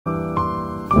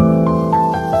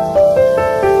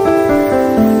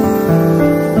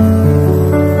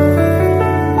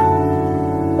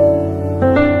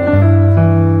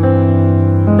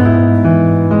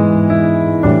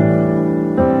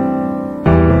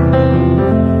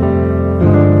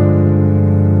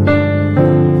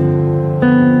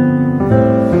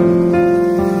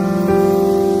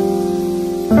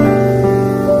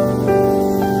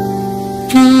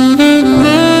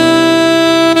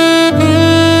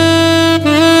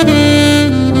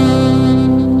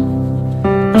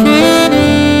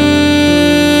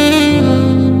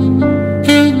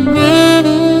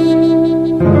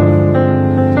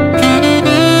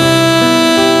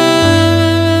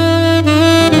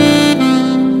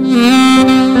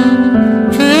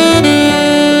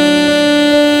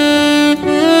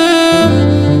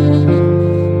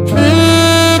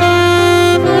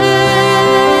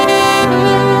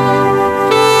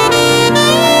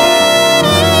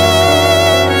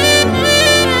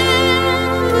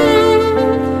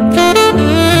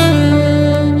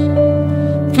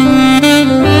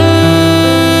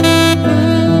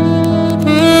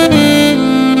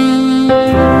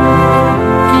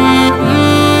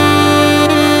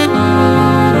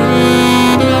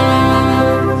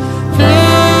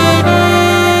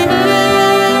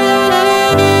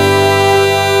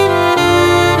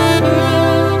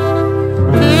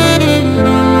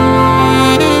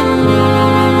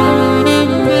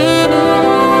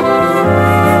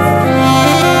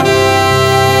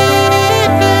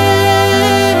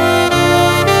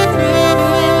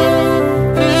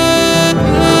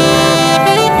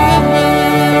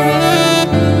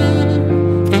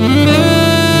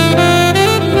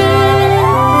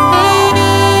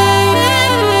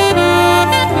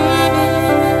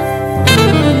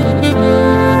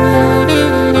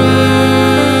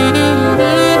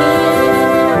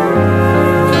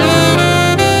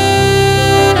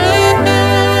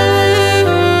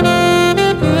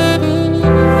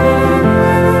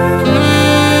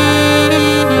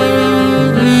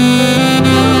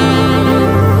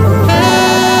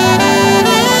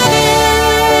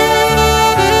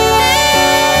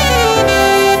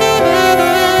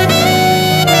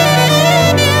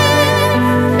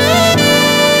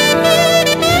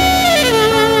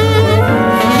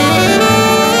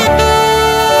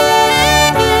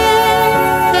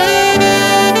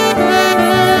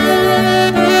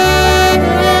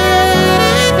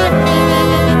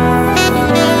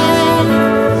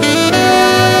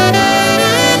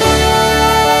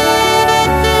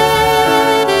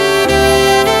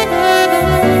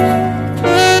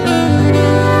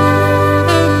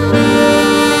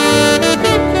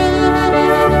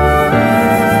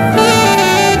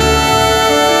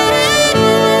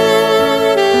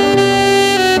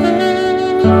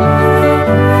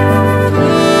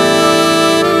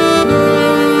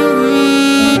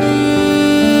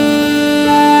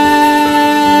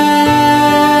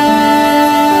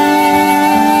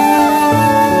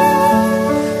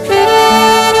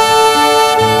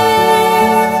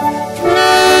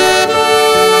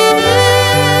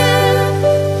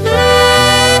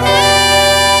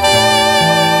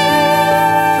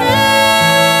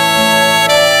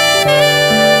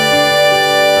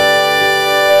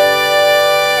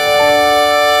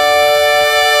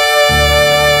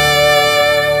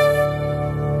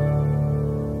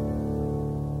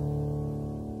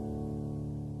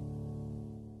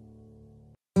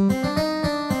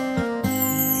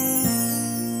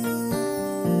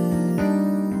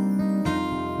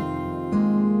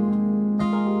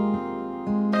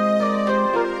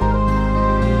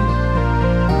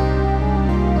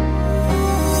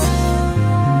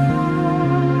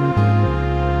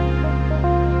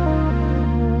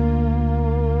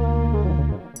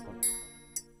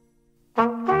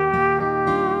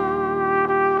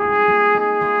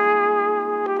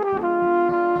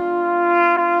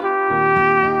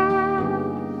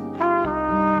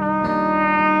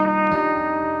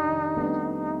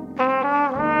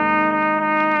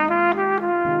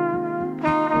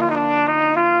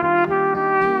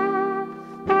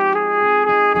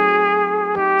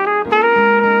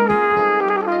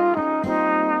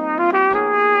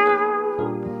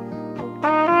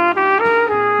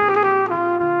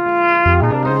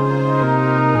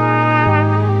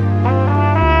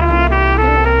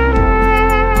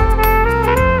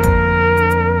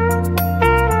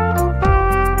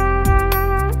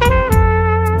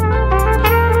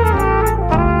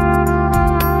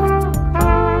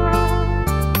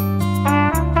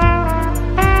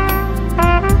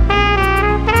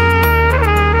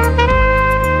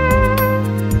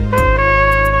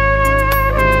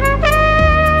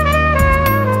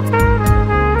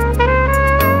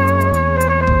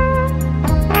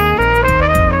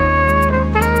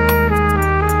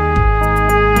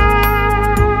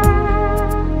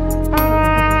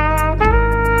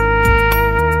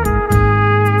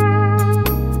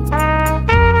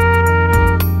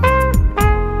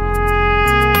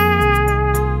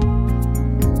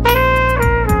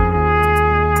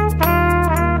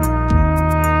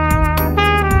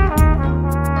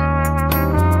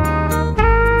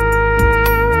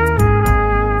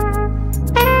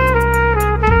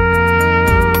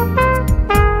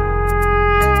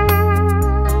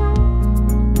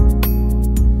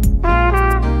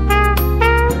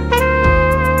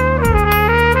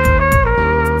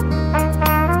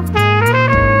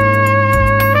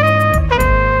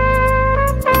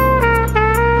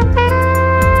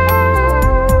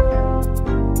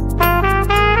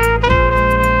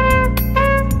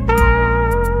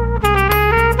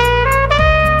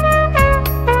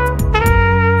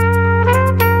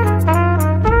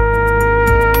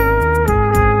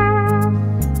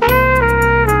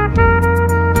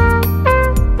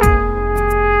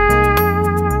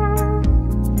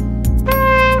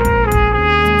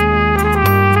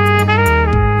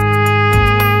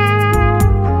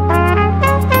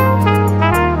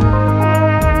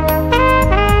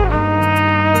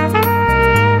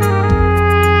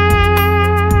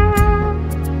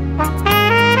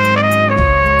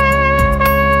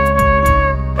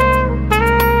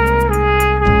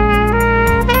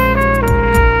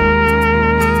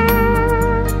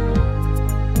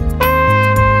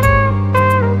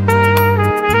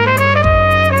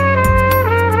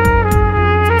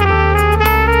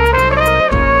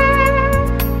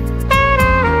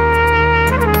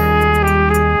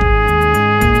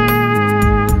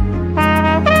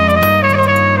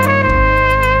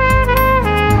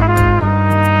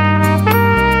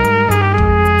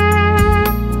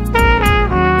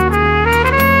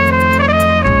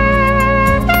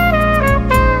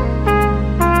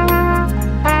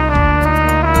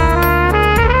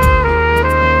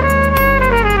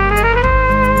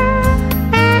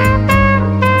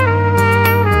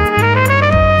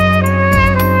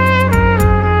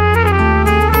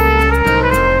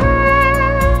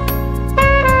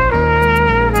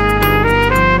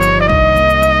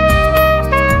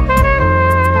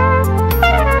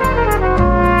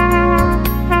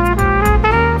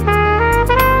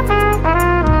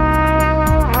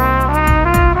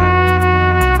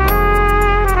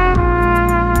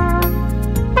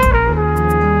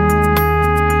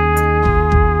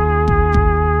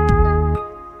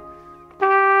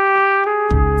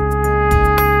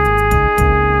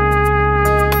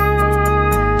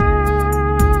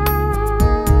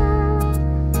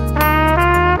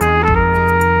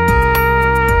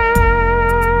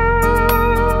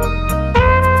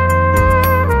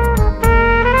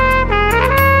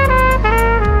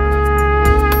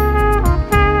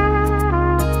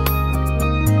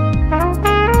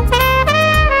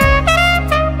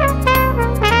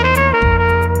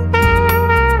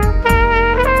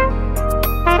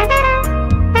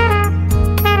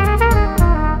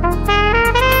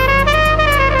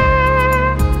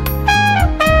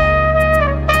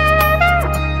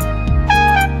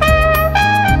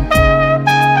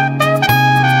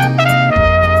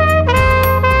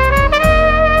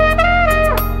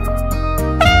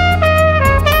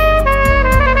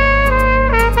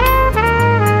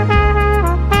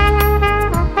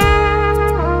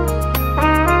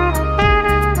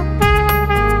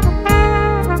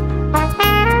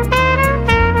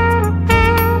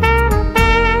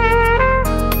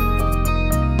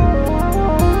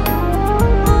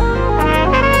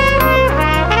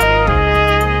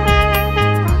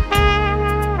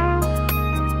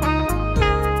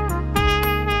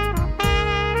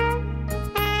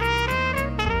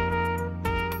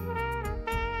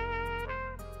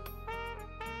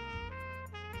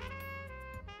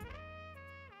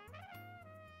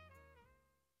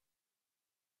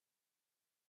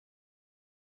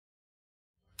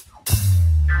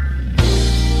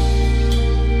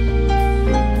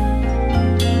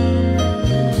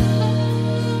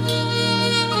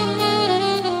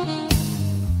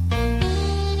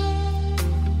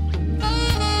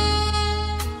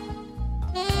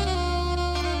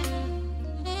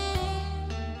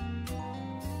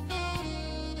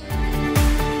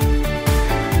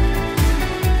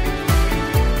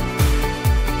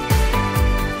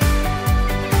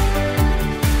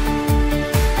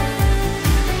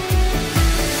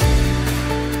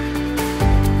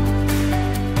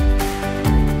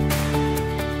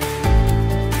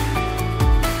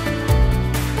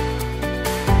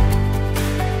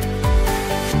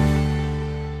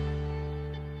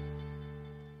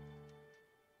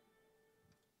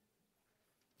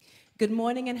Good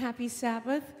morning and happy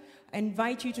Sabbath. I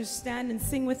invite you to stand and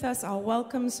sing with us our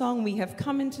welcome song, We Have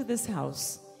Come Into This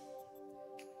House.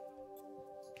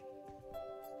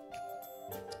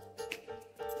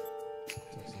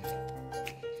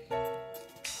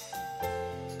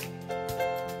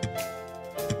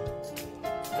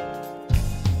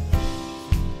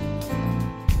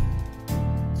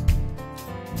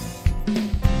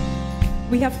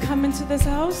 We have come into this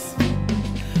house.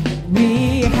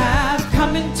 We have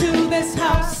come into this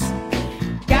house,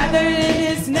 gathered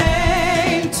in His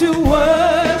name to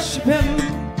worship Him.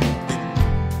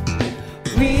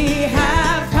 We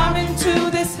have come into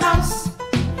this house,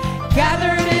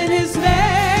 gathered in His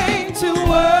name to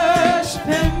worship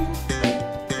Him.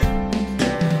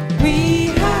 We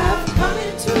have come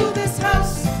into this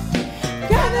house,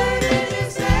 gathered in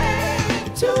His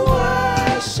name to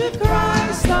worship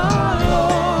Christ our Lord.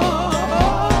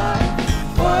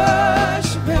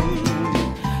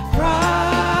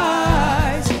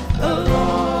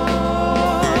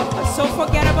 So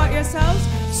forget about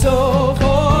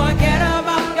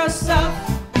yourself,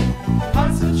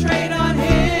 concentrate on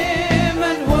Him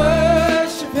and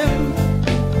worship Him.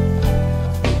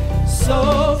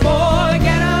 So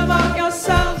forget about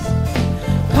yourselves,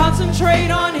 concentrate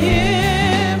on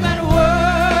Him and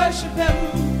worship Him.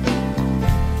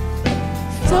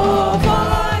 So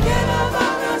forget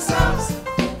about yourselves,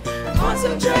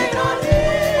 concentrate on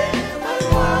Him and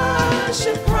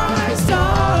worship Christ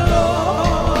our Lord.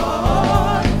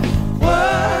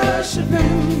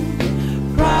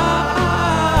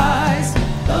 Christ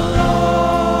the Lord.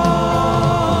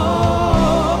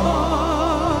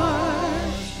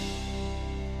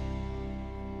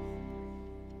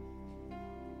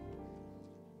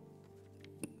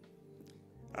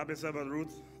 Happy Sabbath,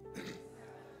 Ruth.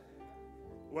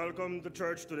 Welcome to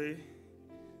church today.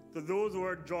 To those who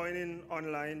are joining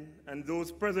online and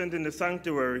those present in the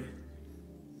sanctuary,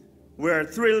 we are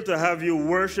thrilled to have you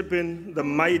worshiping the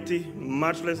mighty,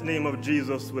 matchless name of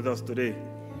Jesus with us today.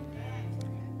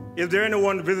 Is there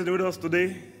anyone visiting with us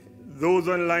today? Those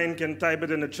online can type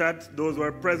it in the chat. Those who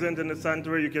are present in the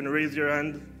sanctuary, you can raise your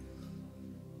hand.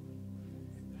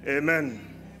 Amen.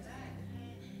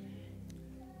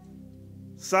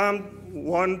 Psalm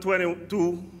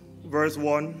 122, verse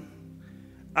 1.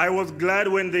 I was glad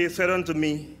when they said unto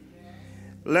me,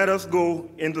 let us go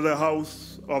into the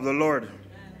house of the Lord.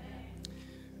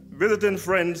 Visiting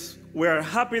friends, we are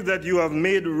happy that you have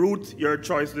made Ruth your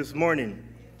choice this morning.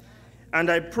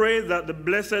 And I pray that the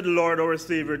blessed Lord, our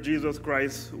Savior, Jesus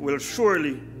Christ, will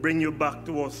surely bring you back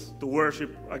to us to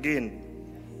worship again.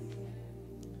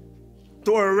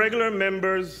 To our regular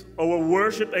members, our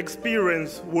worship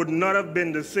experience would not have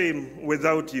been the same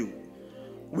without you.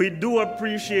 We do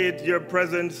appreciate your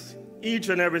presence each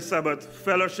and every Sabbath,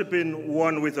 fellowshipping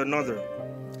one with another.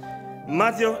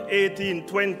 Matthew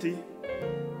 18:20.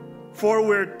 For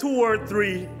where two or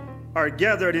three are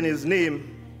gathered in His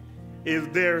name, is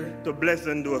there to bless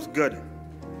and do us good.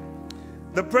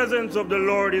 The presence of the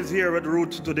Lord is here at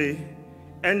Ruth today.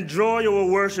 Enjoy your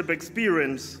worship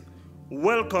experience.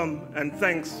 Welcome and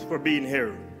thanks for being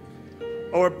here.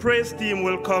 Our praise team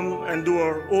will come and do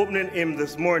our opening hymn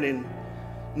this morning.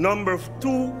 Number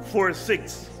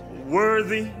 246,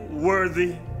 Worthy,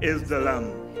 Worthy is the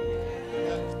Lamb.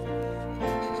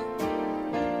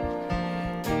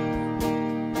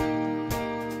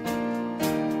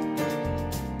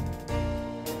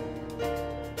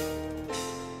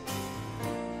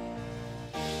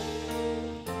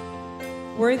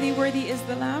 Worthy, worthy is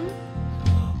the Lamb.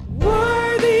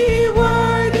 Worthy,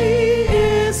 worthy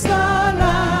is the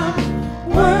Lamb.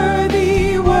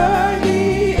 Worthy,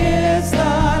 worthy is the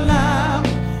Lamb.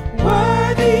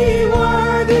 Worthy,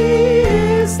 worthy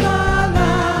is the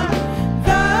Lamb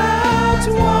that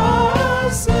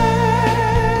was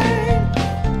slain.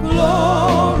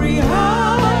 Glory,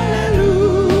 hallelujah.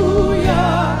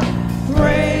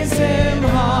 Praise Him,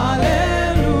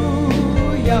 hallelujah.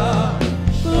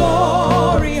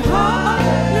 Glory, hallelujah.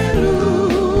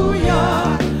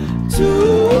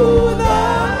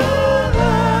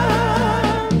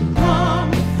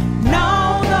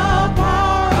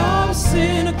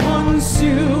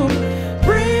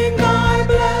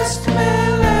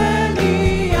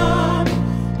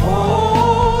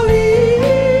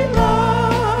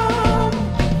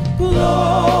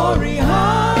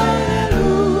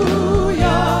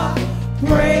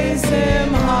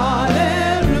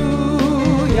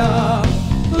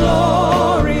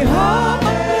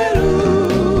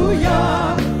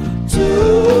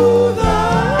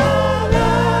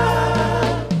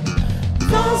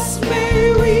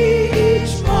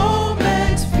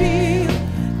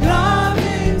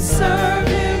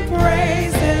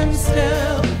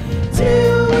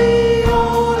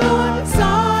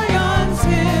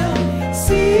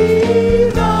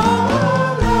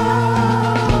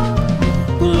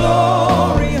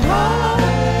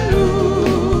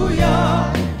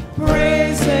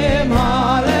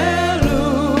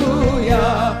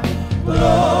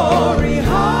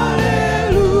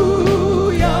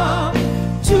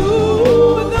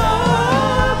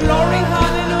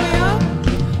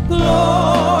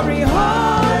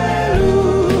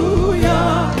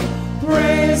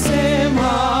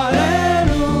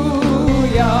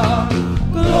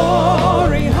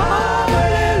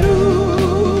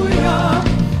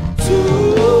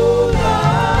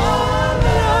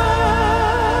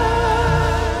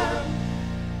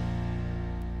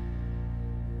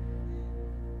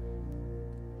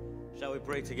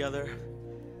 pray together.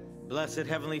 Blessed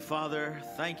Heavenly Father,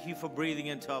 thank you for breathing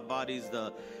into our bodies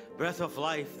the breath of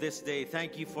life this day.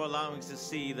 Thank you for allowing us to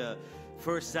see the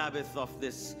first Sabbath of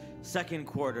this second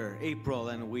quarter, April,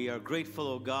 and we are grateful,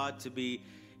 O God, to be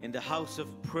in the house of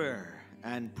prayer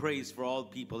and praise for all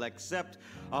people. Accept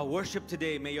our worship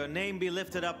today. May your name be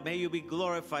lifted up. May you be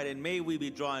glorified, and may we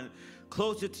be drawn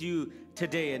closer to you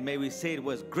today. And may we say it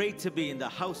was great to be in the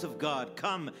house of God.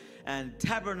 Come and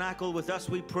tabernacle with us,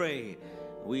 we pray.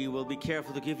 We will be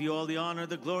careful to give you all the honor,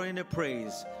 the glory, and the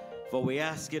praise. For we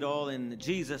ask it all in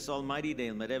Jesus' almighty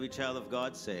name. Let every child of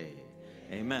God say,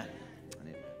 amen. And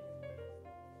amen.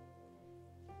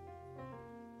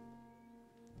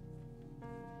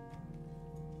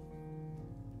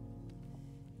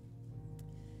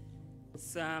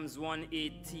 Psalms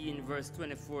 118 verse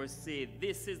 24 say,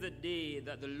 this is the day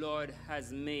that the Lord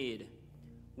has made.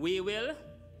 We will.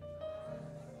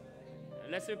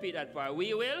 Let's repeat that part.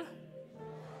 We will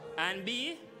and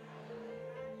be.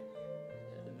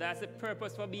 That's the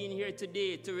purpose for being here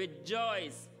today, to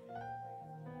rejoice.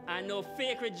 And no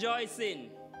fake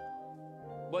rejoicing,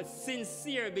 but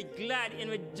sincere, be glad in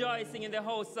rejoicing in the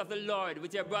house of the Lord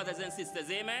with your brothers and sisters.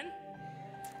 Amen?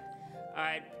 All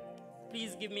right.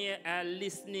 Please give me a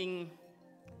listening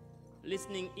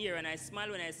ear. And I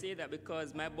smile when I say that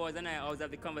because my boys and I always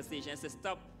have the conversation. I say,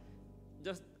 stop.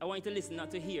 I want you to listen, not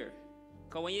to hear.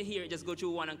 Because when you hear, just go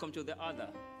through one and come through the other.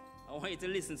 I want you to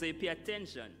listen so you pay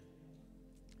attention.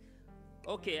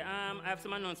 Okay, I have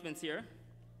some announcements here.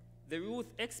 The Ruth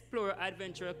Explorer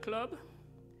Adventure Club,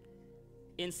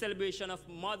 in celebration of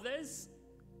mothers,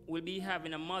 will be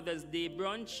having a Mother's Day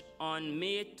brunch on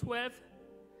May 12th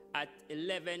at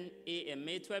 11 a.m.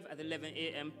 May 12th at 11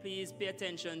 a.m. Please pay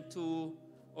attention to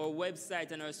our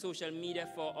website and our social media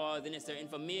for all the necessary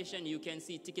information. You can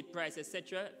see ticket price,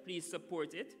 etc. Please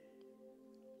support it.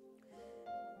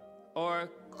 Our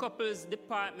couples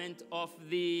department of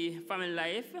the family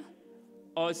life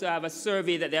also have a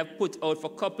survey that they have put out for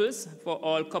couples, for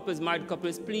all couples, married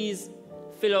couples. Please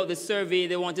fill out the survey.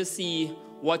 They want to see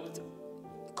what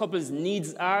couples'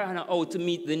 needs are and how to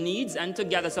meet the needs and to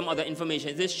gather some other information.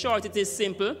 It is short, it is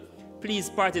simple. Please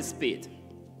participate.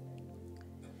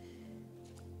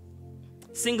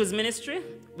 Singles Ministry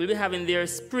will be having their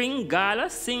spring gala,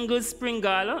 Singles Spring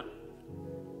Gala.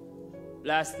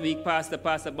 Last week, Pastor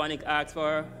Bonnick asked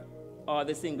for all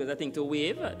the singles, I think, to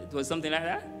wave. It was something like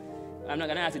that. I'm not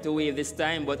going to ask you to wave this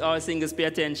time, but all singles pay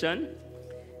attention.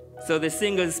 So the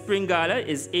Singles Spring Gala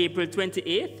is April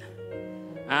 28th.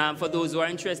 For those who are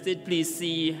interested, please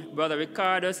see Brother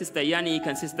Ricardo, Sister Yannick,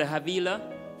 and Sister Havila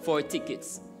for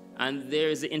tickets. And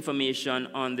there's the information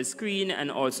on the screen and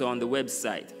also on the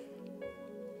website.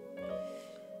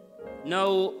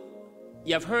 Now,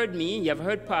 you have heard me, you have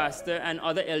heard Pastor and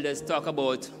other elders talk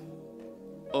about,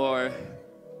 or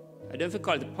I don't know if we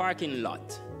call it the parking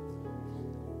lot,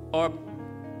 or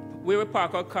where we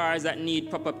park our cars that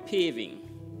need proper paving.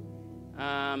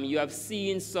 You have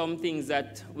seen some things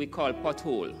that we call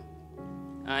pothole.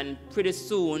 And pretty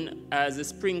soon, as the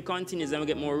spring continues and we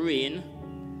get more rain,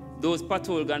 those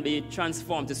potholes are going to be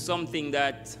transformed to something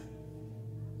that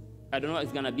I don't know what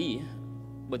it's going to be,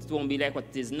 but it won't be like what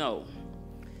it is now.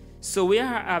 So we are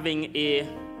having a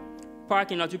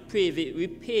parking lot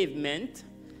repavement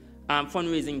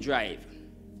fundraising drive.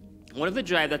 One of the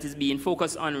drives that is being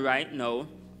focused on right now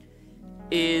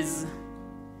is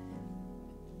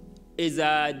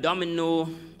a domino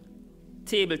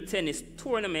table tennis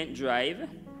tournament drive.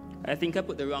 I think I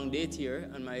put the wrong date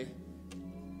here on my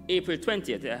April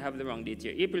 20th. I have the wrong date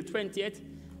here. April 20th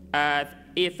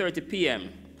at 8:30 p.m.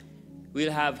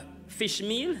 We'll have fish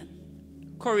meal,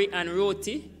 curry and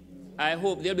roti. I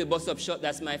hope there'll be bus-up shot.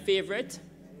 That's my favorite.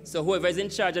 So whoever is in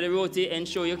charge of the roti,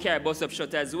 ensure you carry bus-up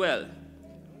shot as well.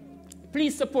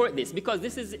 Please support this because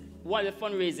this is one of the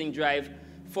fundraising drive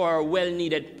for a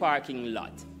well-needed parking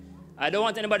lot. I don't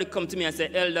want anybody to come to me and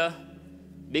say, Elder,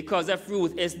 because of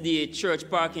Ruth SDA church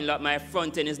parking lot, my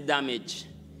front end is damaged,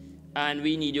 and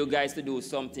we need you guys to do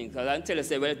something. Because I'll tell you,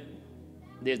 say, well,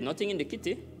 there's nothing in the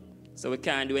kitty, so we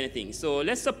can't do anything. So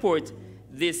let's support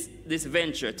this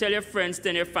venture. Tell your friends,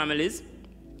 tell your families,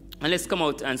 and let's come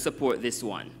out and support this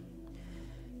one.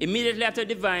 Immediately after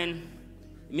divine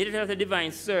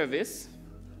service,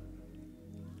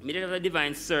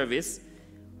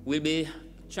 we'll be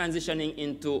transitioning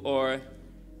into our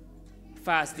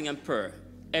fasting and prayer.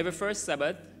 Every first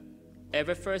Sabbath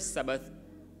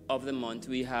of the month,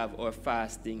 we have our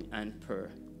fasting and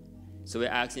prayer. So we're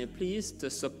asking you, please, to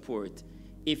support.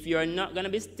 If you're not going to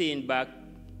be staying back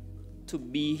to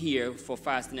be here for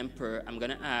fasting and prayer, I'm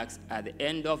going to ask at the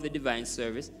end of the divine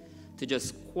service to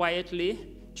just quietly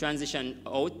transition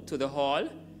out to the hall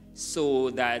so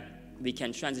that we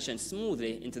can transition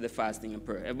smoothly into the fasting and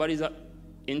prayer. Everybody's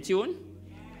in tune?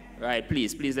 Right,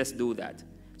 please, let's do that.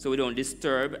 So we don't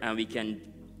disturb and we can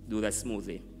do that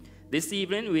smoothly. This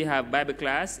evening we have Bible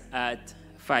class at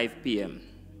 5 p.m.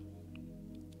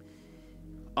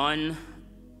 On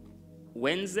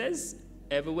Wednesdays,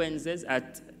 every Wednesdays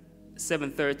at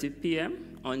 7:30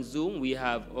 p.m. on Zoom, we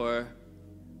have our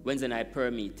Wednesday night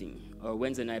prayer meeting.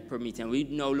 We're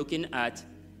now looking at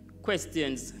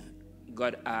questions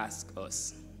God asks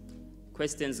us.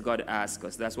 Questions God asks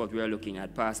us. That's what we are looking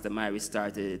at. Pastor Myrie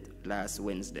started it last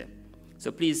Wednesday.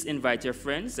 So please invite your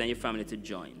friends and your family to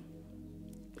join.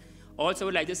 Also, I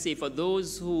would like to say for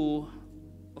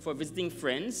visiting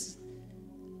friends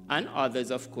and others,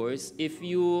 of course, if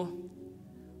you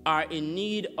are in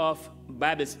need of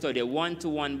Bible study,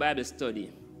 one-to-one Bible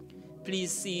study,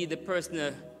 please see the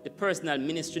personal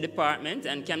ministry department.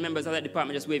 And can members of that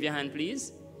department just wave your hand,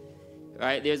 please?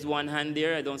 Right, there's one hand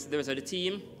there. I don't see the rest of the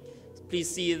team. Please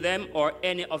see them or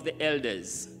any of the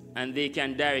elders, and they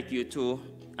can direct you to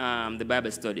the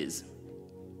Bible studies.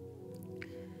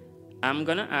 I'm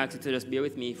going to ask you to just bear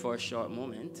with me for a short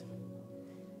moment.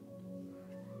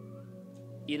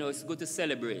 You know, it's good to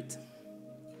celebrate.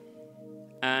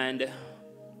 And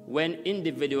when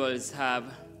individuals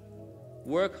have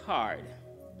worked hard,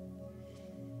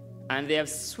 and they have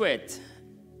sweat,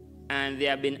 and they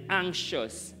have been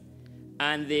anxious,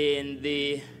 and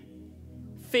they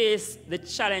face the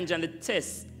challenge and the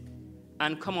test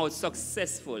and come out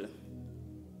successful,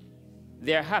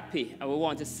 they're happy, and we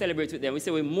want to celebrate with them. We say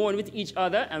we mourn with each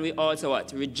other, and we also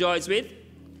what? Rejoice with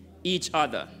each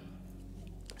other.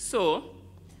 So,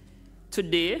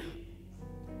 today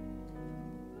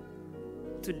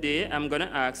I'm going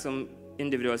to ask some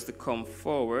individuals to come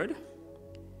forward.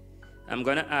 I'm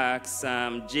going to ask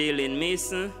Jaylin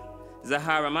Mason,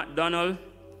 Zahara McDonald,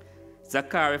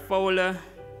 Zachary Fowler,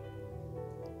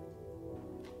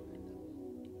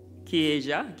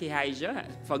 Kihija,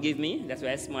 forgive me, that's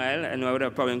why I smile. I know I would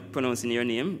have a problem pronouncing your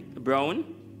name. Brown,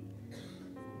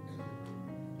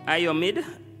 Ayomid,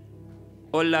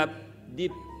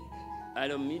 Olabdip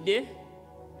Alomide,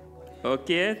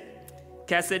 okay,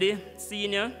 Cassidy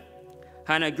Senior,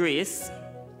 Hannah Grace,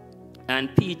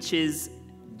 and Peaches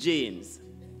James.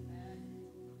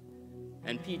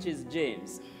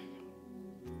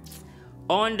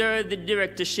 Under the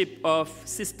directorship of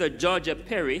Sister Georgia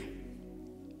Perry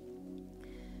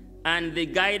and the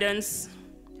guidance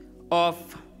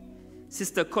of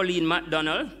Sister Colleen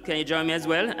McDonald, can you join me as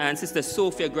well? And Sister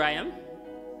Sophia Graham.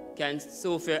 Can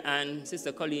Sophia and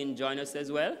Sister Colleen join us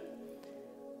as well?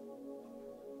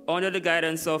 Under the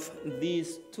guidance of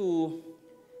these two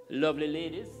lovely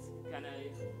ladies, can I...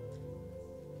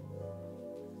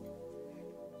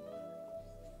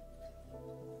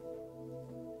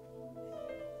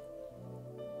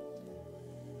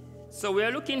 So we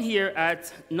are looking here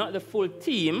at not the full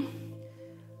team,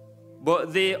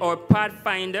 but our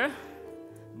Pathfinder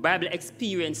Bible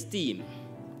Experience team.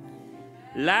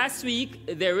 Last week,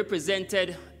 they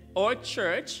represented our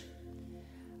church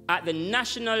at the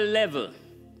national level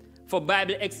for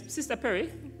Bible Sister Perry,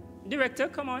 director,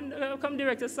 come on, come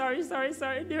director, sorry.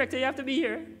 Director, you have to be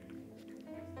here.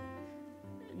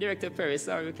 Director Perry,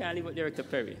 sorry, we can't leave with Director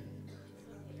Perry.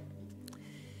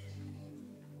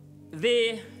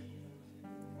 They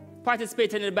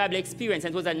participated in the Bible Experience,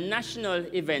 and it was a national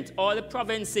event. All the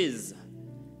provinces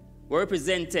were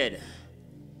represented.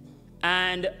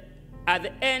 And at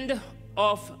the end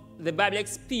of the Bible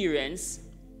Experience,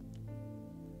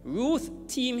 Ruth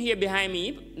team here behind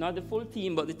me, not the full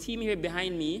team, but the team here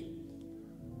behind me,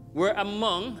 were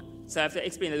among, so I have to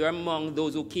explain that they were among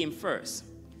those who came first.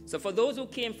 So for those who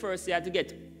came first, they had to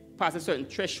get past a certain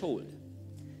threshold.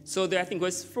 So there, I think,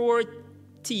 was 4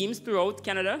 teams throughout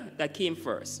Canada that came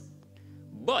first.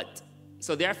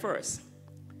 So they're first.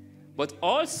 But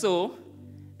also,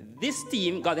 this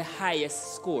team got the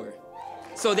highest score.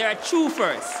 So there are 2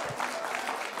 firsts.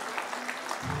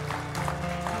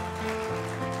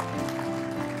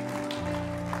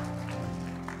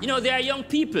 You know, they are young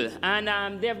people,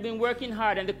 and they have been working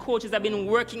hard, and the coaches have been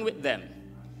working with them.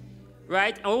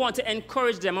 Right? And we want to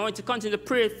encourage them. I want to continue to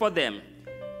pray for them.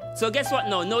 So guess what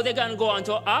now? Now they're going to go on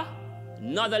to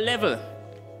another level.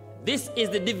 This is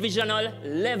the divisional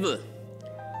level.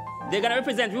 They're going to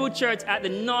represent Ruth Church at the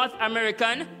North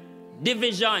American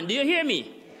Division. Do you hear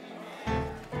me?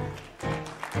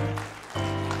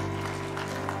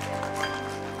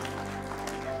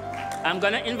 I'm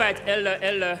going to invite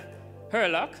Elder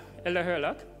Herlock.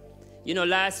 You know,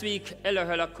 last week, Elder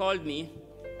Herlock called me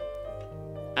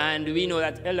And we know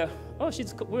that Ella, oh,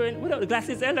 she's wearing without the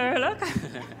glasses, Ella Herlock.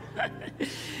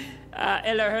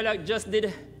 Ella Herlock just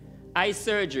did eye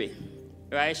surgery,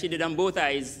 right? She did on both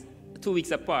eyes 2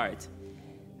 weeks apart.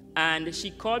 And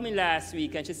she called me last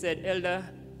week and she said, Elder,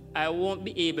 I won't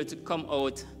be able to come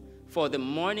out for the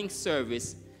morning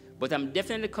service, but I'm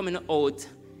definitely coming out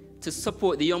to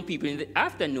support the young people in the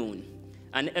afternoon.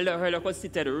 And Elder Herlock was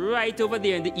seated right over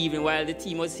there in the evening while the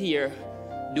team was here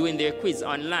doing their quiz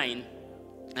online.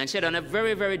 And she had on a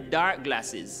very, very dark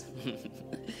glasses,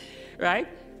 right?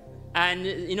 And,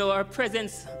 you know, her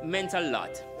presence meant a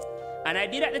lot. And I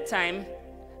did at the time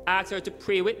ask her to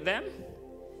pray with them.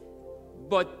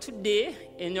 But today,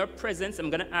 in your presence, I'm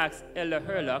going to ask Elder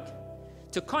Herlock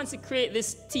to consecrate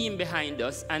this team behind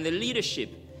us and the leadership,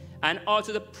 and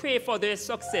also to pray for their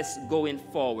success going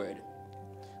forward.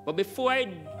 But before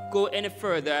I go any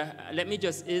further, let me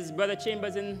just, is Brother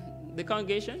Chambers in the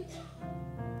congregation?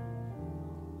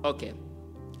 Okay.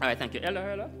 All right, thank you. Elder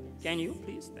Herlock, can you,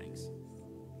 please? Thanks.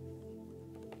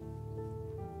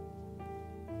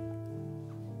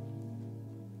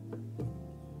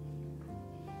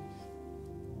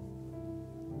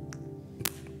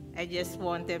 I just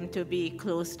want them to be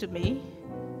close to me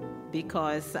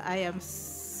because I am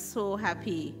so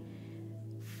happy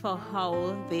for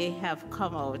how they have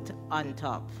come out on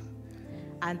top.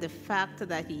 And the fact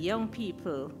that young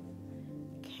people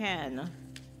can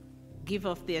give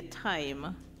of their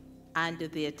time and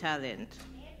their talent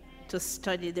to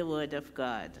study the Word of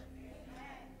God.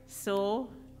 So,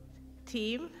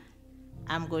 team,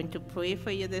 I'm going to pray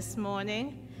for you this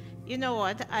morning. You know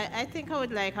what? I think I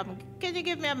would like, can you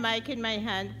give me a mic in my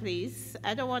hand, please?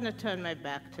 I don't want to turn my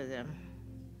back to them.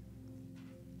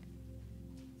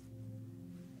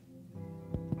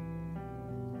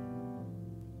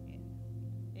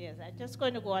 Yes, I'm just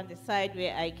going to go on the side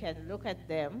where I can look at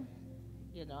them,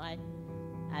 you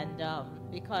know,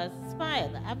 because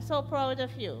smile, I'm so proud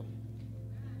of you,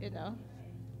 you know.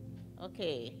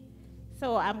 Okay,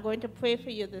 so I'm going to pray for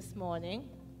you this morning,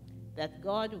 that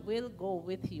God will go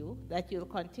with you, that you'll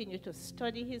continue to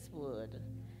study His Word,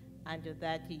 and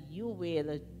that you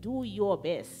will do your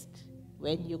best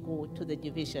when you go to the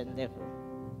division level.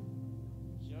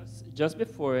 Just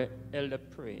before Elder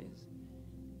prays,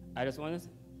 I just want to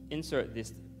insert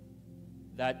this,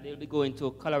 that they'll be going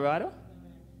to Colorado,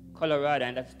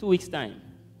 and that's 2 weeks' time.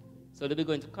 So they'll be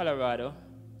going to Colorado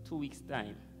 2 weeks'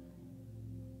 time.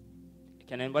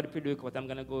 Can anybody predict what I'm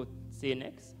going to go say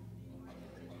next?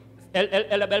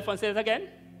 Ella Belfon says again?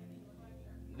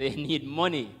 They need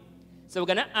money. So we're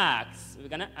going to ask,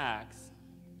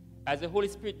 as the Holy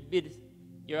Spirit bids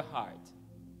your heart,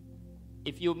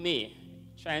 if you may,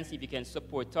 try and see if you can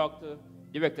support, talk to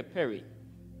Director Perry,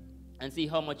 and see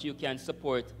how much you can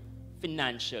support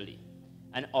financially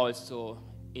and also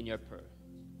in your prayer.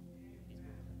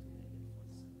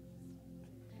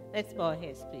 Let's bow our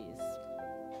heads, please.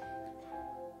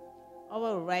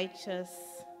 Our righteous,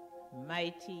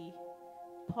 mighty,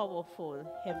 powerful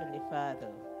Heavenly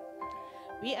Father,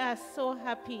 we are so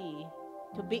happy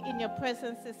to be in your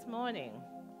presence this morning,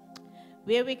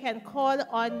 where we can call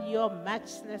on your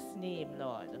matchless name,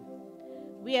 Lord.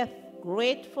 We are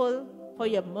grateful for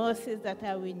your mercies that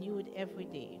are renewed every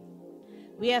day.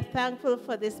 We are thankful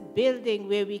for this building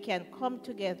where we can come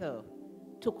together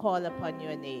to call upon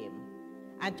your name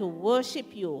and to worship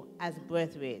you as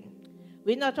brethren.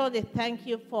 We not only thank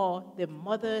you for the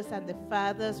mothers and the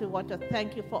fathers, we want to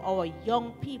thank you for our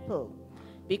young people,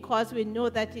 because we know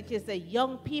that it is the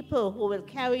young people who will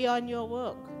carry on your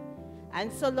work.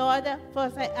 And so, Lord,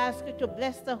 first I ask you to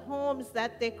bless the homes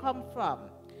that they come from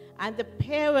and the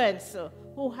parents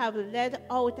who have led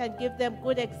out and give them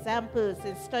good examples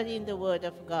in studying the Word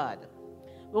of God.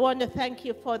 We want to thank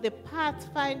you for the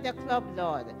Pathfinder Club,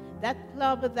 Lord, that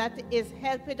club that is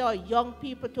helping our young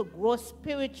people to grow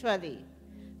spiritually.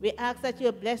 We ask that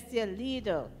you bless their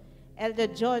leader, Elder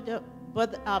Georgia,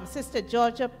 Sister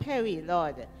Georgia Perry,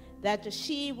 Lord, that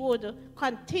she would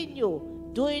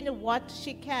continue doing what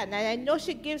she can. And I know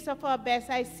she gives of her best.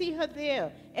 I see her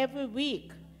there every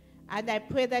week. And I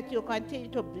pray that you continue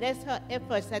to bless her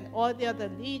efforts and all the other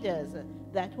leaders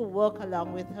that who work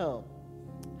along with her.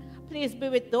 Please be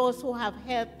with those who have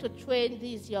helped to train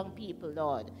these young people,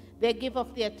 Lord. They give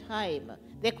of their time.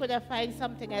 They could have found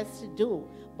something else to do,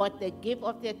 but they give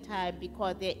of their time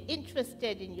because they're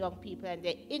interested in young people and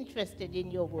they're interested in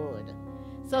your word.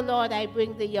 So, Lord, I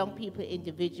bring the young people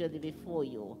individually before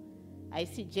you. I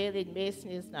see Jaylin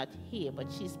Mason is not here,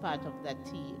 but she's part of that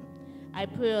team. I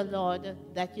pray, oh Lord,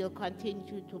 that you'll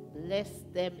continue to bless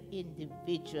them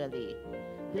individually.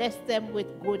 Bless them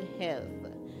with good health.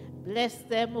 Bless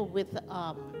them with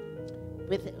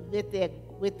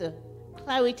with the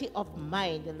clarity of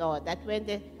mind, Lord, that when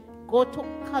they go to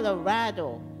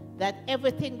Colorado, that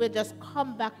everything will just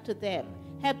come back to them.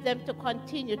 Help them to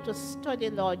continue to study,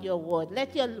 Lord, your word.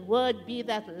 Let your word be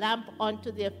that lamp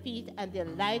unto their feet and their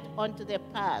light unto their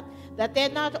path. That they're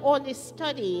not only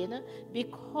studying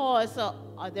because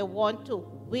they want to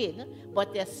win,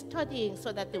 but they're studying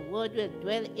so that the word will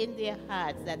dwell in their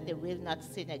hearts, that they will not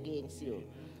sin against you.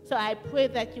 So I pray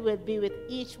that you will be with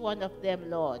each one of them,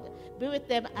 Lord. Be with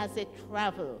them as they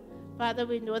travel. Father,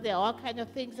 we know there are all kinds of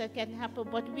things that can happen,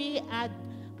 but we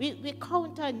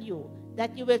count on you,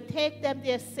 that you will take them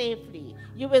there safely.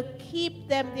 You will keep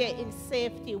them there in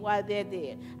safety while they're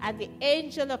there. And the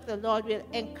angel of the Lord will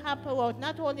encamp around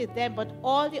not only them, but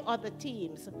all the other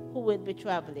teams who will be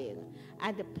traveling.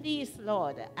 And please,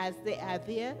 Lord, as they are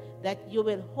there, that you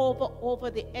will hover over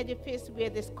the edifice where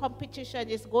this competition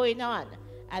is going on,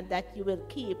 and that you will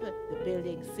keep the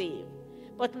building safe.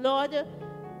 But Lord,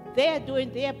 they are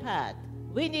doing their part.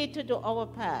 We need to do our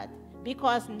part,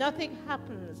 because nothing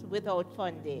happens without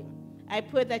funding. I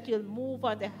pray that you'll move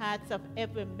on the hearts of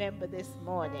every member this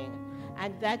morning,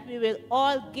 and that we will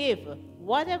all give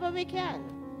whatever we can,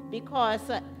 because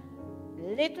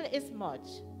little is much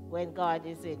when God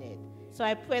is in it. So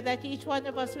I pray that each one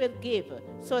of us will give,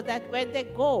 so that when they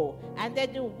go and they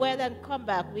do well and come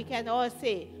back, we can all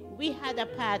say, we had a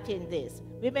part in this.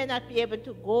 We may not be able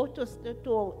to go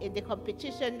to in the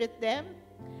competition with them,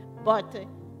 but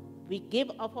we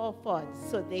give up our funds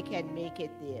so they can make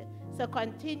it there. So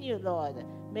continue, Lord.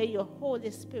 May your Holy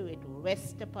Spirit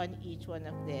rest upon each one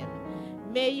of them.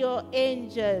 May your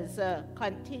angels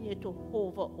continue to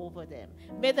hover over them.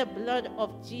 May the blood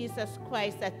of Jesus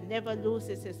Christ that never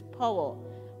loses its power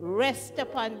rest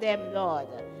upon them, Lord,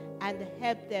 and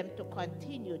help them to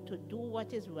continue to do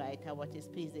what is right and what is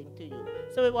pleasing to you.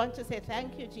 So we want to say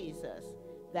thank you, Jesus,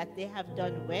 that they have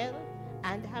done well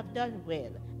and have done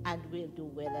well and will do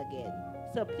well again.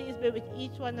 So please be with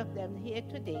each one of them here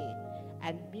today,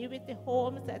 and be with the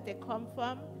homes that they come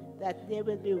from, that they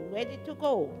will be ready to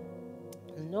go,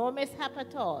 no mishap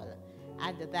at all,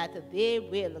 and that they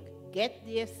will get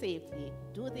there safely,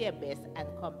 do their best, and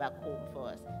come back home for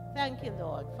us. Thank you,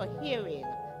 Lord, for hearing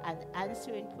and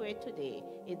answering prayer today.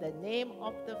 In the name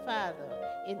of the Father,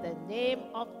 in the name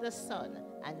of the Son,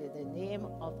 and in the name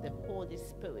of the Holy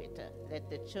Spirit. Let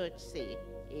the church say,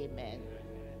 amen.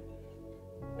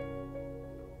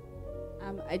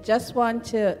 I just want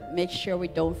to make sure we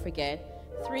don't forget,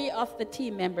 3 of the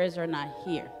team members are not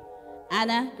here.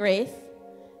 Anna Grace,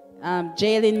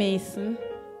 Jalen Mason,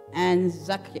 and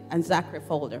Zachary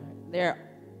Folder. They're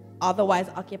otherwise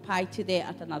occupied today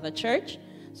at another church.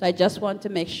 So I just want to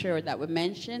make sure that we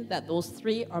mention that those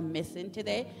 3 are missing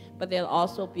today, but they'll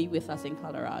also be with us in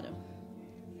Colorado.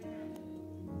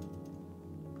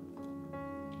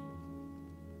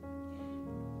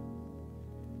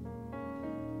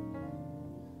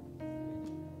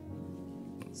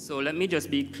 So let me just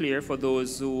be clear for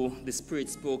those who the Spirit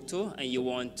spoke to and you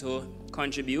want to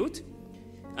contribute.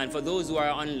 And for those who are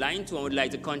online too and would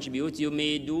like to contribute, you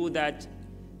may do that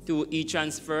through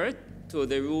e-transfer to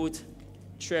the Ruth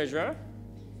treasurer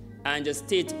and just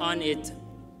state on it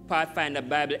Pathfinder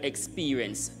Bible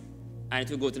Experience, and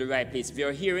it will go to the right place. If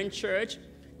you're here in church,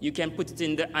 you can put it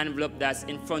in the envelope that's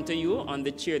in front of you on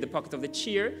the chair, the pocket of the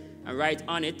chair, and write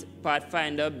on it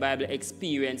Pathfinder Bible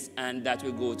Experience, and that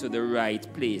will go to the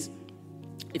right place.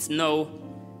 It's now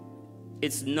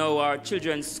our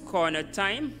children's corner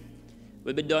time.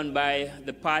 Will be done by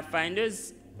the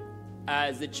Pathfinders.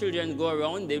 As the children go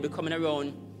around, they'll be coming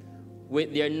around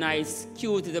with their nice,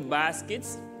 cute little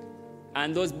baskets.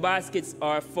 And those baskets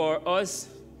are for us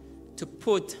to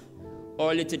put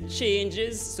our little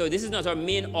changes. So this is not our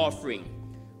main offering,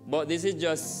 but this is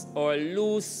just our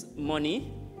loose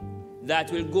money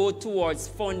that will go towards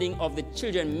funding of the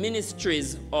children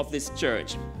ministries of this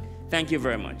church. Thank you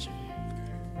very much.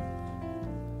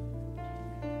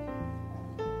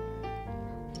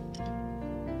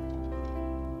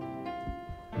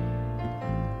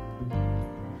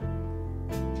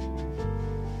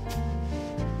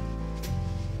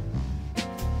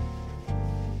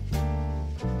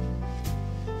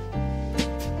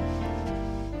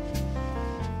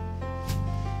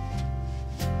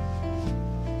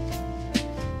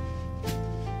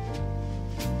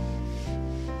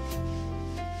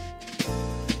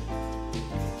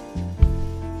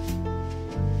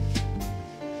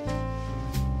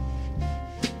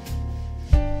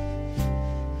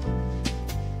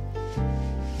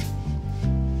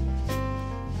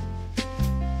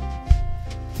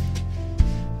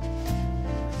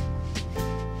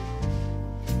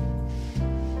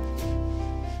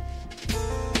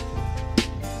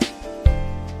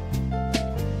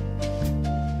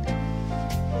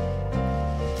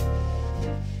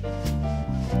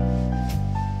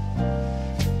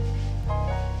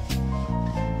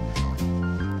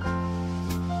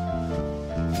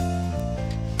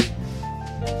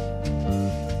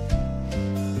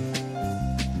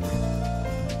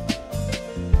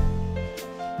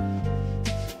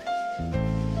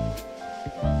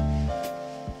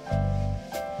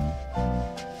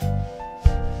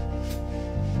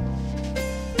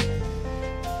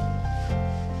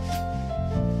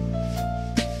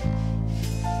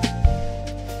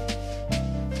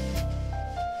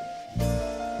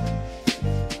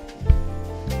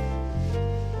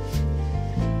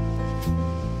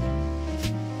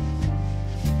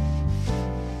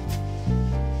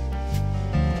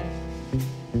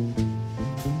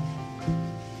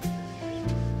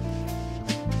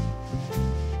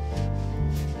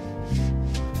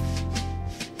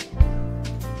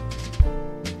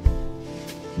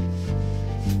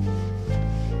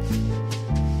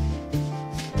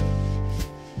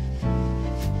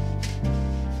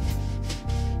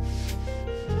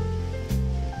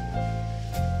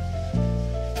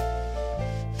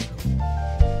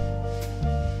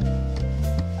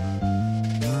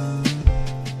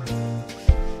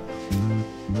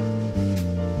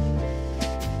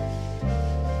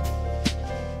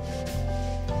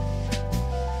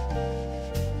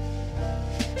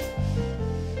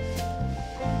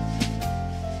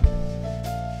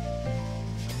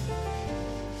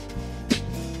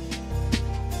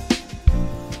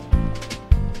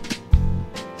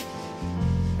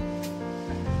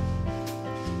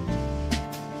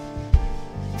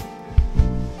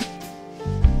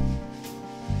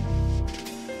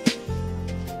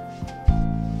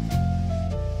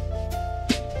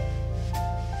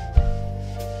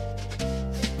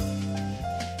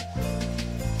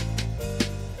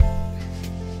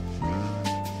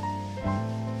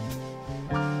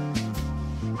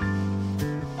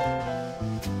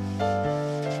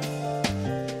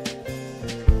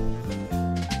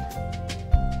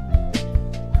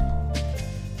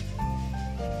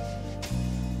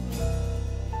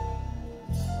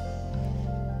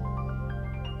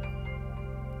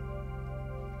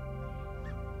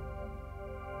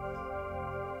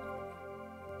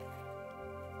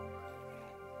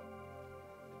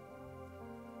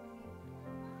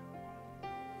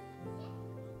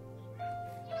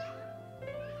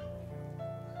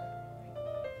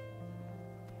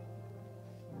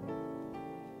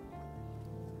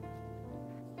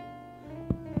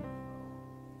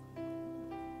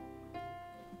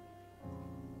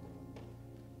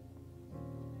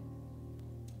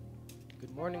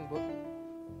 Good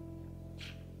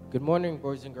morning,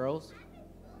 boys and girls.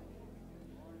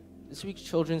 This week's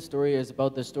children's story is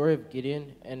about the story of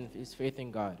Gideon and his faith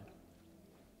in God.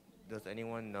 Does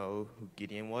anyone know who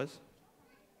Gideon was?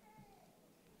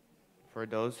 For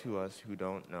those of us who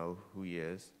don't know who he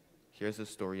is, here's the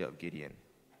story of Gideon.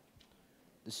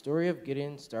 The story of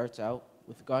Gideon starts out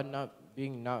with God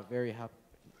being not very happy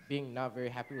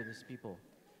with his people,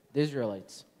 the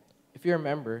Israelites. If you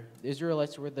remember, the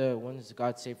Israelites were the ones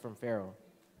God saved from Pharaoh,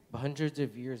 but hundreds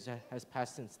of years has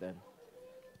passed since then.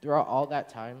 Throughout all that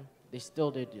time, they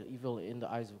still did evil in the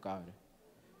eyes of God.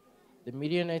 The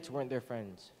Midianites weren't their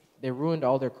friends. They ruined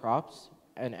all their crops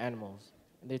and animals,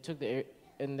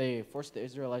 and they forced the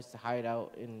Israelites to hide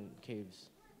out in caves.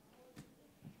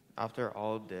 After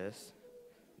all this,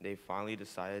 they finally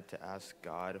decided to ask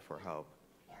God for help.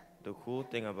 The cool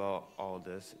thing about all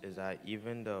this is that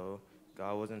even though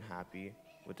God wasn't happy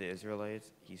with the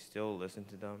Israelites, he still listened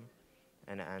to them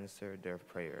and answered their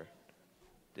prayer.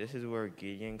 This is where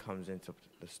Gideon comes into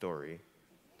the story.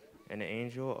 An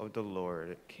angel of the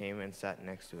Lord came and sat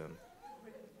next to him.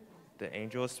 The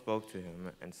angel spoke to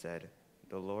him and said,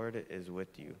 "The Lord is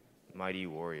with you, mighty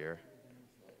warrior."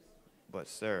 "But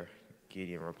sir,"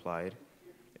 Gideon replied,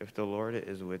 "if the Lord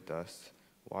is with us,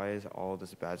 why is all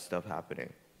this bad stuff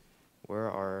happening?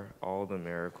 Where are all the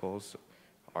miracles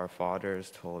our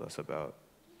fathers told us about?"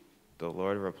 The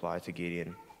Lord replied to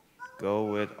Gideon,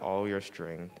 "Go with all your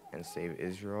strength and save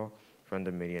Israel from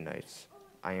the Midianites.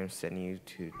 I am sending you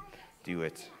to do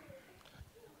it."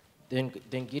 Then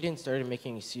Gideon started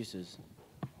making excuses.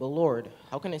 "But Lord,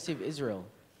 how can I save Israel?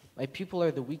 My people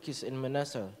are the weakest in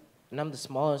Manasseh, and I'm the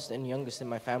smallest and youngest in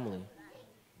my family."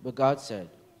 But God said,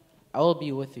 "I will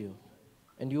be with you,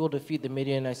 and you will defeat the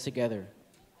Midianites together."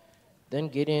 Then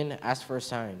Gideon asked for a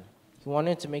sign. He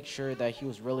wanted to make sure that he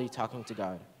was really talking to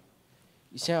God.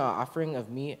 He sent an offering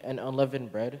of meat and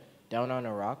unleavened bread down on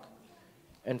a rock,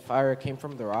 and fire came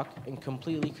from the rock and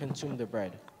completely consumed the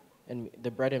bread and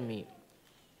meat.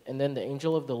 And then the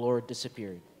angel of the Lord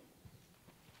disappeared.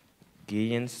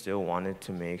 Gideon still wanted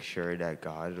to make sure that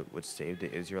God would save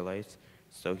the Israelites,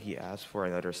 so he asked for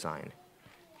another sign.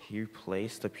 He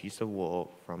placed a piece of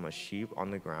wool from a sheep on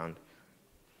the ground.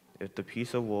 If the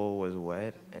piece of wool was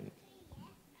wet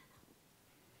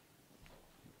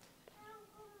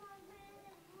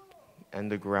and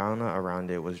the ground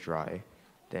around it was dry,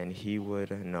 then he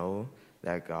would know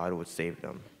that God would save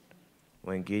them.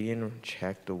 When Gideon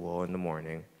checked the wool in the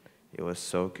morning, it was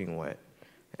soaking wet,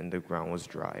 and the ground was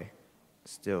dry.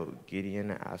 Still,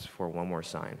 Gideon asked for one more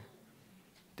sign.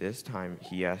 This time,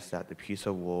 he asked that the piece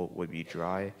of wool would be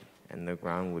dry and the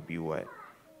ground would be wet.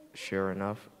 Sure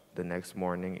enough, the next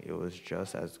morning, it was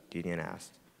just as Gideon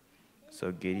asked.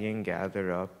 So Gideon gathered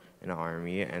up an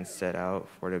army and set out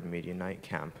for the Midianite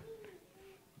camp.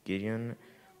 Gideon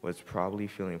was probably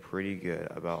feeling pretty good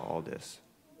about all this.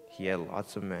 He had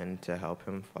lots of men to help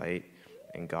him fight,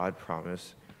 and God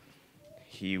promised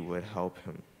he would help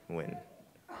him win.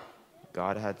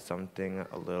 God had something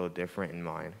a little different in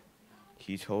mind.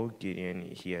 He told Gideon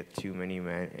he had too many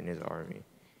men in his army.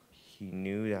 He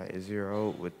knew that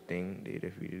Israel would think they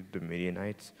defeated the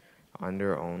Midianites on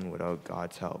their own without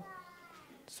God's help.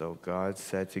 So God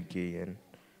said to Gideon,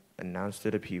 "Announce to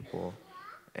the people,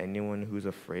 anyone who's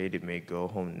afraid may go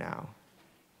home now."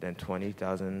 Then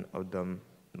 20,000 of them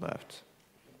left.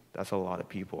 That's a lot of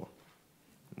people.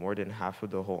 More than half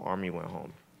of the whole army went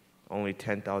home. Only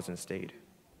 10,000 stayed.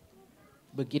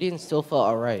 But Gideon still felt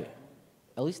all right.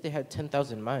 At least they had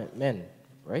 10,000 men,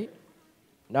 right?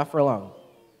 Not for long.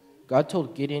 God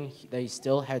told Gideon that he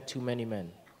still had too many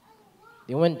men.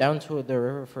 They went down to the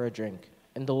river for a drink,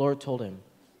 and the Lord told him,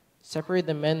 "Separate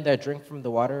the men that drink from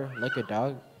the water like a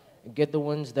dog, and get the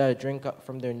ones that drink up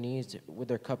from their knees with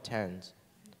their cupped hands."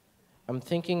 I'm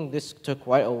thinking this took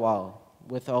quite a while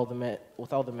with all the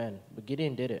men, but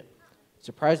Gideon did it.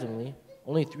 Surprisingly,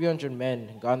 only 300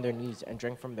 men got on their knees and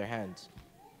drank from their hands.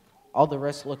 All the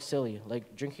rest looked silly,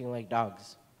 like drinking like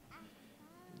dogs.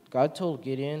 God told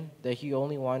Gideon that they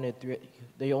only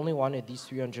wanted these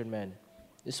 300 men.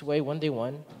 This way, when they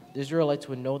won, the Israelites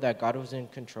would know that God was in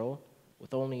control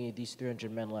with only these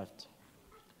 300 men left.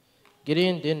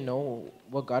 Gideon didn't know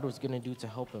what God was going to do to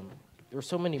help him. There were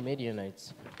so many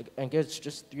Midianites, and it's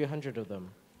just 300 of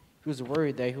them. He was so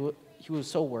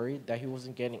worried that he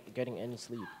wasn't getting any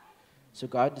sleep. So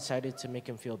God decided to make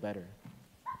him feel better.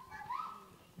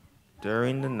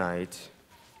 During the night,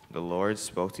 the Lord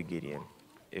spoke to Gideon.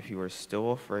 "If you are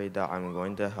still afraid that I'm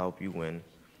going to help you win,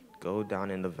 go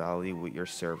down in the valley with your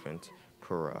servant,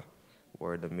 Purah,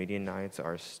 where the Midianites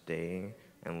are staying,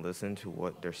 and listen to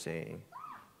what they're saying.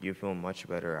 You feel much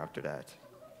better after that."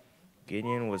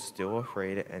 Gideon was still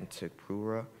afraid and took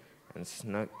Purah and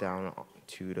snuck down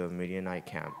to the Midianite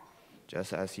camp.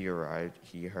 Just as he arrived,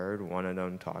 he heard one of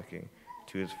them talking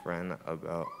to his friend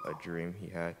about a dream he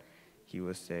had. He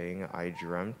was saying, "I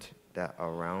dreamt that a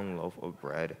round loaf of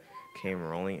bread came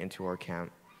rolling into our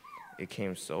camp. It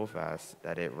came so fast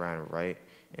that it ran right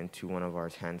into one of our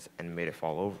tents and made it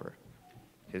fall over."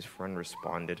 His friend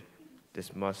responded,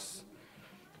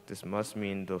 This must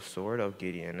mean the sword of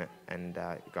Gideon, and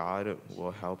that God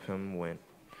will help him win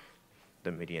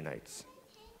the Midianites."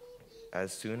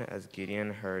 As soon as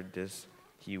Gideon heard this,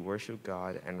 he worshipped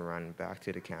God and ran back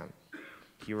to the camp.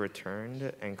 He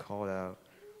returned and called out,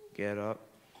 "Get up,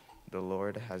 the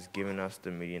Lord has given us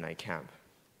the Midianite camp."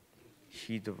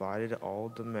 He divided all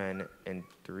the men in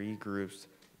 3 groups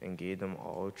and gave them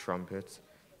all trumpets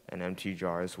and empty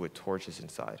jars with torches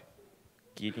inside.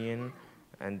 Gideon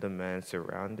and the men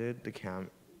surrounded the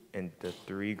camp in the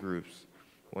 3 groups.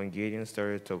 When Gideon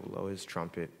started to blow his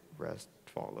trumpet, rest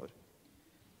followed.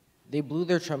 They blew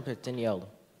their trumpets and yelled,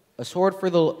 for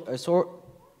the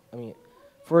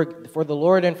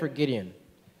Lord and for Gideon."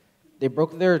 They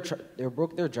broke their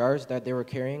jars that they were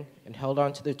carrying and held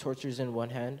on to their torches in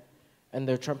one hand and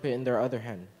their trumpet in their other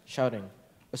hand, shouting,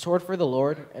 "A sword for the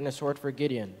Lord and a sword for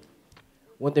Gideon."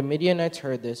 When the Midianites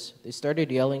heard this, they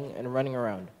started yelling and running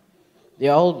around. When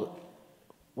all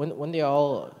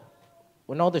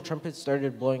the trumpets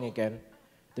started blowing again,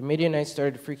 the Midianites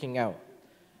started freaking out,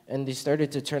 and they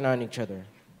started to turn on each other.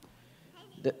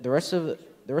 The rest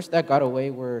that got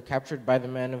away were captured by the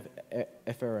men of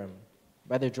Ephraim,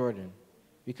 by the Jordan,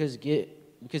 because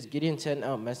Gideon sent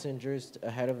out messengers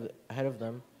ahead of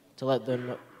them to let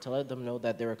them know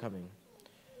that they were coming.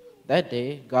 That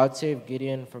day, God saved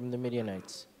Gideon from the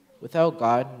Midianites. Without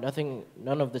God,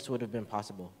 none of this would have been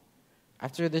possible.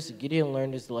 After this, Gideon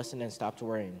learned his lesson and stopped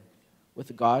worrying.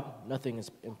 With God, nothing is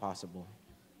impossible.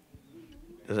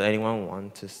 Does anyone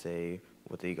want to say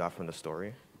what they got from the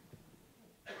story?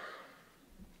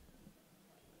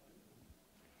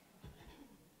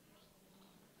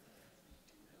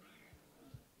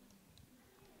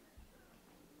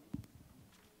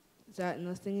 That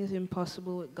nothing is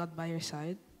impossible with God by your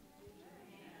side.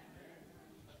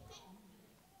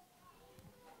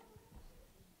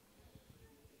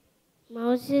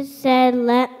 Moses said,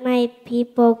 "Let my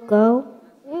people go."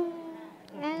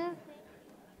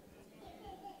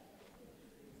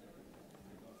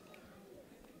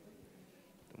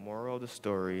 The moral of the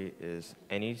story is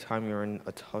anytime you're in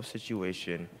a tough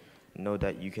situation, know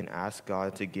that you can ask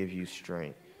God to give you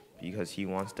strength because He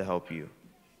wants to help you.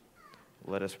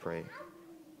 Let us pray.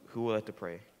 Who would like to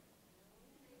pray?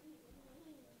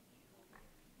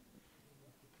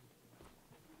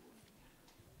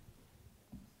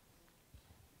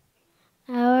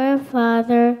 Our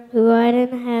Father, who art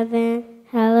in heaven,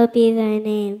 hallowed be thy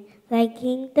name. Thy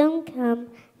kingdom come,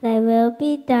 thy will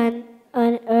be done,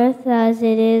 on earth as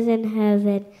it is in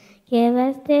heaven. Give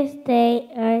us this day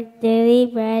our daily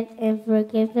bread, and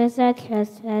forgive us our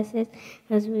trespasses,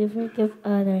 as we forgive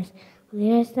others.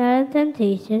 Lead us not into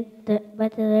temptation,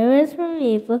 but deliver us from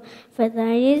evil. For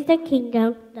thine is the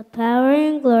kingdom, the power,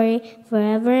 and glory,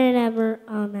 forever and ever.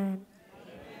 Amen.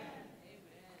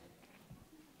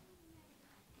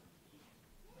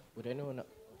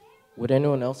 Would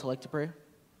anyone else like to pray?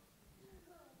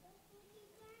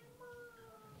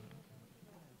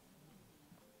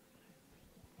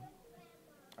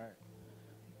 All right.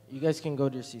 You guys can go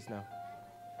to your seats now.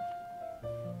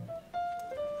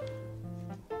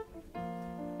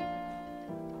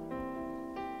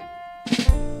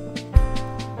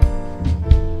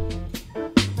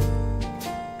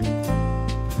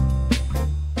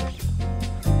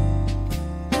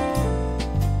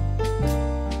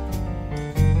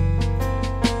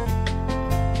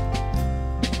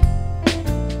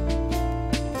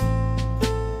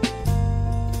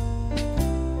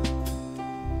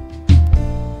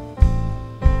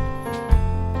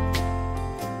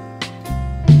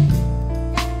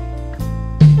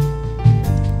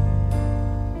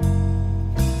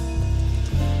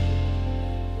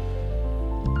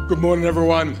 Good morning,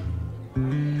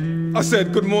 everyone. I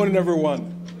said, good morning,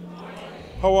 everyone.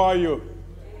 How are you?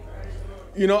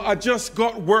 You know, I just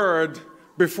got word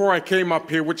before I came up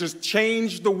here, which has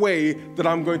changed the way that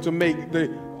I'm going to make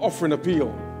the offering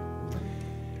appeal.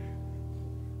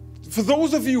 For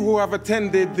those of you who have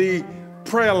attended the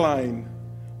prayer line,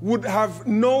 would have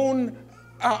known,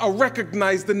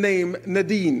 recognized the name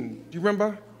Nadine. Do you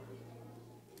remember?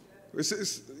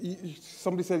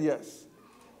 Somebody said yes.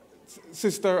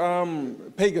 Sister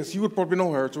Pegas, you would probably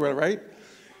know her as well, right?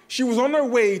 She was on her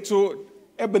way to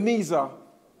Ebenezer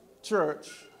Church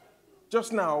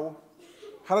just now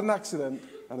had an accident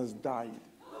and has died.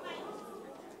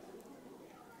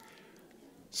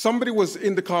 Somebody was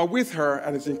in the car with her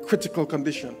and is in critical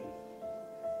condition.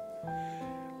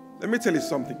 Let me tell you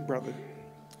something, brother.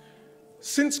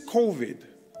 Since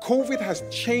COVID has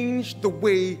changed the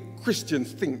way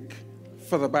Christians think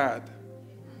for the bad.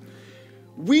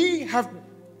 We have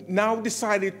now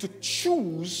decided to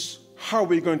choose how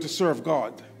we're going to serve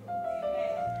God.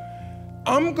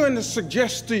 I'm going to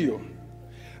suggest to you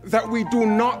that we do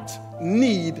not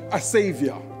need a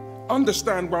savior.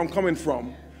 Understand where I'm coming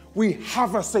from. We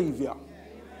have a savior.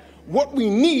 What we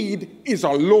need is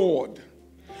a Lord.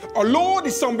 A Lord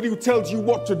is somebody who tells you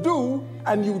what to do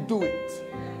and you do it.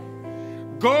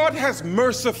 God has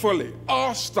mercifully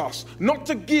asked us not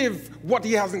to give what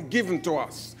he hasn't given to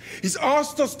us. He's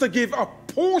asked us to give a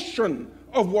portion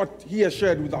of what he has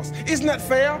shared with us. Isn't that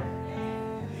fair?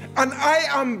 And I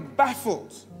am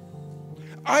baffled.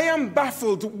 I am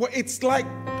baffled. It's like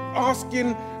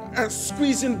asking,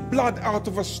 squeezing blood out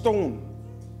of a stone.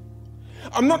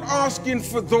 I'm not asking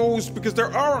for those, because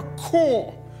there are a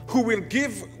core who will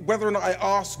give whether or not I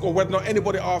ask or whether or not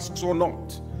anybody asks or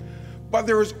not. But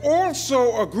there is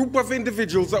also a group of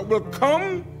individuals that will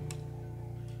come,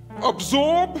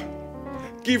 absorb,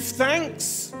 give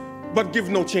thanks, but give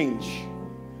no change.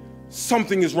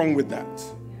 Something is wrong with that.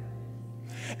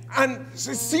 And it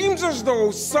seems as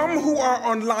though some who are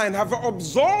online have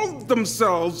absolved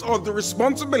themselves of the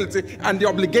responsibility and the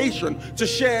obligation to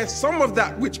share some of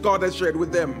that which God has shared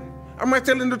with them. Am I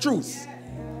telling the truth?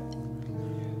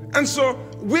 And so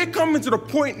we're coming to the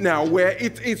point now where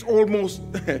it's almost,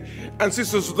 and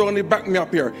sisters, don't only back me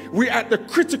up here, we're at the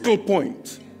critical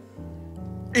point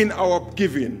in our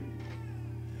giving.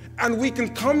 And we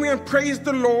can come here and praise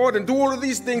the Lord and do all of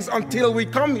these things until we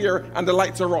come here and the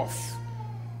lights are off.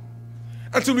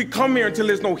 Until we come here until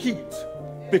there's no heat,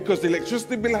 because the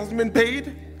electricity bill hasn't been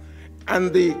paid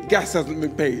and the gas hasn't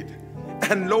been paid.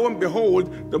 And lo and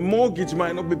behold, the mortgage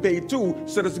might not be paid too,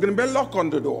 so there's going to be a lock on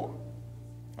the door.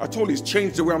 I told you it's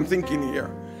changed the way I'm thinking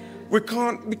here. We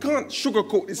can't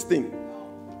sugarcoat this thing.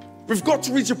 We've got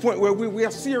to reach a point where we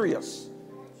are serious.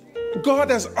 God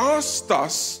has asked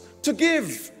us to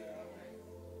give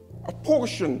a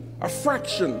portion, a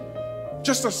fraction,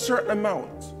 just a certain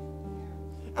amount.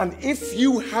 And if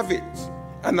you have it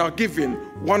and are giving,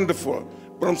 wonderful.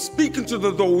 But I'm speaking to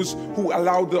those who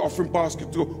allow the offering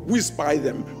basket to whiz by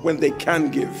them when they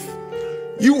can give.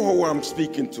 You are who I'm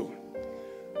speaking to.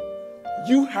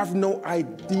 You have no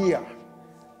idea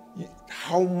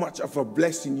how much of a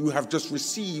blessing you have just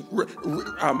received.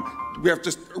 We have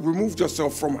just removed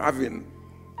yourself from having.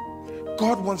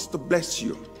 God wants to bless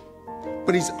you,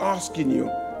 but he's asking you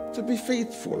to be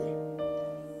faithful.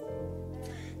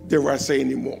 Dare I say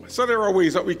anymore? So there are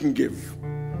ways that we can give.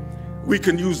 We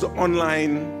can use the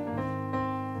online,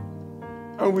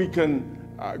 and we can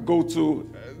go to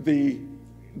the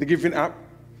giving app.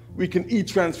 We can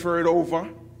e-transfer it over,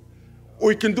 or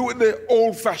we can do it the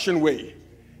old-fashioned way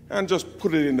and just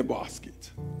put it in the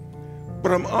basket.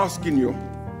 But I'm asking you,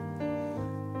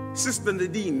 Sister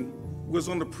Nadine was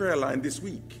on the prayer line this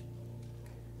week.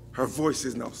 Her voice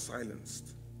is now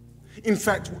silenced. In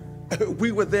fact,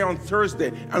 we were there on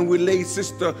Thursday and we laid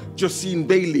Sister Josine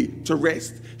Bailey to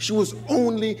rest. She was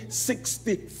only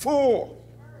 64.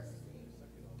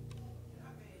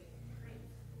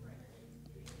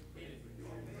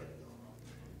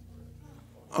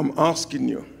 I'm asking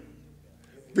you,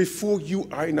 before you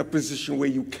are in a position where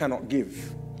you cannot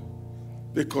give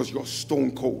because you're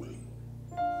stone cold,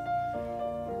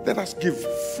 let us give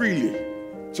freely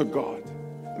to God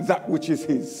that which is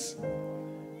his.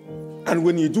 And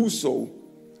when you do so,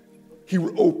 he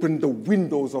will open the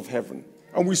windows of heaven.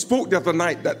 And we spoke the other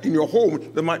night that in your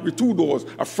home, there might be two doors,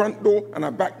 a front door and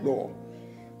a back door.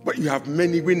 But you have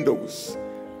many windows.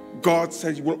 God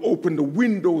says he will open the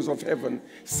windows of heaven,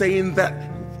 saying that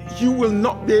you will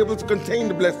not be able to contain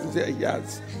the blessings that he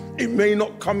has. It may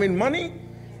not come in money,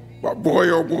 but boy,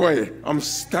 oh boy, I'm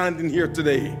standing here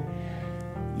today.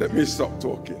 Let me stop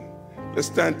talking. Let's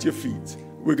stand to your feet.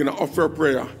 We're going to offer a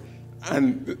prayer,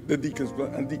 and the deacons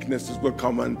and deaconesses will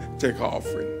come and take our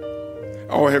offering.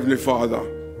 Our Heavenly Father,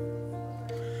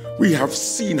 we have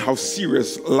seen how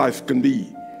serious life can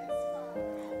be.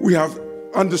 We have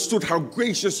understood how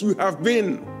gracious you have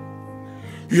been.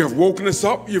 You have woken us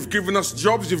up, you've given us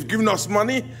jobs, you've given us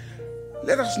money.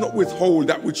 Let us not withhold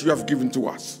that which you have given to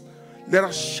us. Let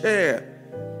us share.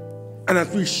 And as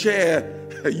we share,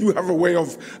 you have a way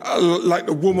of, like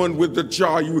the woman with the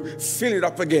jar, you fill it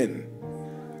up again.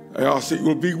 I ask that you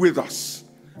will be with us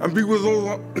and be with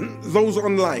all those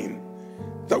online,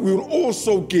 that we will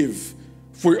also give,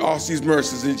 for we ask these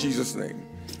mercies in Jesus' name.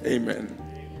 Amen.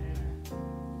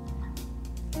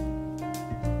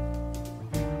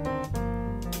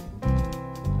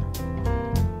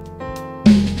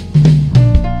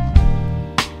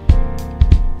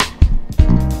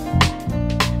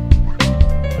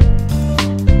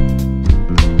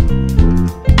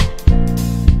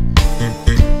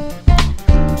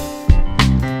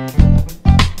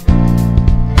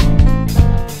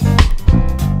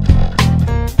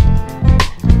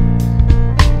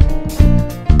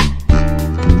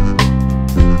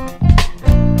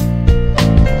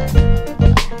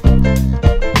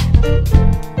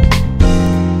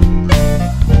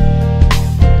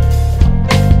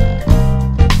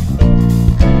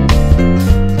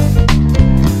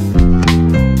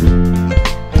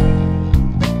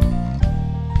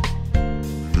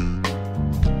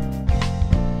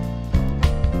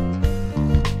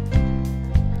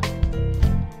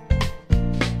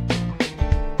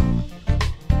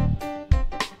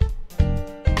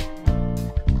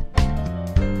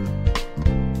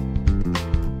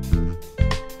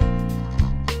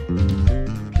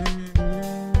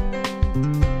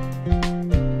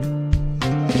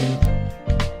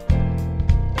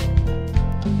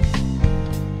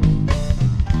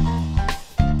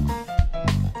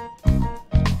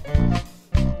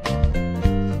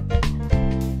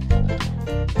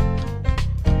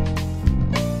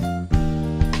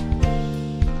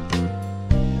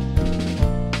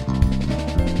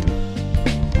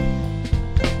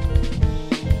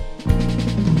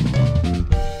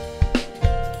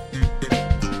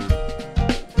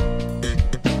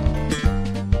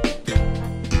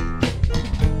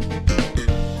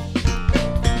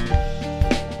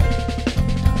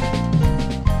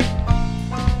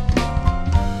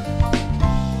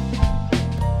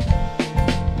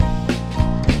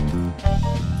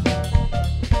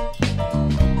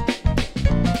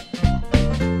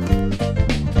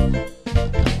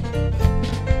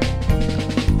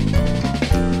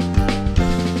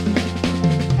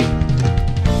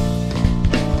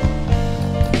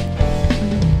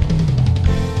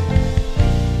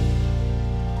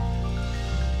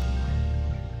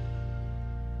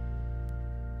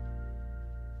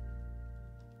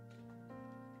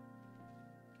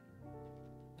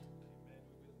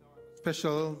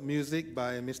 special music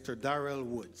by Mr. Darrell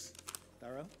Woods.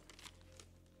 Darrell?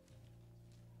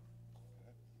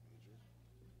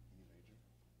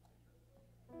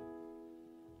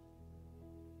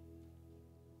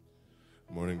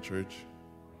 Morning, church.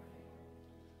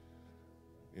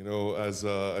 You know, as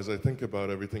I think about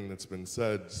everything that's been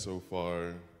said so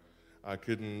far, I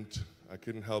couldn't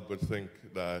help but think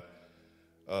that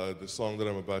the song that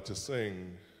I'm about to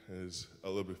sing is a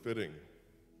little bit fitting.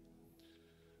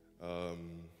 The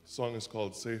song is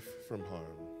called "Safe from Harm."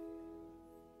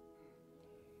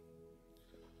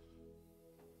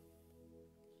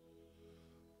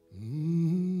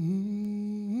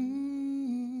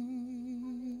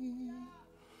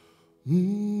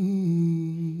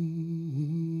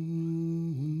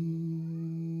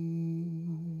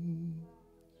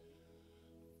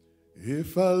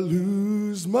 If I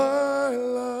lose my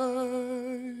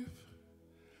life,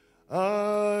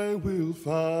 I will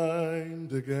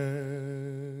find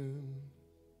again.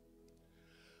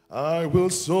 I will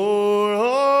soar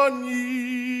on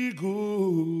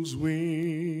eagle's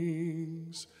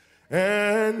wings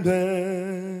and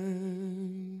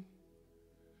then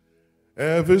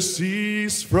ever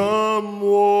cease from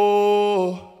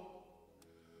war.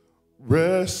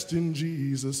 Rest in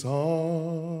Jesus'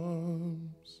 arms.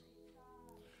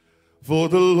 For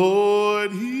the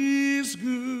Lord, He's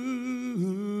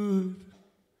good.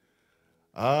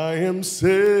 I am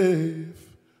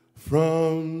safe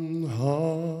from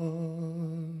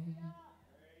harm.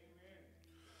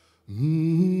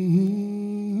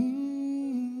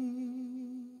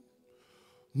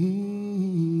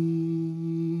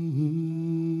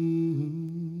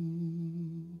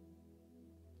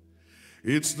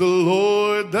 It's the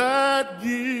Lord that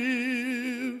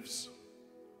gives,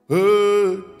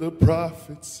 heard the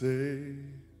prophet say,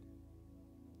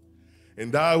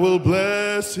 and I will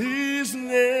bless His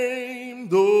name,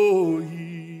 though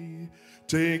He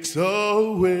takes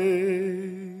away.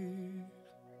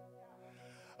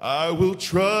 I will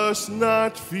trust,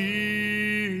 not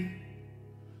fear,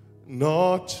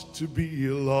 not to be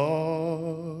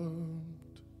alarmed.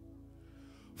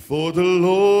 For the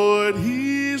Lord,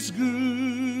 He's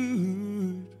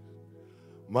good.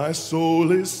 My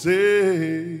soul is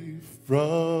safe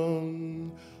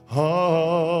from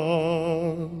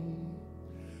harm.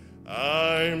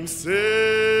 I'm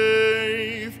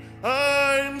safe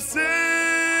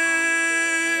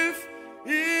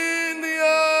in the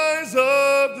eyes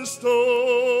of the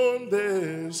storm.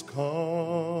 There's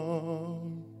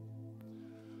calm.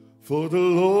 For the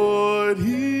Lord,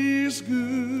 He's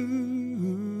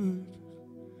good.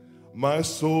 My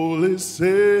soul is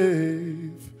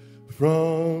safe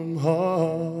from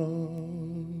harm.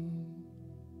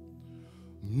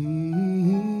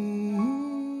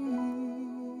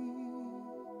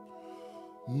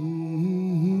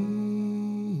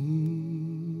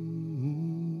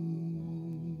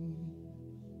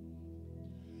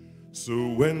 So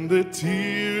when the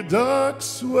tear ducts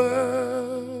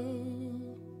swell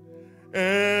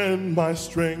and my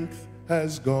strength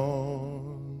has gone,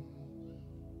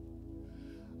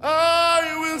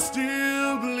 I will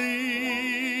still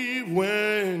believe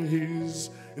when His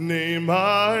name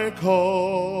I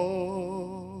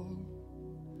call.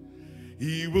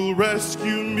 He will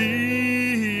rescue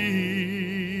me,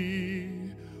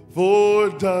 for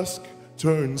dusk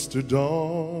turns to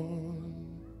dawn.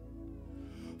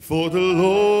 For the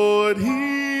Lord,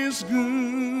 He's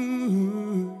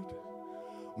good.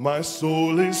 My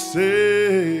soul is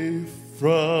safe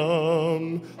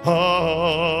from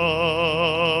harm.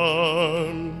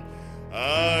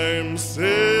 I'm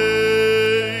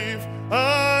safe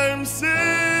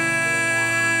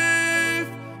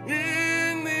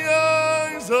in the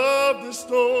eyes of the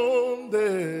storm.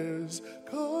 There's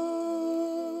calm.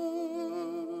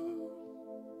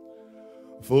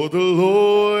 For the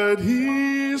Lord,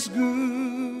 He's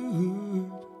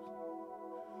good.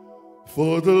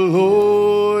 For the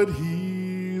Lord,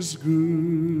 He's good.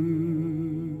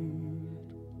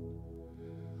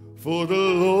 For the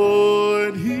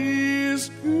Lord, He's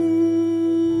good.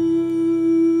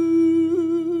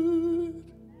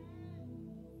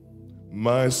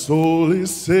 My soul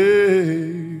is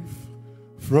safe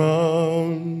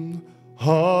from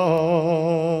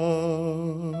harm.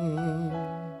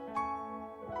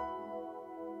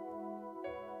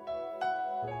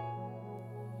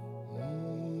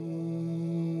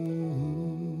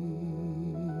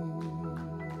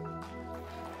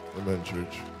 Amen,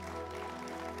 church.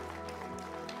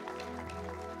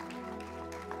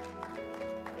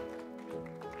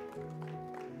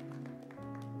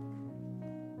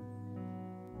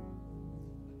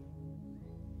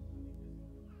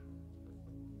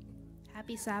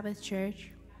 Happy Sabbath,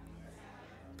 church.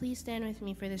 Please stand with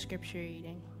me for the scripture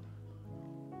reading.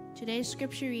 Today's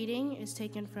scripture reading is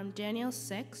taken from Daniel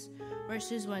 6,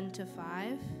 verses 1 to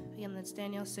 5. Again, that's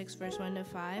Daniel 6, verse 1 to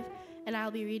 5, and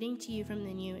I'll be reading to you from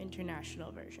the New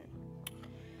International Version.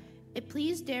 It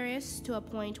pleased Darius to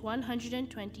appoint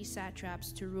 120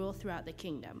 satraps to rule throughout the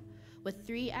kingdom, with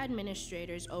 3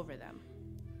 administrators over them,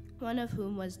 one of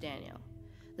whom was Daniel.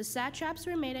 The satraps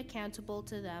were made accountable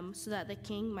to them so that the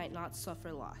king might not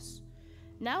suffer loss.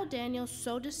 Now Daniel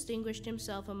so distinguished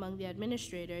himself among the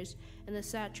administrators and the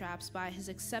satraps by his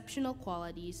exceptional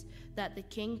qualities that the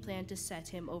king planned to set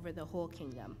him over the whole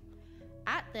kingdom.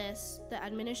 At this, the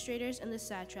administrators and the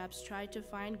satraps tried to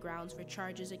find grounds for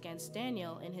charges against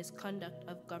Daniel in his conduct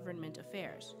of government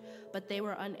affairs, but they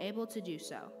were unable to do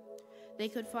so. They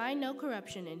could find no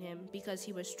corruption in him because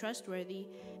he was trustworthy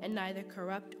and neither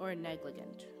corrupt or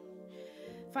negligent.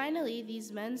 Finally,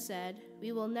 these men said,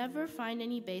 "We will never find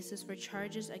any basis for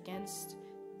charges against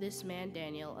this man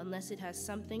Daniel unless it has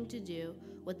something to do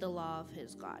with the law of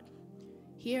his God."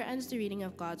 Here ends the reading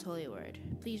of God's holy word.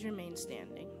 Please remain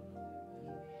standing.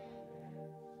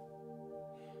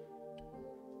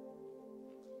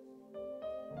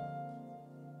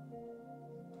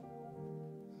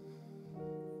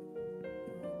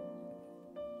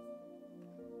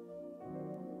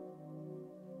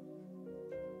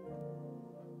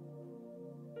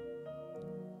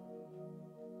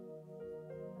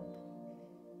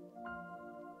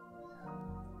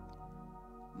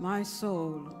 My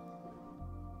soul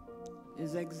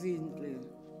is exceedingly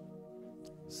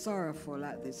sorrowful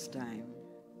at this time.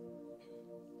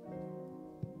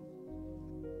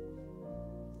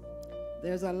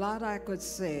 There's a lot I could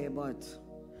say, but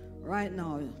right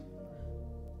now,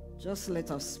 just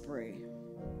let us pray.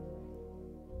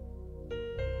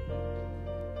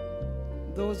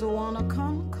 Those who want to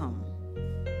come, come.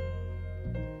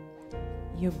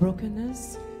 Your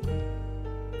brokenness,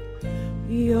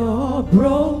 your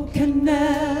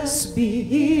brokenness be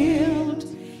healed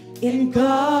in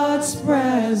God's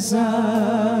presence.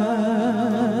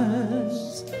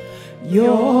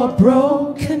 Your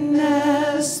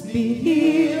brokenness be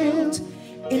healed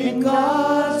in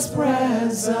God's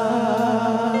presence.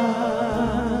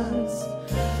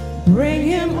 Bring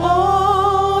him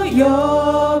all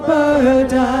your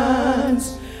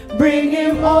burdens, bring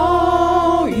him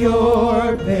all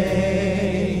your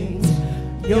pains.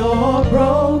 Your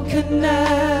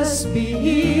brokenness be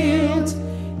healed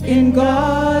in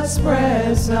God's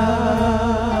presence.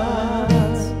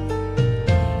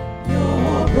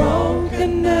 Your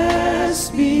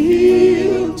brokenness be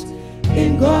healed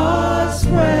in God's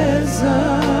presence.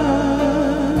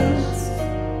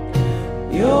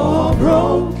 Your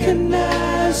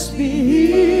brokenness be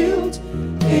healed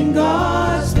in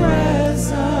God's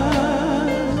presence.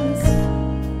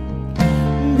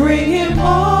 Bring him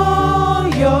all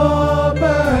your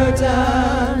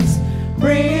burdens,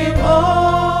 bring him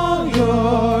all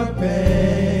your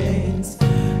pains.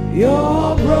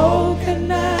 Your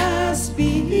brokenness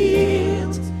be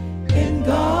healed in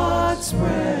God's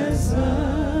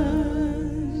presence.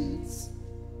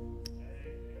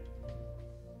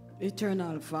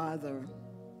 Eternal Father,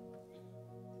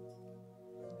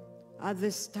 at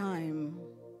this time,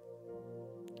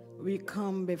 we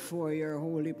come before your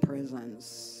holy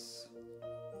presence.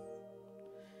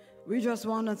 We just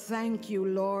want to thank you,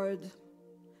 Lord,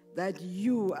 that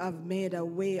you have made a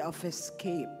way of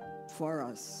escape for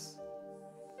us.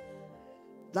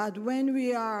 That when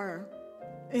we are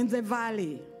in the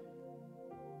valley,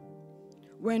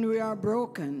 when we are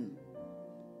broken,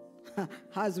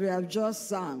 as we have just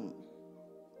sung,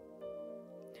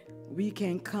 we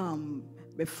can come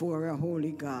before a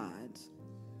holy God.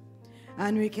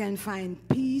 And we can find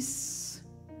peace,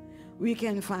 we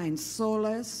can find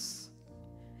solace,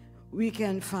 we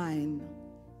can find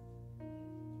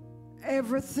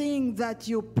everything that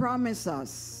you promise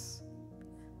us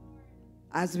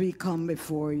as we come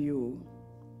before you.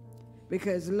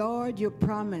 Because, Lord, you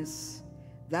promise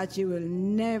that you will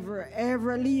never,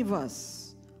 ever leave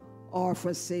us or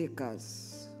forsake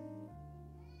us.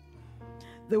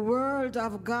 The world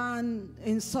has gone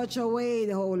in such a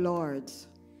way, oh Lord,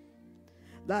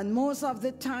 that most of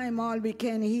the time all we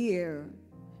can hear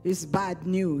is bad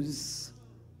news.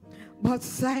 But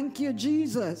thank you,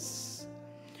 Jesus.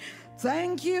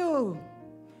 Thank you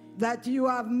that you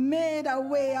have made a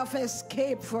way of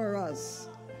escape for us.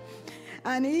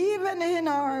 And even in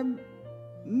our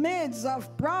midst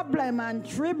of problem and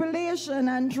tribulation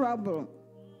and trouble,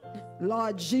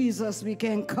 Lord Jesus, we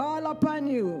can call upon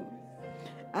you,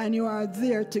 and you are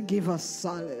there to give us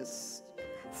solace.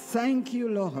 Thank you,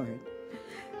 Lord.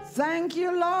 Thank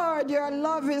you, Lord. Your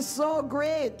love is so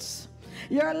great.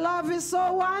 Your love is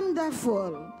so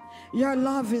wonderful. Your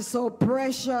love is so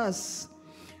precious.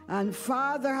 And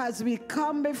Father, as we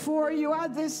come before you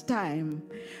at this time,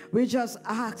 we just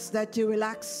ask that you will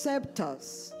accept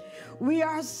us. We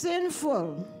are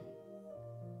sinful.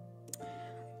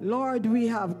 Lord, we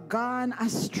have gone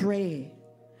astray.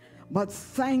 But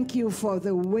thank you for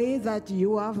the way that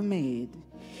you have made.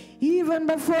 Even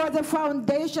before the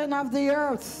foundation of the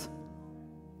earth,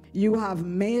 you have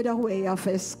made a way of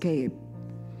escape.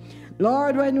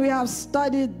 Lord, when we have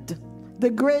studied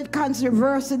the great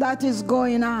controversy that is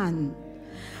going on,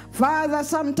 Father,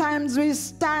 sometimes we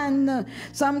stand,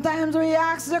 sometimes we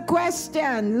ask the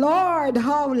question, Lord,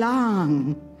 how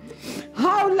long?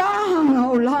 How long,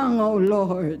 how long, oh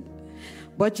Lord?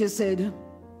 But you said,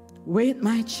 wait,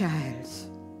 my child.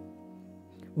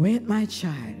 Wait, my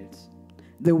child.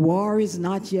 The war is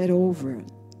not yet over.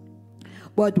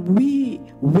 But we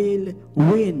will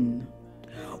win.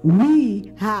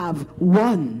 We have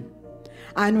won.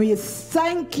 And we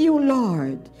thank you,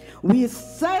 Lord. We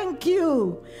thank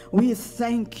you. We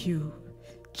thank you.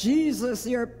 Jesus,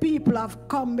 your people have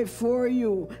come before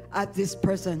you at this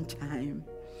present time.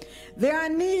 They are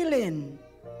kneeling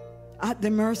at the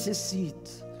mercy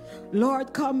seat.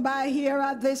 Lord, come by here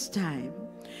at this time.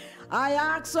 I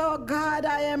ask, oh God,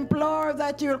 I implore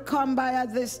that you'll come by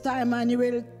at this time and you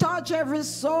will touch every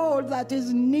soul that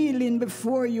is kneeling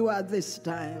before you at this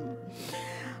time.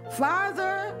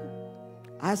 Father,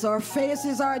 as our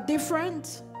faces are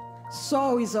different,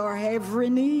 so is our every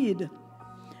need.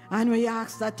 And we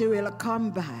ask that you will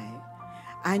come by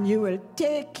and you will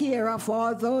take care of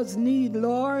all those needs,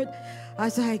 Lord,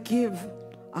 as I give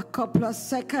a couple of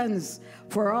seconds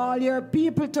for all your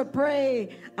people to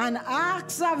pray and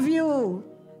ask of you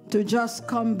to just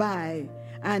come by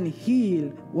and heal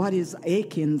what is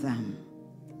aching them.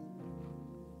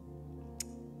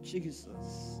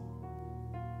 Jesus.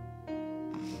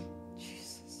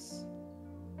 Jesus.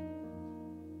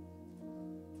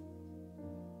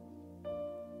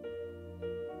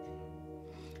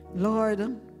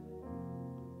 Lord,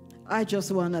 I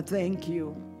just want to thank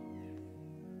you.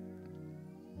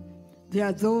 There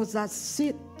are those that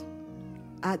sit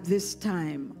at this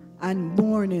time and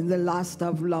mourning the loss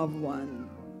of loved one.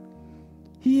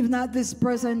 Even at this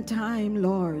present time,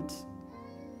 Lord,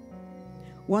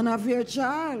 one of your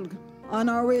child on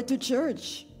our way to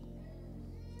church,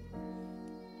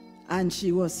 and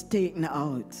she was taken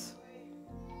out.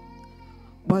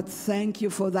 But thank you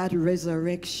for that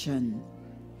resurrection.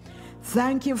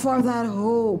 Thank you for that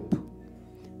hope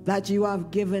that you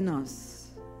have given us.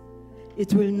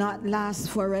 It will not last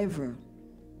forever.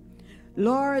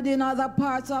 Lord, in other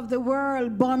parts of the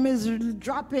world, bomb is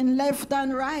dropping left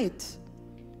and right.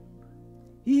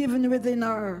 Even within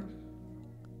our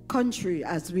country,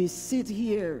 as we sit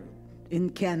here in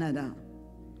Canada,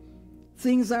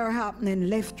 things are happening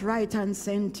left, right, and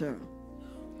center.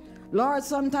 Lord,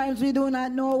 sometimes we do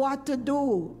not know what to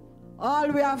do.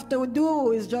 All we have to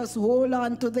do is just hold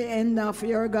on to the end of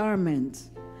your garment.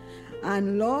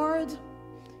 And Lord,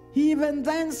 even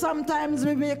then sometimes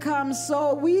we become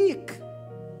so weak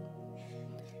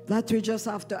that we just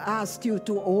have to ask you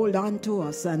to hold on to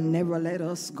us and never let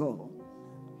us go.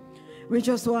 We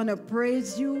just want to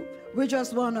praise you. We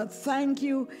just want to thank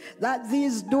you that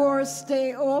these doors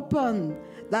stay open,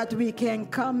 that we can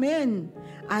come in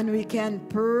and we can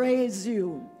praise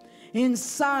you in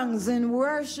songs, in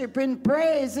worship, in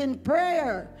praise, in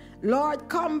prayer. Lord,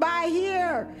 come by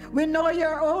here. We know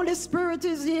your Holy Spirit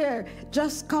is here.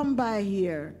 Just come by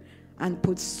here and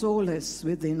put solace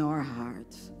within our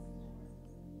hearts.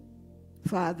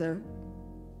 Father,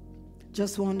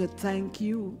 just want to thank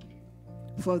you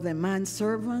for the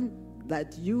manservant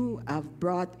that you have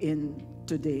brought in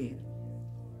today,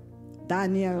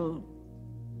 Daniel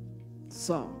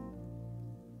Saugh.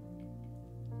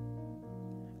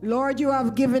 Lord, you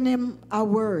have given him a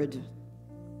word.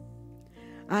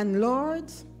 And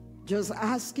Lord, just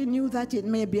asking you that it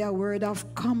may be a word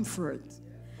of comfort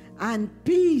and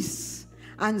peace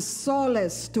and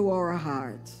solace to our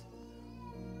heart.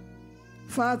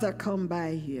 Father, come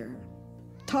by here.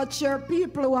 Touch your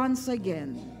people once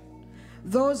again.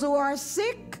 Those who are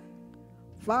sick,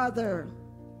 Father,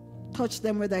 touch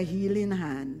them with a healing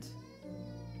hand.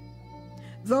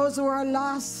 Those who are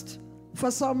lost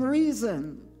for some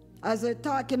reason, as they're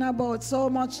talking about so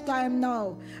much time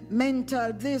now,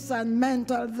 mental this and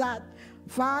mental that.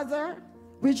 Father,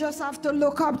 we just have to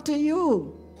look up to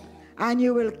you, and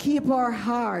you will keep our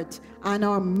heart and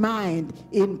our mind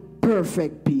in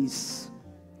perfect peace.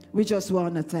 We just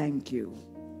want to thank you.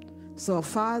 So,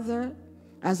 Father,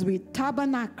 as we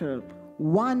tabernacle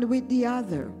one with the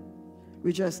other.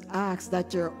 We just ask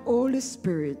that your Holy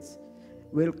Spirit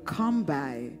will come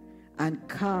by and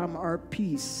calm our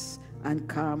peace and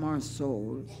calm our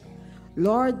soul.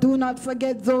 Lord, do not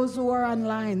forget those who are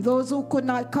online, those who could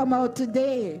not come out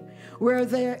today,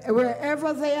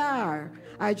 wherever they are.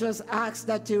 I just ask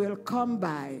that you will come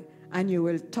by and you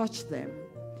will touch them.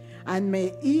 And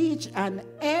may each and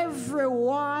every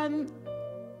one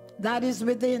that is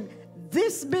within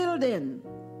this building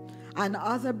and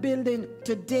other building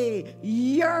today,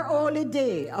 your holy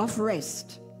day of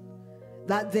rest,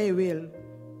 that they will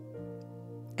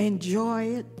enjoy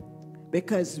it,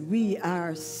 because we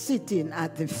are sitting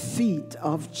at the feet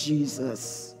of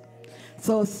Jesus.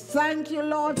 So thank you,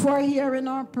 Lord, for hearing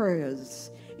our prayers.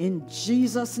 In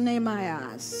Jesus' name I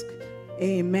ask.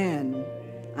 Amen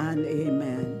and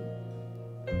amen.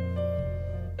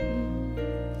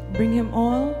 Bring him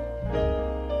all.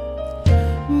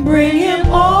 Bring him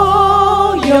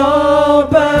all your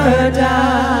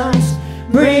burdens.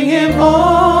 Bring him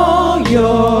all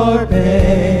your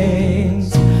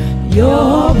pains.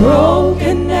 Your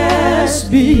brokenness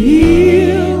be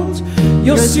healed.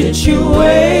 Your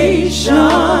situation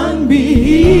be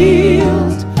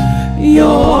healed.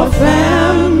 Your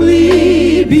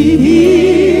family be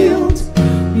healed.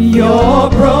 Your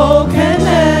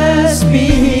brokenness be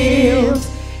healed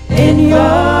in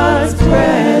God's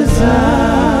presence.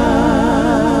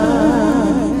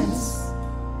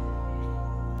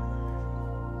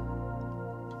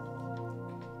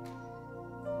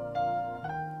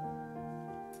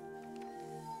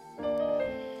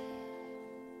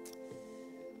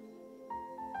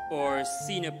 Or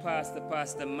senior pastor,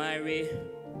 Pastor Myrie,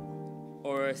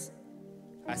 or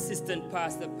assistant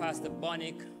pastor, Pastor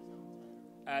Bonnick,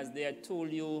 as they had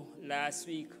told you last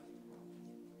week,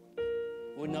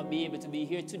 would not be able to be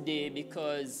here today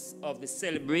because of the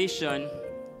celebration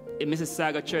in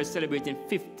Mississauga Church celebrating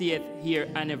 50th year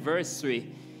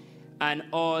anniversary, and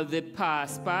all the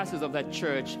past pastors of that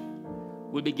church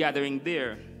will be gathering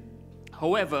there.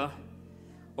 However,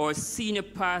 our senior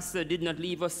pastor did not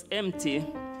leave us empty,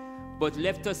 but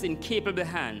left us in capable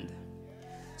hand.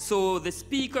 So the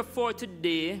speaker for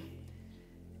today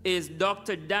is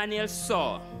Dr. Daniel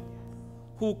Saugh,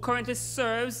 who currently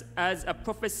serves as a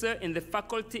professor in the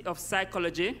Faculty of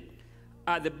Psychology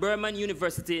at the Burman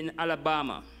University in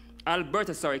Alberta,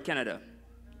 Canada.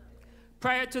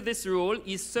 Prior to this role,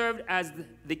 he served as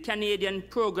the Canadian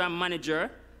Program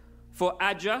Manager for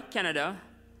ADRA Canada,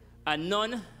 a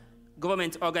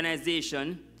non-government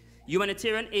organization,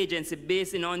 humanitarian agency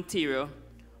based in Ontario,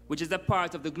 which is a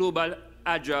part of the global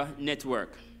ADRA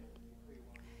network.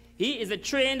 He is a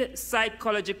trained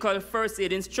psychological first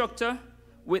aid instructor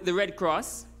with the Red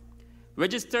Cross,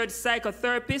 registered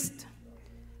psychotherapist,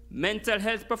 mental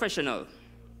health professional.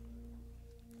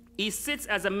 He sits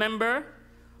as a member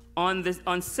on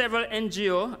several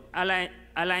NGO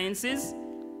alliances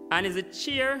and is the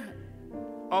chair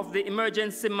of the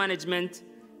Emergency Management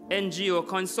NGO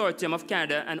Consortium of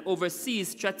Canada and oversees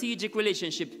strategic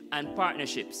relationships and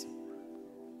partnerships.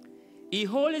 He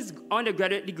holds his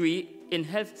undergraduate degree in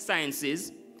health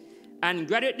sciences and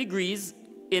graduate degrees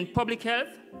in public health,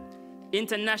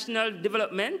 international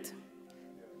development,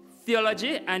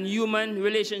 theology and human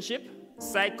relationship,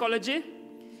 psychology,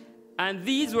 and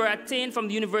these were attained from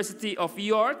the University of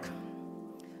York,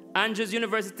 Andrews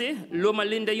University, Loma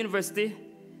Linda University,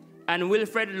 and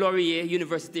Wilfrid Laurier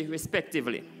University,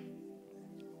 respectively.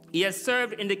 He has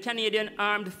served in the Canadian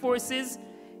Armed Forces,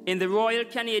 in the Royal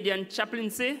Canadian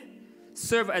Chaplaincy,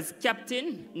 served as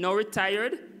captain, now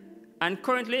retired, and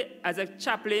currently as a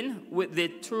chaplain with the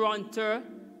Toronto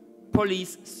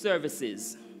Police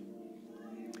Services.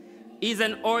 He is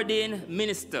an ordained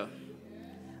minister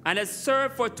and has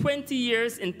served for 20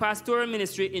 years in pastoral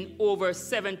ministry in over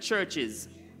 7 churches.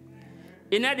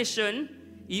 In addition,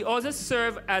 he also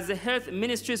served as the Health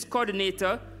Ministries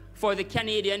Coordinator for the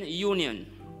Canadian Union.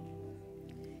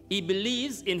 He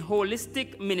believes in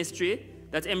holistic ministry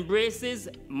that embraces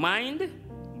mind,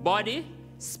 body,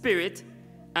 spirit,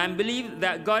 and believes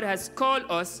that God has called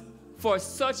us for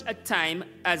such a time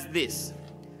as this,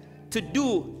 to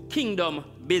do kingdom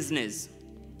business.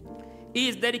 He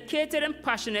is dedicated and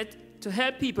passionate to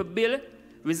help people build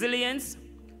resilience,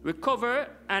 recover,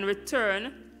 and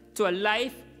return to a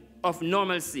life of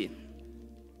normalcy.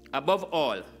 Above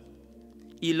all,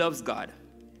 he loves God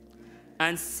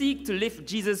and seeks to lift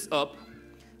Jesus up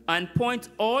and point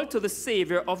all to the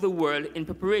Savior of the world in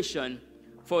preparation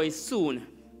for his soon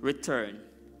return.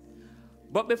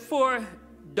 But before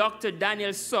Dr.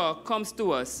 Daniel Saugh comes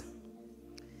to us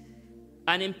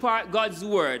and impart God's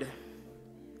word,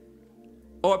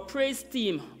 our praise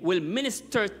team will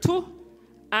minister to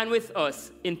and with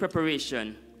us in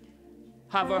preparation,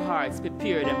 have our hearts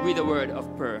prepared and breathe a word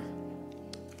of prayer.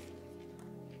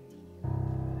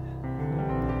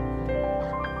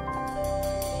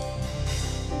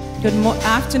 Good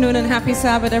afternoon and happy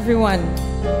Sabbath, everyone.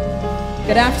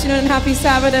 Good afternoon and happy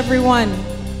Sabbath, everyone.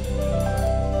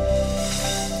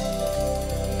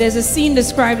 There's a scene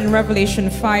described in Revelation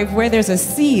 5 where there's a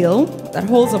seal that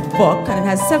holds a book and it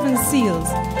has 7 seals.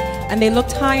 And they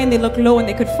looked high and they looked low and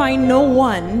they could find no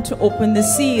one to open the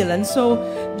seal. And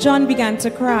so John began to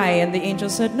cry and the angel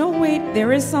said, no, wait,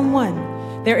 there is someone.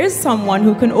 There is someone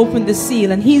who can open the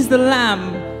seal, and he's the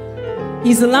Lamb.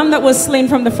 He's the Lamb that was slain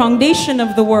from the foundation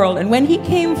of the world. And when he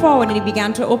came forward and he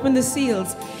began to open the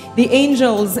seals, the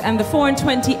angels and the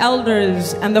 24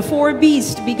 elders and the 4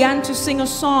 beasts began to sing a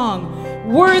song.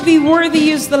 Worthy, worthy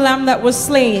is the Lamb that was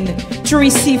slain to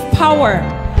receive power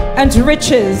and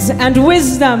riches and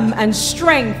wisdom and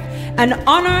strength and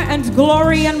honor and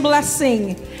glory and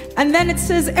blessing. And then it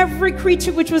says, every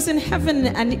creature which was in heaven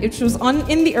and which was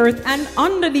in the earth and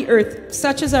under the earth,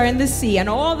 such as are in the sea, and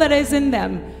all that is in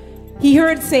them, he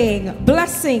heard saying,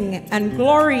 blessing and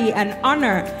glory and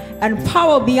honor and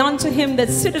power be unto him that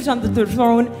sitteth on the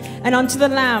throne and unto the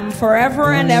Lamb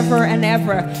forever and ever and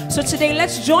ever. So today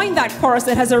let's join that chorus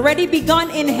that has already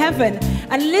begun in heaven,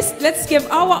 and let's give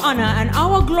our honor and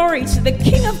our glory to the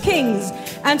King of Kings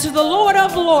and to the Lord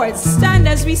of Lords. Stand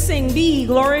as we sing, Be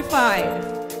Glorified.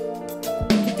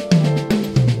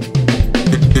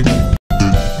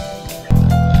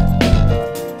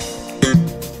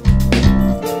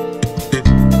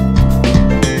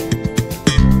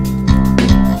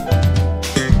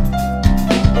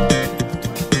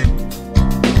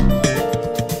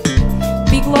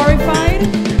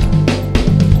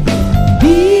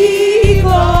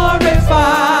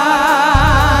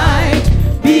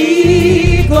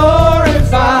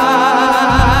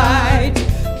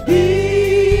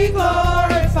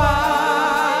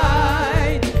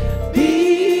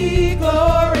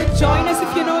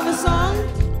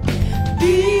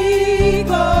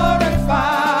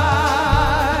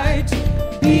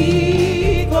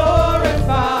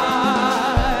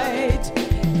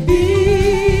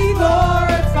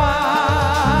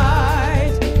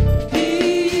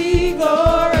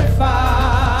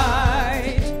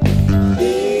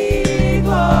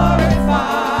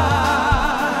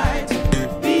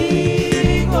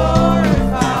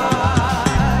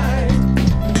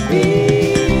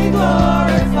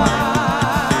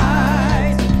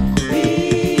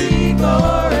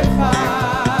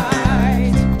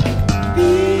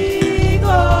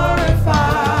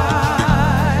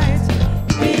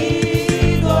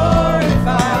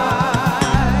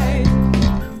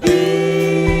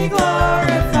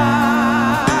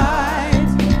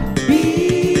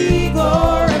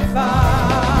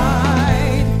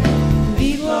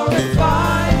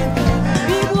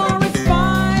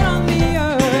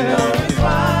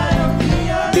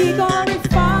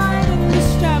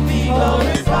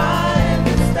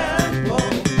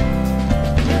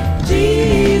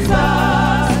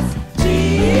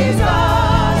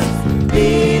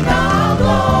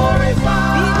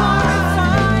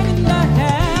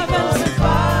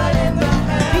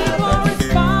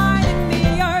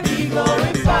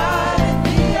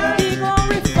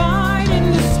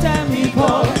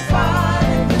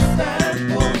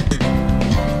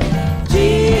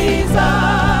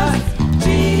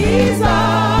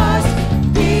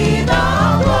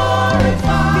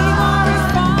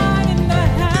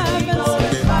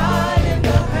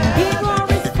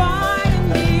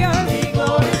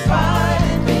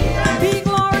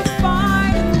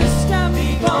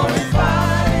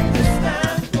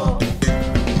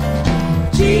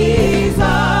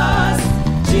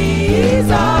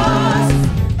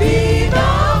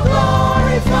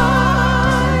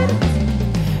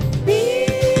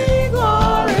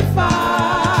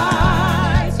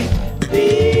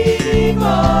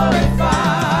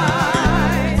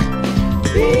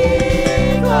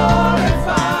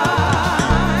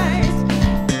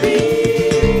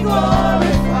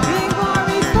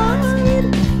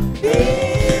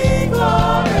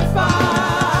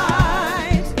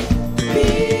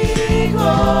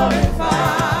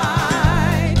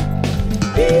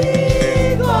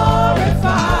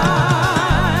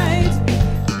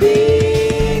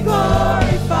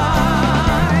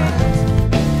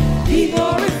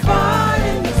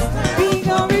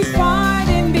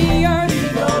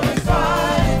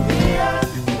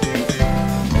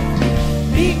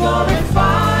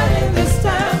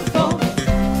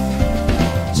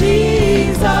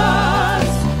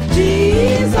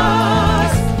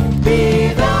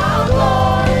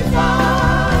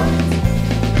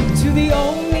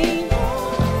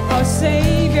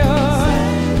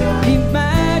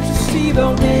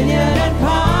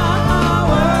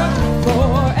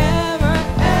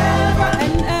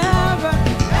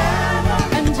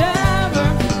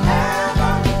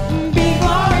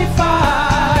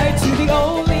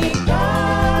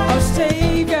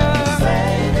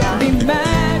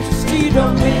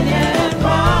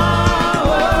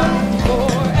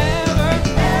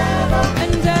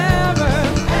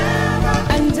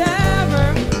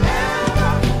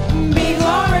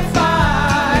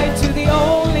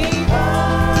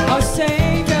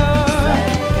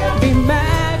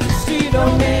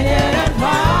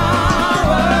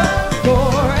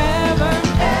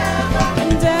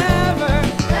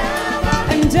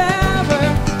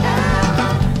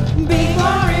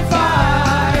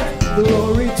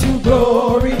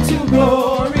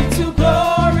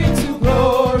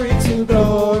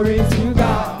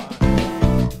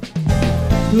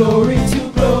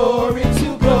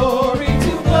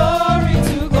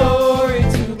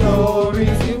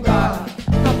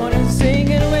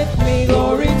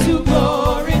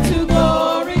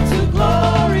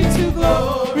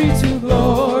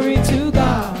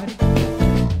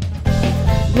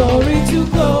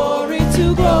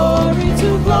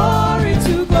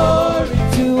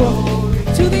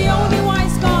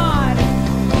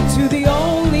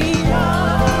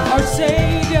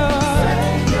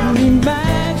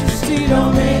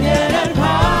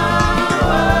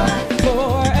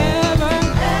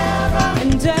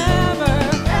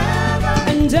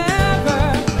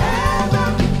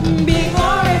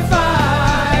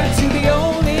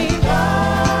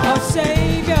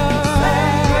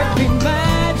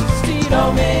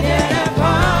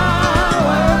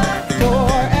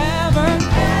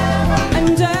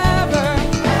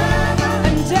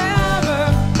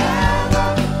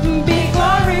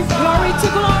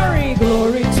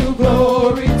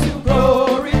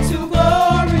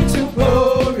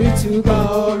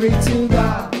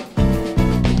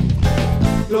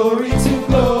 Glory to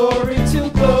glory to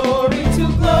glory to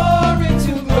glory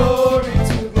to glory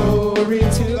to glory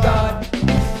to God.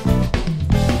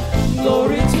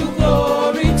 Glory to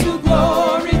glory to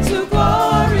glory to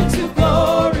glory to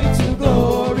glory to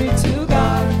glory to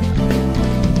God.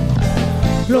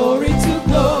 Glory to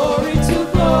glory to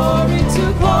glory to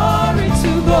glory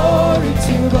to glory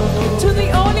to glory To the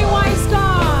only wise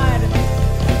God,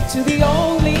 to the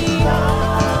only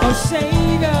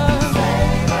Savior,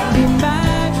 be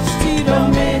majesty,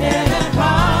 dominion, and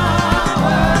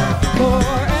power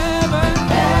forever,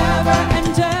 ever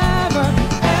and ever,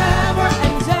 ever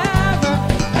and ever,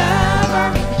 ever.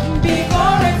 Be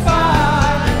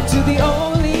glorified to the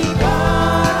only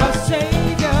God, our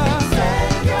Savior,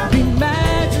 be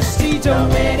majesty,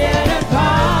 dominion, and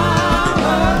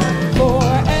power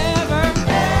forever,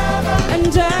 ever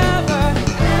and ever,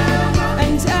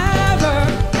 and ever.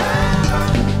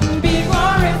 Be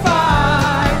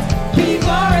glorified, be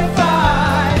glorified,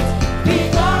 be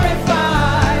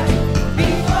glorified, be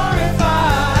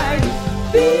glorified,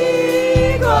 be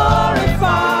glorified,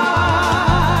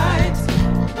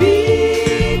 be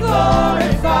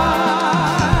glorified,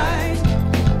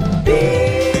 be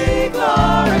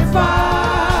glorified,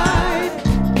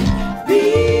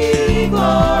 be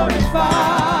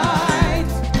glorified,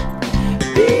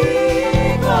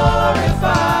 be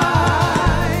glorified.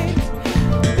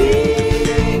 Be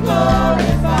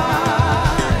glorified,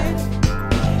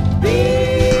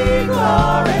 be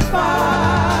glorified,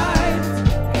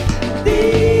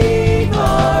 be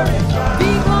glorified,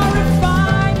 be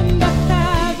glorified in the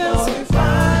heavens,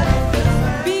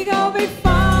 be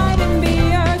glorified in the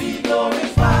earth,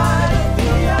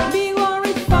 be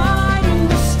glorified in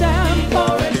this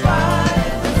temple,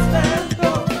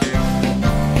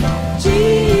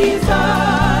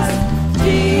 Jesus,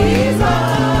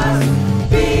 Jesus.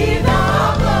 Be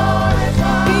thou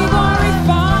glorified. Be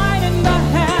glorified in the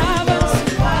heavens.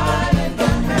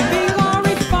 Be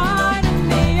glorified in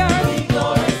the earth.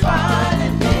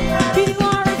 Be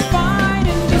glorified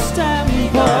in this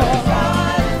temple.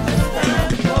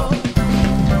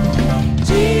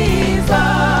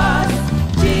 Jesus,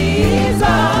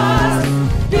 Jesus,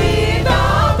 be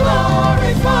thou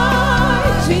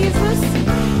glorified. Jesus,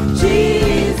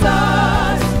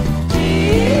 Jesus,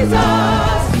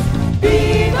 Jesus. Be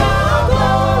thou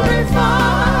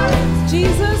glorified,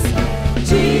 Jesus,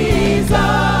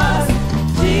 Jesus,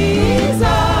 Jesus.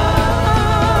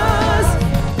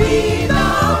 Be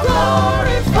thou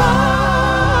glorified.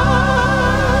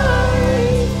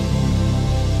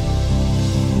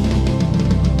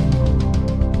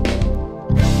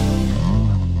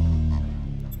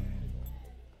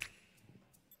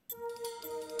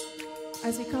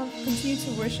 As we continue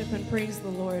to worship and praise the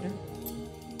Lord,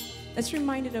 let's be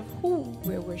reminded of who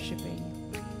we're worshiping.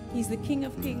 He's the King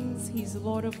of Kings, He's the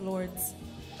Lord of Lords.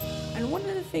 And one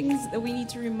of the things that we need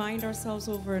to remind ourselves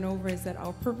over and over is that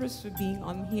our purpose for being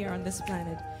on here on this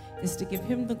planet is to give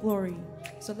Him the glory.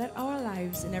 So let our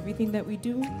lives and everything that we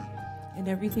do, and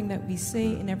everything that we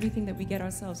say, and everything that we get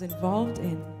ourselves involved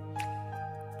in,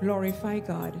 glorify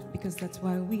God, because that's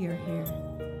why we are here.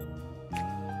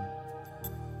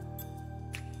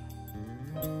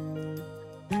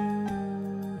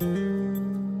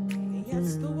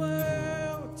 Yes, the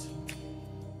world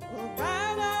will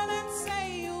bow down and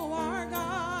say you are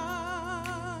God.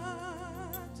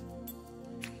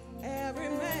 Every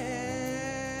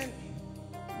man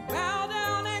bow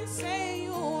down and say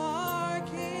you are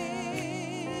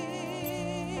King.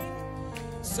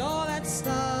 So let's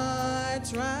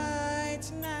start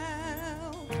right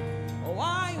now.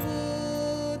 Why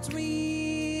would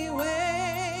we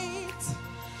wait?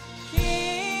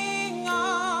 King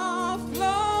of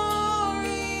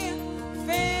glory,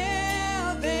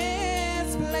 fill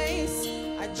this place.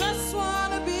 I just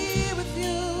want to be with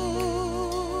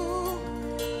you.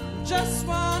 Just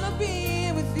want to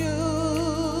be with you.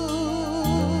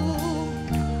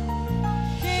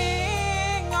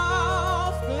 King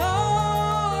of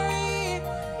glory,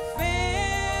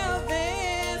 fill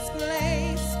this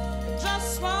place. I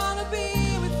just want to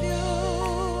be with you.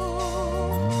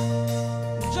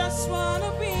 Just want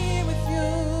to be with you.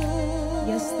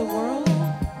 Yes, the world.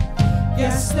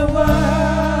 Yes, the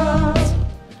world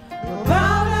will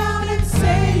bow down and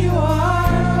say you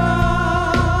are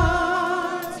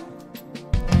God.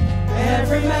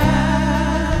 Every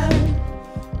man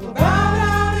will bow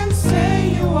down and say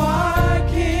you are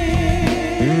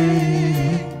King.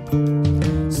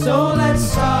 So let's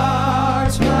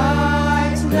start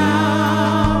right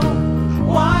now.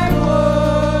 Why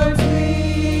would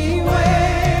we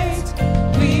wait?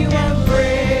 We will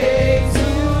praise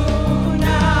you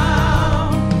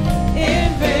now. In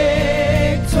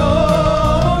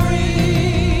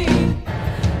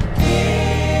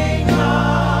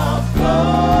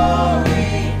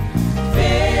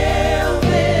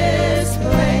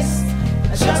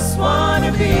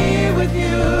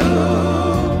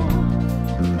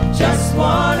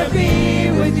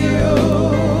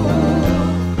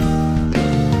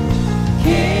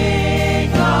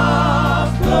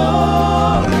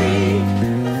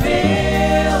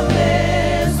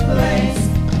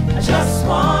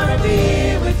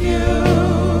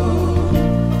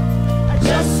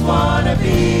wanna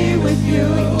be with you.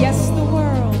 Yes, the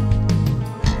world.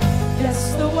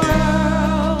 Yes, the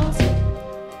world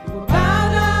will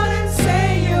bow down and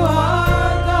say you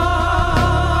are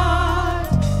God.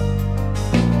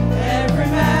 Every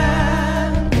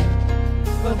man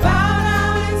will bow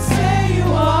down and say you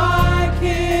are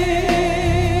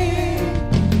King.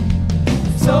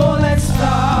 So let's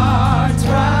start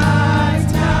right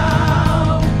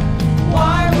now.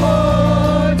 Why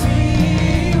would we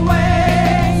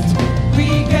wait? We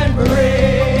can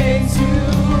praise you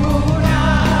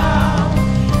now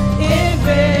in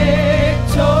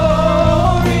victory.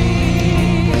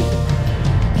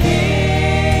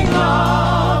 King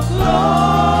of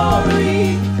glory,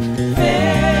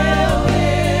 fill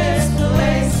this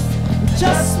place.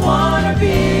 Just wanna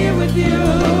be with you.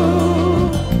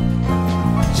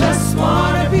 Just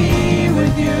wanna be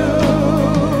with you.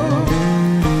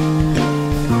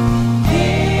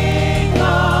 King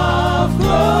of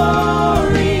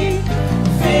glory,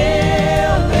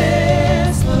 fill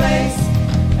this place.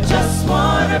 I just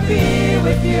wanna be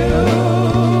with you.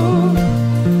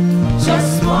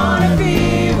 Just wanna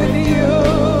be with you.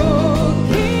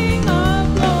 King of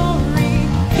glory,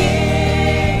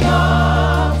 King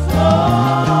of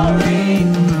glory,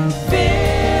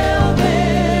 fill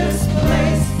this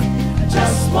place. I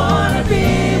just wanna be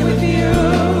with you.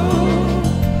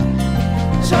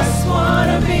 Just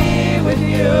wanna be with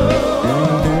you.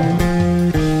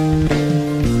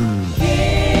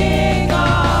 King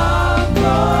of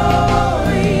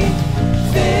glory,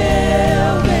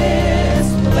 fill this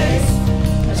place.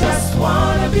 I just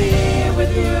wanna be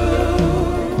with you.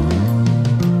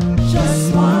 Just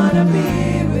wanna be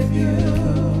with you.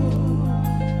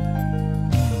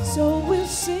 So we'll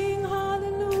sing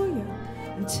hallelujah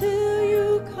until you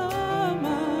come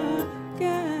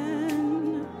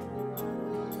again.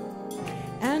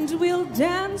 And we'll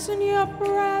dance in your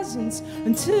presence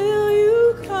until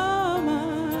you come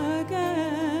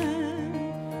again.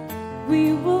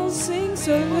 We will sing,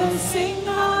 so we'll sing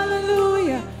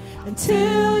hallelujah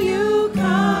until you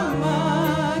come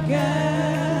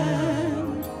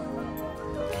again.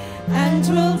 And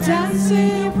we'll dance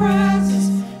in your presence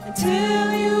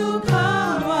until you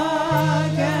come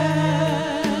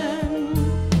again.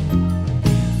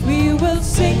 We will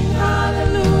sing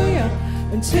hallelujah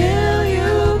until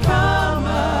you come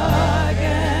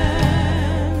again.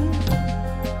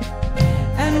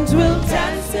 And we'll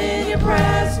dance in your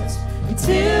presence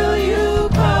until you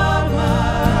come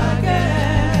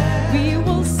again. We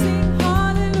will sing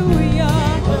hallelujah.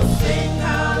 We will sing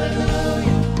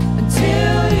hallelujah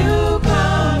until you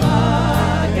come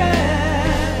again.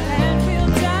 And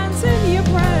we'll dance in your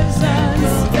presence.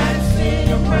 We'll dance in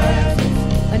your presence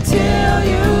until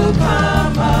you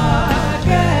come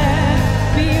again.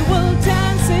 We will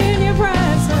dance in your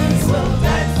presence. We'll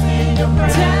dance in your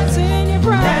presence. Dance in your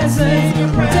presence. Dance in your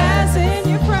presence. Dance in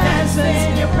your presence. Dance in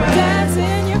your presence. Dance in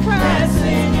your presence. Dance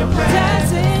in your presence.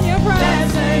 Dance in your presence. Dance in your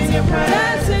presence. Dance in your presence.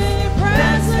 Dance in your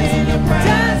presence.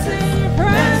 Dance in your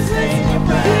presence. Dance in your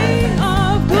presence. King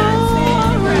of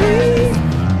glory.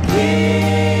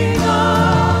 King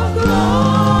of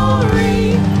glory,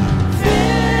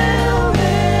 fill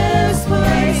this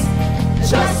place.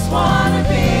 Just wanna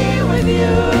be with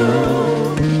you.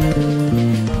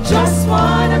 Just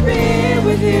wanna be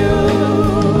with you.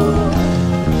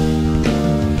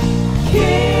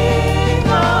 King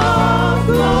of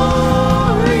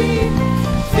glory,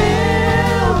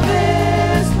 fill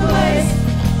this place.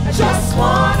 I just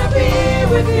wanna be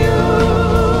with you.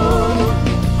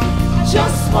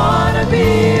 Just wanna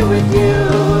be with you.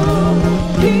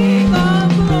 King of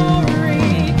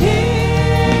glory,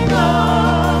 King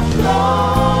of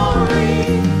glory,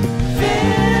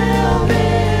 fill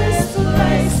this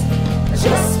place. I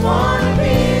just wanna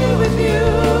be with you.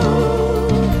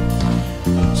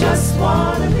 Just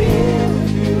wanna be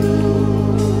with you.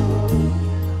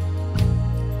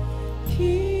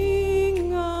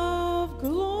 King of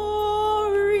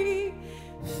glory,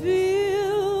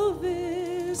 fill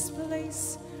this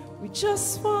place. We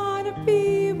just want to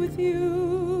be with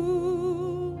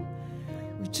you.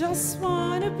 We just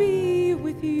want to be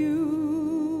with you.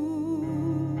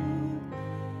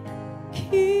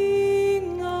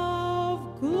 King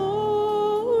of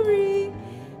glory,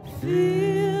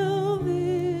 fill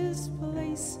this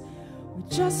place. We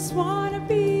just want to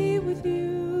be with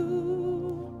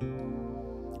you.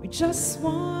 We just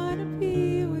want to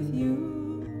be with you.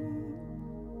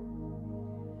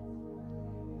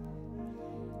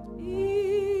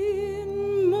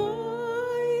 In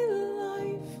my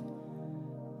life,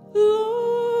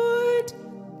 Lord,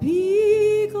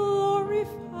 be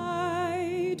glorified,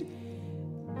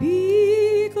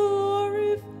 be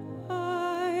glorified.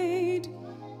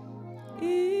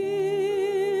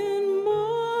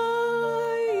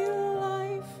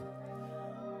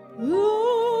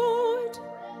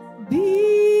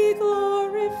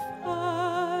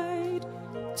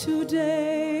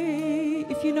 today.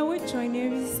 If you know it, join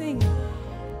in and sing.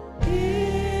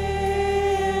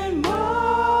 In my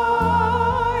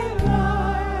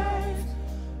life,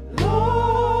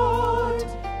 Lord,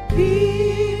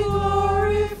 be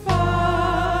glorified,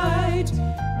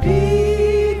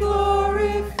 be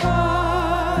glorified.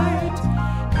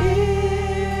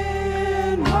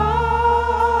 In my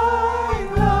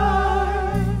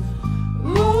life,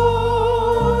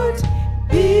 Lord,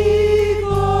 be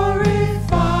glorified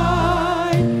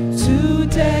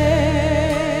today.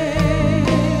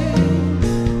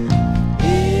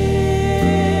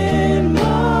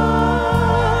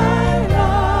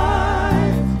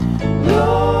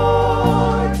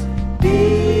 Be glorified.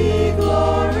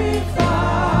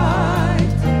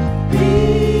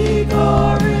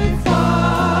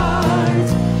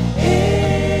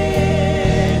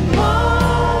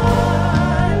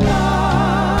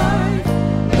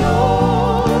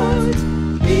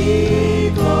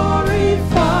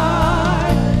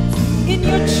 In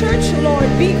your church, Lord,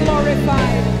 be glorified,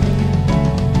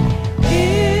 be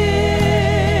glorified.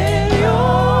 In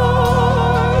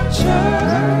your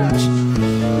church,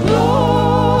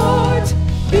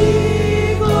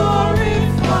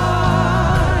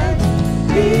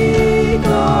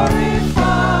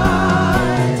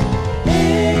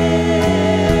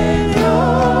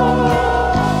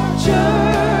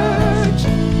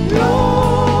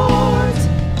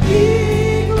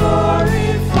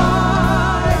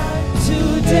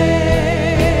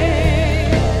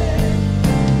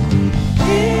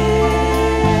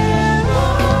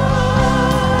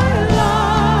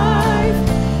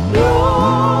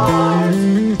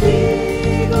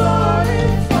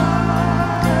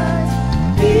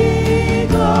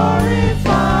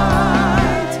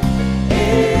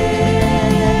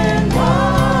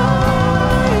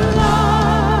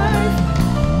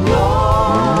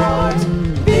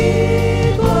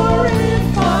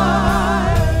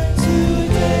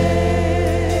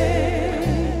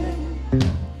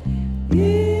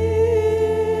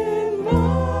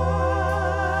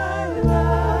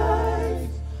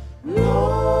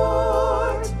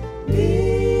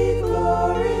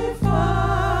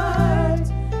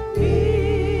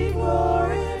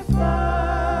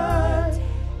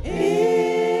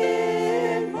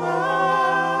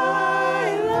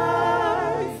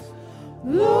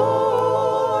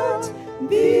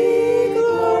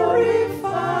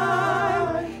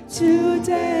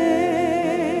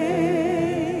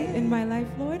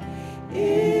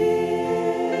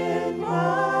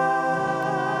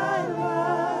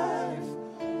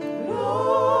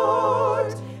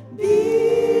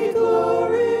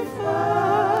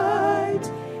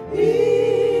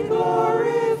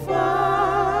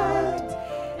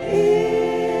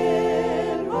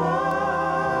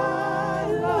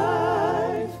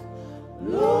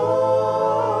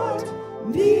 Lord,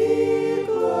 be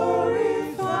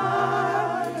glorified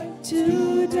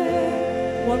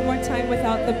today. One more time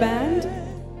without the band.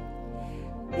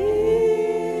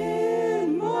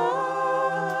 In my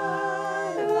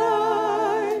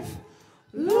life,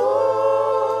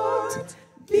 Lord,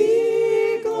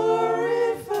 be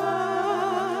glorified,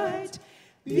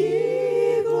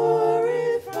 be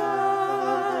glorified.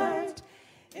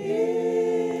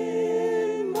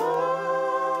 In my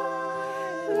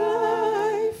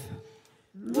life,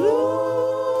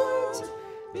 Lord,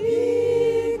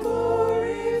 be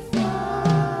glorified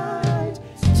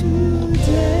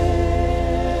today.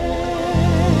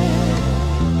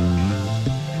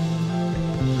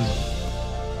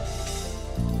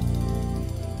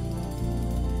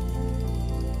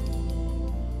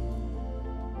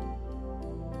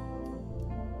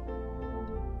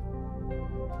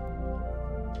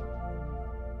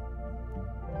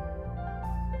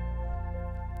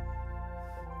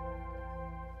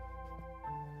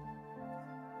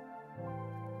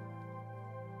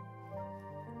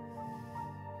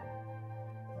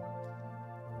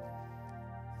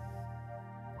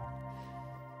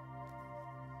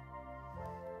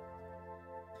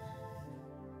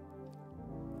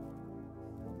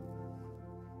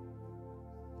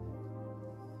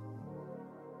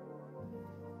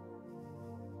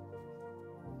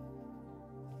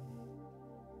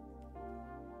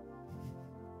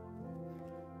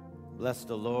 Bless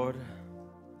the Lord,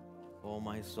 O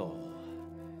my soul,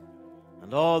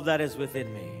 and all that is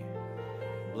within me.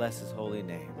 Bless his holy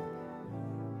name.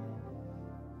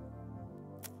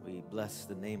 We bless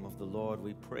the name of the Lord.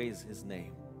 We praise his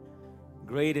name.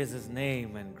 Great is his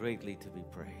name and greatly to be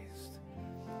praised.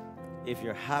 If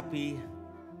you're happy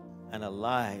and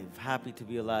alive, happy to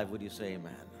be alive, would you say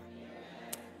amen?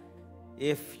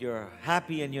 If you're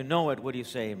happy and you know it, would you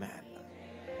say amen?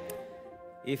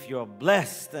 If you're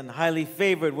blessed and highly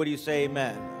favored, would you say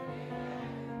amen?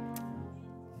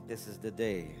 This is the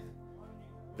day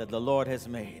that the Lord has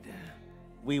made.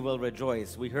 We will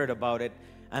rejoice. We heard about it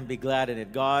and be glad in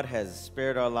it. God has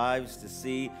spared our lives to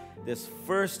see this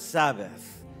first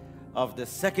Sabbath of the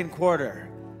second quarter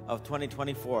of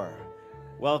 2024.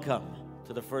 Welcome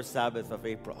to the first Sabbath of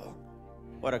April.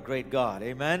 What a great God.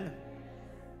 Amen.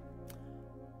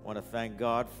 I want to thank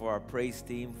God for our praise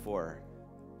team for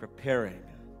preparing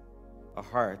our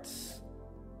hearts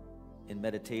in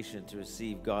meditation to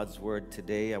receive God's word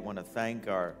today. I want to thank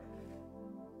our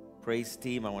praise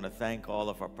team. I want to thank all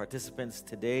of our participants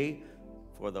today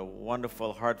for the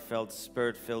wonderful, heartfelt,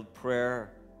 spirit-filled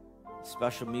prayer,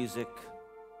 special music,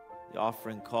 the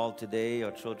offering call today,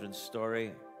 our children's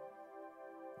story,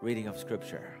 reading of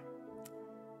Scripture.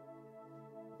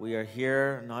 We are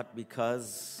here not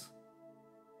because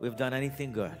we've done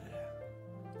anything good,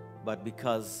 but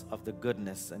because of the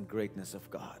goodness and greatness of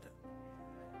God.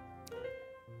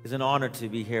 It's an honor to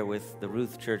be here with the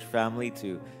Ruth Church family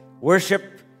to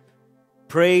worship,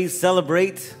 praise,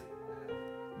 celebrate.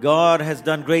 God has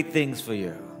done great things for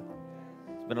you.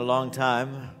 It's been a long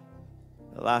time.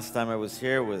 The last time I was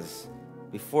here was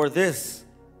before this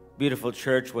beautiful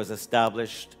church was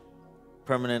established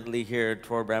permanently here at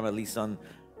Torbram, at least on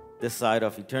this side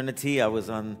of eternity. I was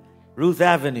on Ruth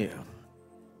Avenue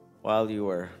while you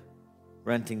were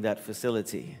renting that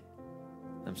facility.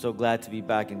 I'm so glad to be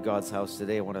back in God's house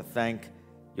today. I want to thank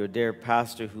your dear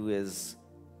pastor, who is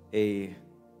a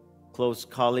close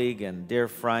colleague and dear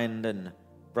friend and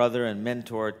brother and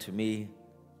mentor to me,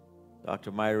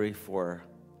 Dr. Myrie, for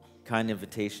kind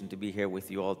invitation to be here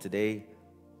with you all today.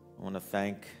 I want to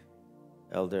thank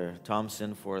Elder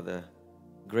Thompson for the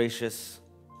gracious,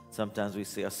 sometimes we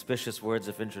say auspicious words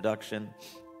of introduction.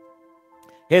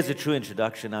 Here's a true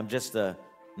introduction. I'm just a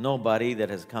nobody that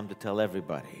has come to tell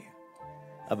everybody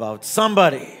about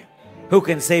somebody who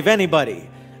can save anybody.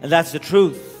 And that's the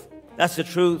truth. That's the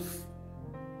truth.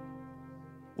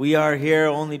 We are here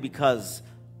only because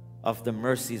of the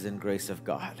mercies and grace of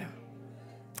God.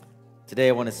 Today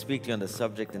I want to speak to you on the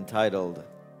subject entitled,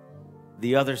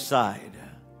 The Other Side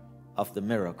of the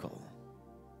Miracle.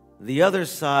 The other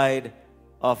side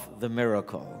of the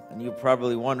miracle. And you're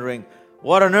probably wondering,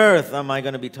 what on earth am I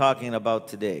going to be talking about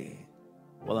today?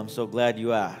 Well, I'm so glad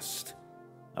you asked.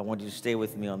 I want you to stay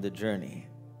with me on the journey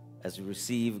as we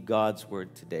receive God's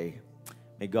word today.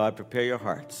 May God prepare your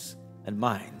hearts and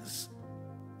minds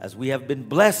as we have been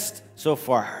blessed so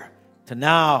far to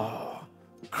now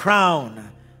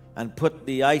crown and put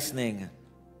the icing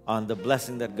on the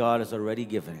blessing that God has already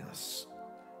given us.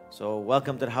 So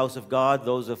welcome to the house of God.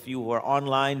 Those of you who are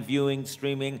online, viewing,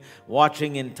 streaming,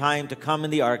 watching in time to come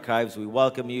in the archives, we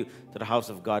welcome you to the house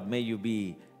of God. May you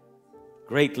be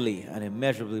greatly and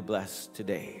immeasurably blessed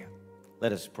today.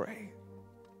 Let us pray.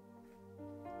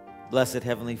 Blessed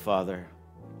Heavenly Father,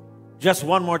 just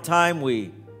one more time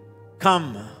we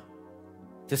come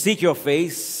to seek your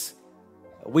face.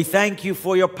 We thank you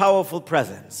for your powerful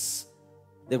presence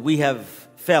that we have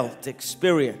felt,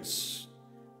 experienced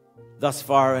thus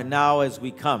far, and now as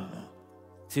we come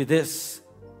to this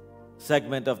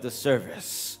segment of the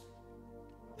service,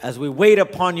 as we wait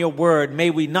upon your word, may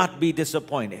we not be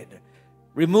disappointed.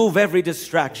 Remove every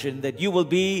distraction, that you will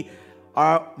be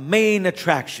our main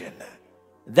attraction,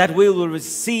 that we will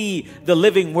receive the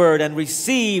living word and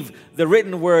receive the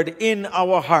written word in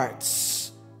our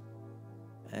hearts.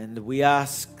 And we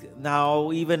ask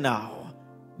now, even now,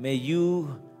 may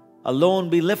you alone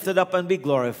be lifted up and be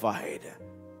glorified.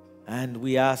 And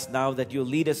we ask now that you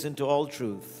lead us into all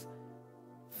truth.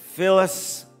 Fill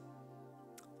us,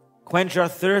 quench our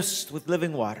thirst with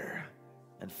living water,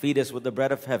 and feed us with the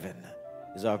bread of heaven,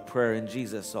 is our prayer in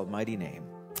Jesus' almighty name.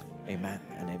 Amen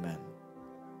and amen.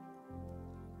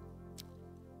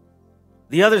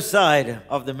 The other side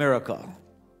of the miracle.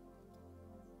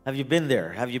 Have you been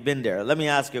there? Have you been there? Let me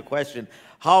ask you a question.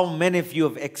 How many of you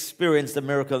have experienced a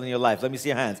miracle in your life? Let me see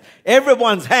your hands.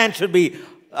 Everyone's hand should be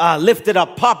lifted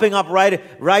up, popping up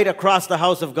right across the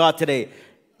house of God today.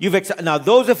 Now,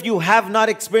 those of you who have not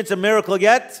experienced a miracle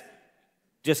yet,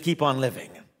 just keep on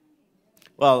living.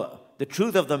 Well, the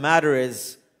truth of the matter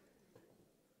is,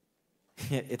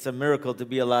 it's a miracle to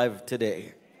be alive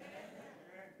today.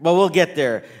 But we'll get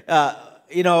there.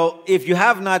 If you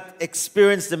have not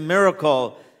experienced a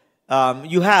miracle,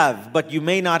 you have, but you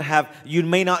may not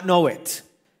know it.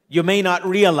 You may not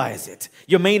realize it.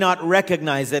 You may not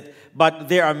recognize it, but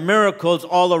there are miracles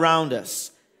all around us.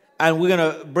 And we're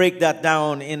going to break that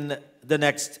down in the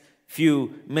next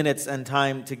few minutes and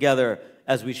time together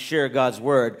as we share God's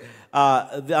word.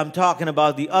 I'm talking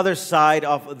about the other side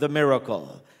of the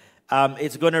miracle.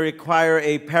 It's going to require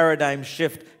a paradigm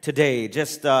shift today,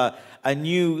 just a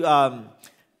new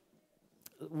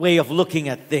way of looking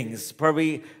at things.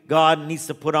 Probably God needs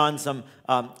to put on some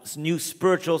new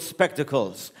spiritual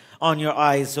spectacles on your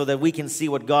eyes so that we can see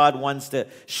what God wants to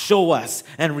show us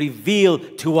and reveal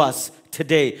to us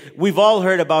today. We've all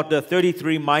heard about the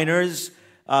 33 miners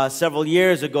several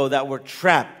years ago that were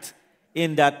trapped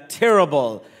in that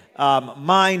terrible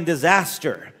mine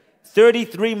disaster.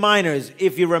 33 miners,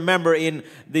 if you remember, in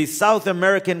the South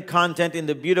American continent in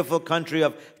the beautiful country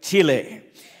of Chile.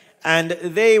 And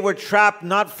they were trapped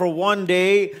not for 1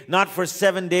 day, not for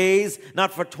 7 days,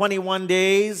 not for 21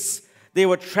 days. They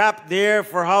were trapped there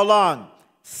for how long?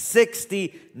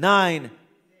 69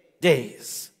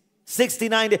 days.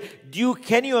 69 days.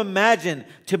 Can you imagine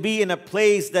to be in a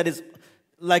place that is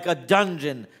like a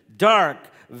dungeon, dark,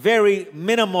 very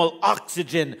minimal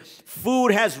oxygen?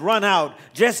 Food has run out,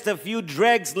 just a few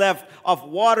dregs left of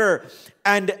water,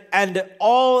 and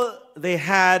all they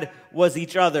had was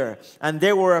each other. And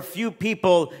there were a few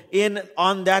people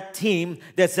on that team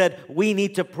that said, we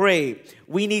need to pray.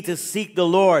 We need to seek the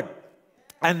Lord.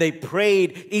 And they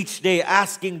prayed each day,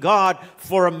 asking God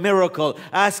for a miracle,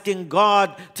 asking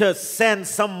God to send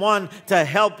someone to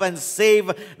help and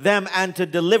save them and to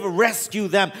rescue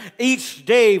them. Each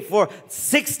day for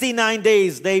 69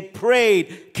 days, they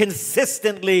prayed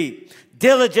consistently,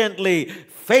 diligently,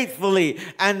 faithfully,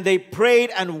 and they prayed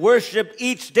and worshiped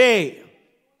each day.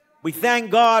 We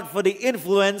thank God for the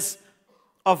influence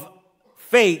of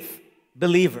faith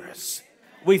believers.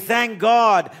 We thank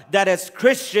God that as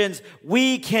Christians,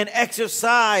 we can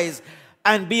exercise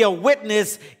and be a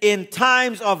witness in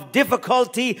times of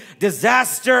difficulty,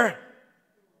 disaster,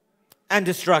 and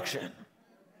destruction.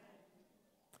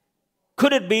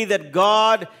 Could it be that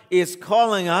God is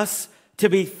calling us to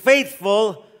be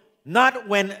faithful, not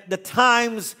when the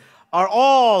times are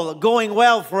all going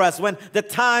well for us, when the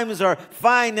times are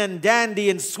fine and dandy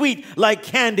and sweet like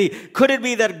candy? Could it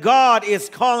be that God is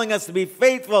calling us to be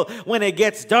faithful when it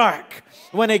gets dark,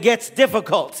 when it gets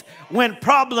difficult, when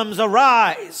problems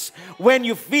arise, when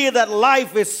you feel that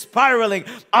life is spiraling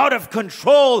out of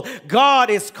control? God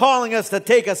is calling us to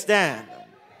take a stand.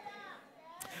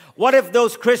 What if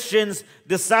those Christians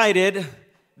decided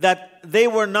that they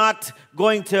were not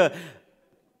going to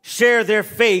share their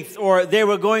faith, or they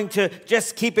were going to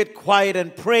just keep it quiet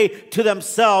and pray to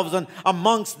themselves and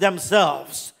amongst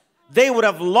themselves? They would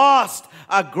have lost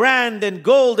a grand and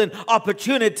golden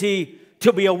opportunity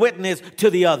to be a witness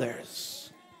to the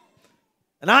others.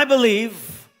 And I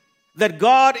believe that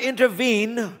God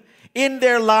intervened in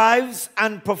their lives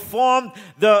and performed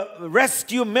the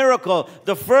rescue miracle.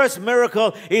 The first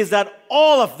miracle is that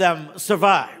all of them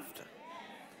survived.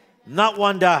 Not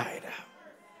one died.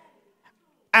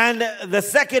 And the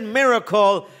second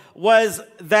miracle was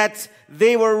that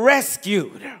they were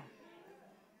rescued.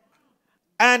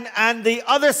 And the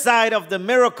other side of the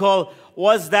miracle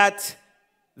was that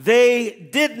they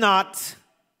did not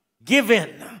give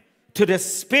in to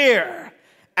despair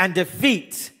and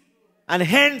defeat. And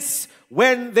hence,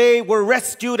 when they were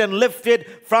rescued and lifted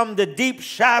from the deep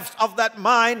shafts of that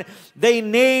mine, they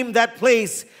named that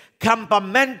place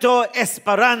Campamento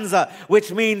Esperanza,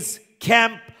 which means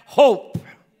Camp Hope.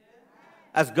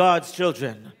 As God's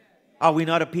children, are we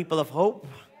not a people of hope?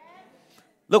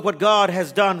 Look what God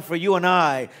has done for you and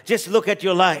I. Just look at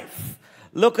your life.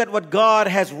 Look at what God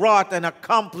has wrought and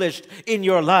accomplished in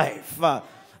your life.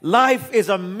 Life is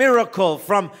a miracle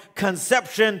from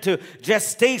conception to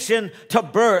gestation to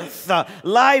birth.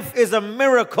 Life is a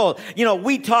miracle. You know,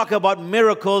 we talk about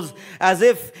miracles as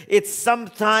if it's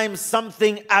sometimes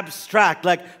something abstract,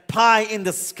 like pie in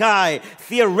the sky,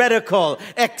 theoretical,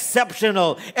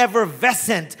 exceptional,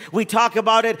 effervescent. We talk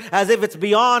about it as if it's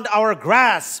beyond our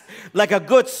grasp, like a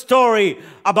good story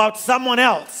about someone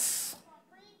else.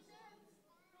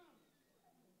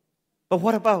 But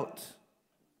what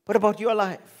about your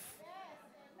life?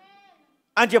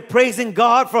 And you're praising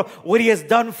God for what He has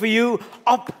done for you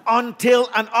up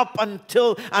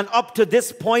to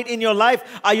this point in your life.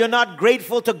 Are you not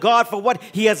grateful to God for what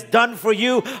He has done for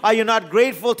you? Are you not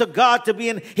grateful to God to be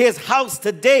in His house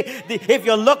today? If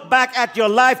you look back at your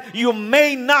life, you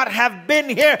may not have been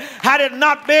here had it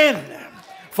not been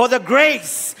for the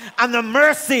grace and the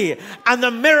mercy and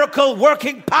the miracle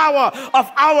working power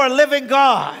of our living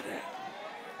God.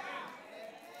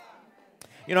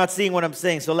 You're not seeing what I'm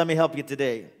saying, so let me help you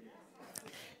today.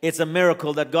 It's a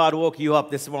miracle that God woke you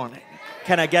up this morning.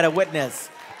 Can I get a witness?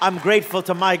 I'm grateful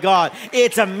to my God.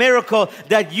 It's a miracle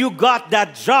that you got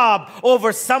that job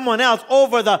over someone else,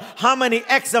 over the how many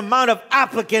X amount of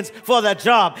applicants for that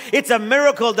job. It's a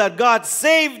miracle that God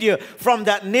saved you from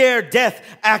that near-death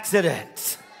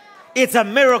accident. It's a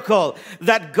miracle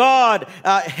that God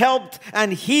helped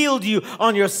and healed you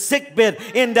on your sickbed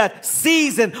in that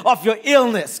season of your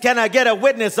illness. Can I get a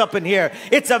witness up in here?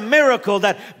 It's a miracle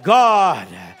that God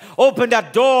opened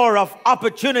that door of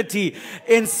opportunity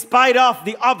in spite of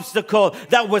the obstacle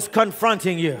that was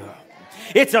confronting you.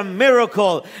 It's a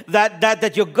miracle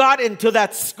that you got into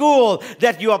that school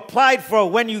that you applied for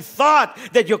when you thought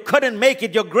that you couldn't make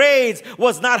it. Your grades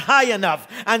was not high enough,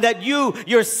 and that your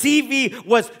CV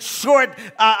was short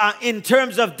in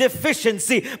terms of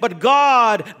deficiency. But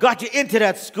God got you into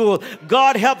that school.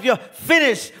 God helped you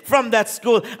finish from that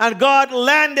school, and God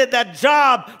landed that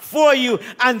job for you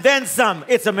and then some.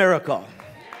 It's a miracle.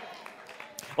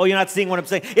 Oh, you're not seeing what I'm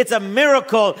saying? It's a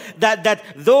miracle that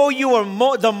though you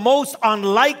were the most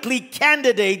unlikely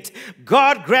candidate,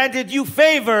 God granted you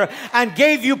favor and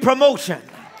gave you promotion.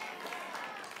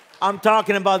 I'm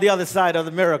talking about the other side of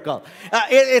the miracle.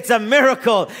 It's a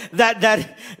miracle that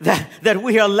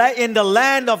we are in the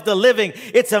land of the living.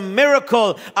 It's a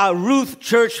miracle, Ruth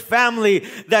church family,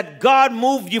 that God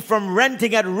moved you from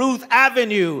renting at Ruth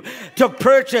Avenue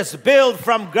to build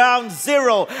from ground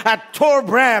zero at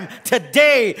Torbram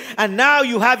today. And now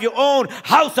you have your own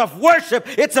house of worship.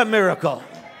 It's a miracle.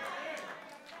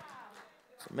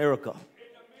 It's a miracle.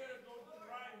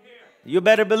 You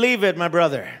better believe it, my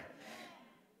brother.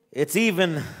 It's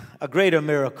even a greater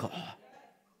miracle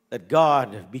that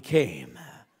God became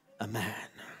a man,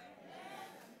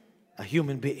 a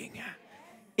human being.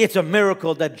 It's a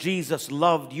miracle that Jesus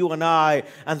loved you and I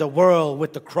and the world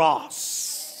with the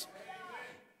cross.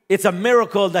 It's a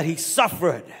miracle that he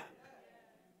suffered,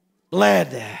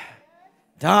 bled,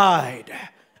 died,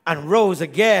 and rose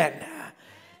again.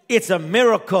 It's a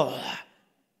miracle,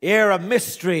 a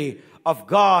mystery of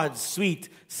God's sweet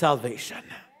salvation.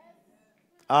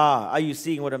 Are you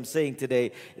seeing what I'm saying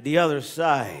today? The other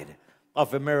side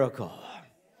of a miracle.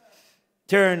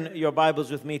 Turn your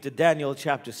Bibles with me to Daniel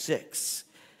chapter 6.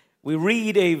 We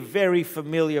read a very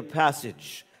familiar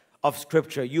passage of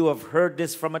Scripture. You have heard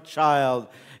this from a child.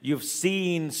 You've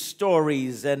seen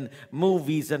stories and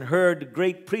movies and heard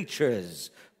great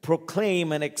preachers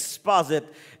proclaim and exposit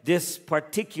this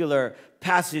particular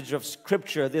passage of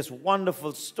Scripture, this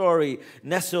wonderful story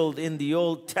nestled in the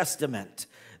Old Testament.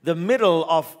 The middle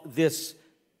of this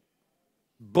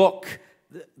book,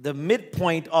 the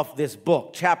midpoint of this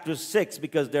book, chapter 6,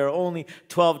 because there are only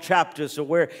 12 chapters, so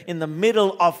we're in the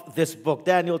middle of this book,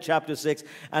 Daniel chapter 6,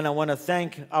 and I want to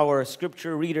thank our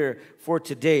scripture reader for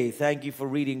today. Thank you for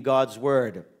reading God's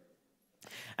word.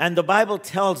 And the Bible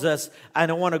tells us, I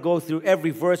don't want to go through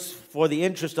every verse for the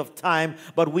interest of time,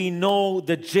 but we know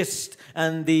the gist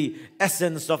and the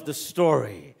essence of the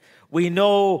story. We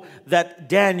know that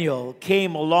Daniel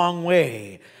came a long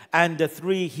way, and the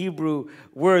three Hebrew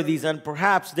worthies, and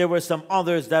perhaps there were some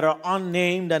others that are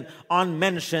unnamed and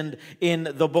unmentioned in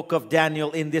the book of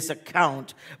Daniel in this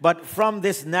account. But from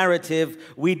this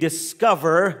narrative, we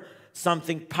discover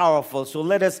something powerful. So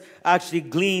let us actually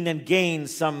glean and gain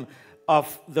some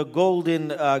of the golden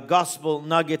gospel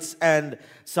nuggets and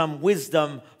some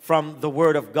wisdom from the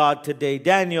word of God today.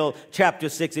 Daniel chapter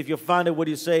 6. If you found it, would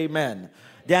you say amen?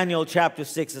 Daniel chapter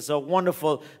 6 is a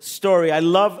wonderful story. I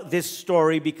love this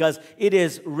story because it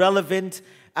is relevant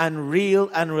and real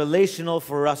and relational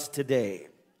for us today.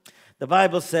 The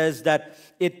Bible says that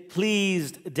it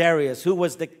pleased Darius, who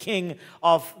was the king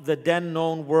of the then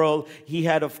known world. He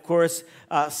had, of course,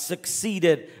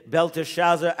 succeeded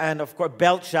Belshazzar,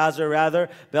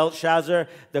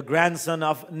 the grandson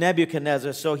of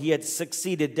Nebuchadnezzar. So he had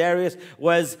succeeded. Darius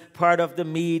was part of the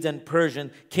Medes and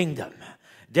Persian kingdom.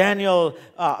 Daniel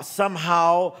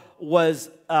somehow was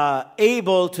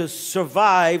able to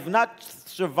survive, not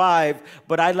survive,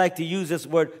 but I like to use this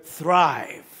word,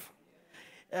 thrive.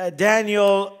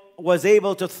 Daniel was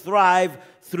able to thrive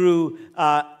through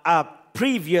a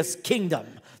previous kingdom,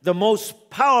 the most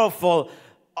powerful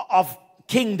of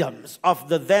kingdoms of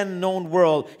the then known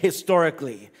world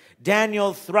historically.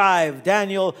 Daniel thrived.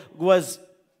 Daniel was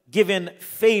given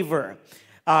favor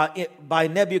by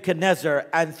Nebuchadnezzar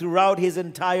and throughout his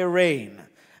entire reign.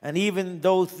 And even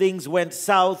though things went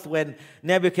south when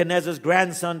Nebuchadnezzar's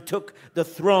grandson took the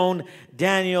throne,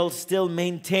 Daniel still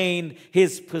maintained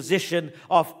his position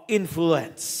of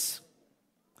influence.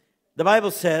 The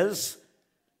Bible says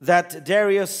that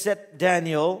Darius set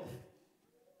Daniel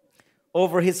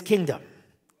over his kingdom.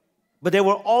 But there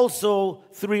were also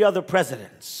 3 other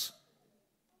presidents.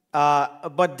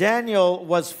 But Daniel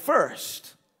was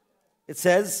first It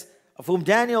says, of whom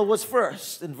Daniel was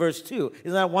first in verse 2.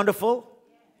 Isn't that wonderful?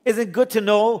 Isn't it good to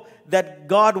know that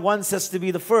God wants us to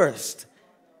be the first?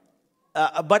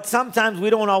 But sometimes we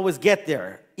don't always get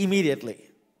there immediately.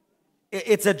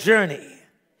 It's a journey.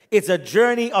 It's a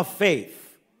journey of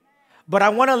faith. But I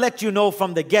want to let you know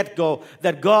from the get-go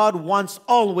that God wants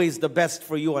always the best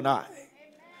for you and I.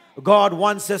 God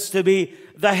wants us to be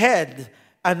the head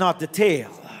and not the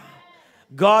tail.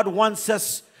 God wants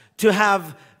us to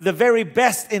have the very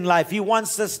best in life. He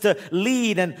wants us to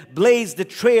lead and blaze the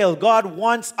trail. God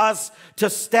wants us to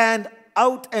stand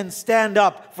out and stand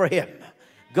up for Him.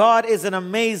 God is an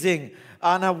amazing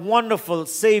and a wonderful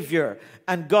Savior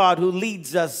and God who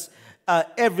leads us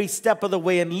every step of the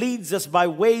way and leads us by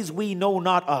ways we know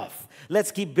not of.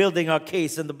 Let's keep building our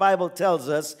case. And the Bible tells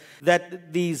us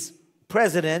that these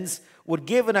presidents would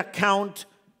give an account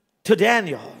to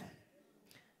Daniel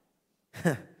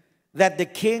that the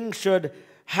king should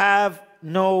have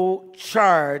no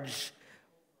charge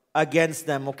against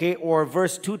them, okay? Or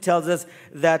verse 2 tells us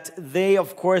that they,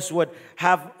 of course, would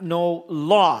have no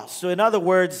loss. So in other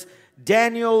words,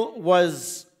 Daniel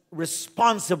was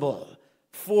responsible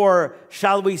for,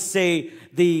 shall we say,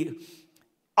 the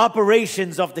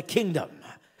operations of the kingdom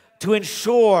to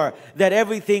ensure that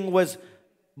everything was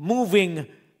moving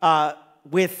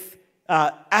with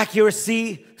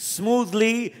accuracy,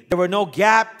 smoothly. There were no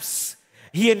gaps.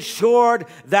 He ensured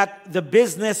that the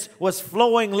business was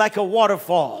flowing like a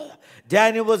waterfall.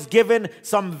 Daniel was given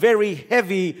some very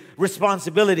heavy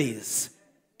responsibilities.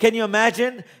 Can you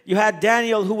imagine? You had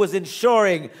Daniel who was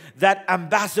ensuring that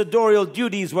ambassadorial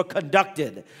duties were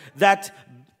conducted, that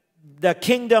the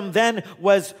kingdom then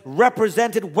was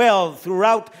represented well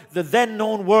throughout the then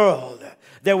known world.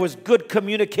 There was good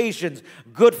communications,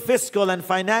 good fiscal and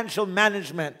financial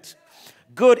management,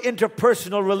 good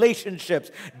interpersonal relationships.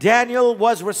 Daniel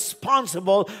was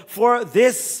responsible for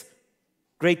this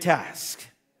great task.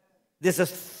 This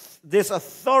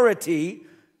authority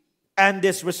and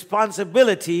this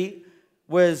responsibility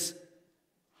was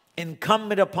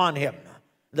incumbent upon him.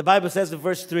 The Bible says in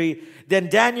verse 3, then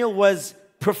Daniel was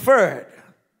preferred.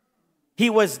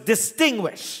 He was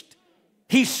distinguished.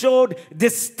 He showed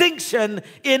distinction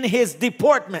in his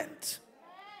deportment.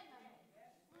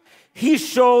 He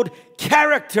showed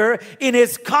character in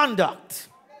his conduct.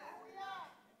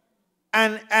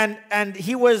 And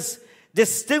he was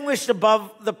distinguished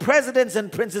above the presidents and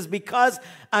princes because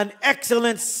an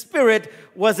excellent spirit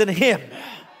was in him.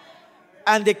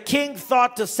 And the king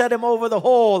thought to set him over the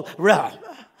whole realm.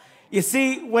 You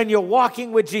see, when you're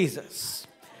walking with Jesus,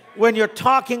 when you're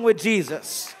talking with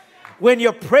Jesus, when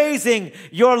you're praising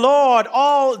your Lord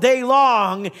all day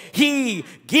long, He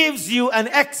gives you an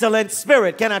excellent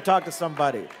spirit. Can I talk to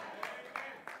somebody?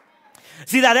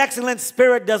 See, that excellent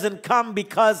spirit doesn't come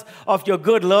because of your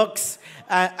good looks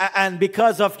and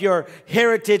because of your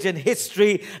heritage and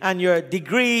history and your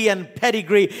degree and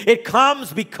pedigree. It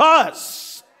comes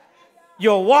because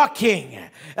you're walking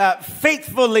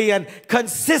faithfully and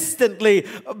consistently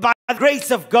by the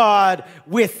grace of God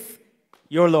with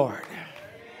your Lord.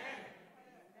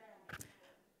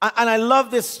 And I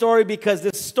love this story because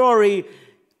this story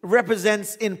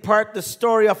represents in part the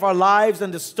story of our lives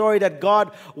and the story that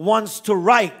God wants to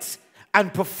write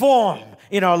and perform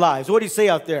in our lives. What do you say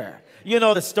out there? You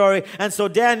know the story. And so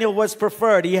Daniel was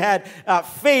preferred. He had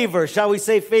favor. Shall we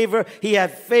say favor? He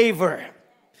had favor.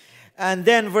 And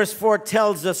then verse 4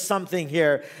 tells us something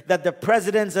here, that the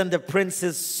presidents and the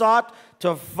princes sought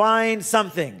to find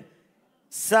something.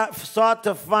 Sought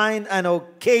to find an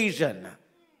occasion.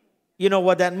 You know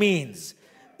what that means?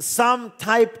 Some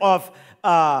type of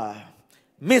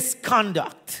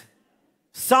misconduct.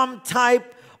 Some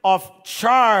type of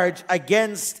charge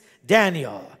against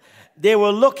Daniel. They were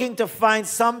looking to find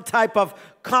some type of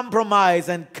compromise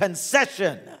and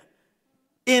concession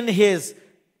in his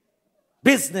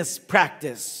business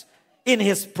practice, in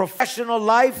his professional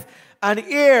life, and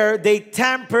here they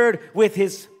tampered with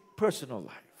his personal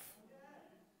life.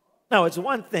 Now, it's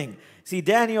one thing. See,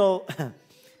 Daniel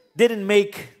didn't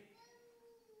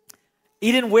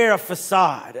wear a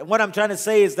facade. And what I'm trying to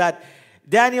say is that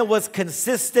Daniel was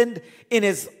consistent in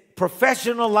his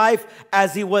professional life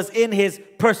as he was in his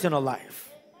personal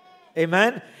life.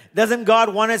 Amen? Doesn't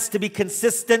God want us to be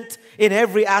consistent in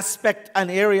every aspect and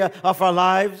area of our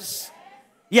lives?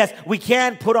 Yes, we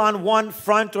can't put on one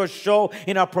front or show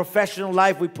in our professional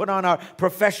life. We put on our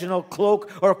professional cloak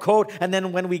or coat, and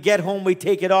then when we get home, we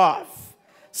take it off.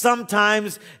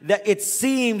 Sometimes that it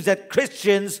seems that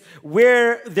Christians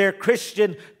wear their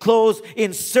Christian clothes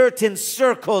in certain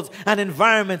circles and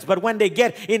environments, but when they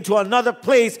get into another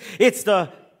place, it's the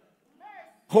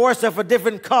horse of a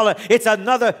different color. It's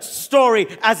another story,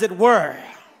 as it were.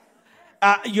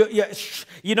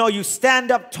 You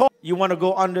stand up tall. You want to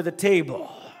go under the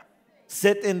table.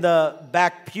 Sit in the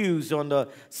back pews on the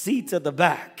seats at the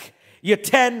back. You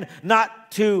tend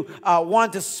not to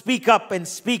want to speak up and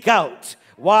speak out.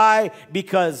 Why?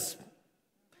 Because,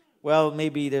 well,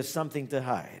 maybe there's something to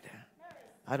hide.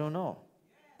 I don't know.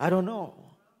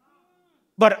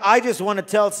 But I just want to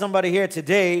tell somebody here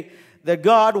today that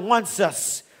God wants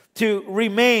us to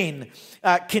remain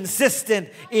consistent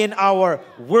in our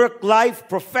work life,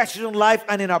 professional life,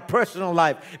 and in our personal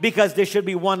life, because they should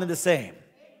be one and the same.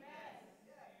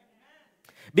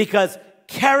 Because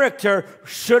character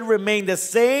should remain the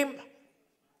same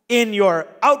in your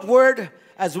outward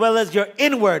as well as your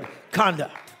inward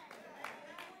conduct.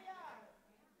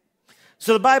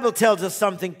 So the Bible tells us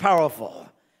something powerful.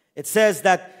 It says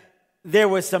that there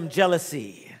was some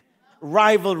jealousy,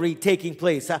 rivalry taking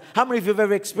place. How many of you have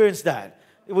ever experienced that?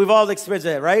 We've all experienced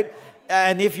that, right?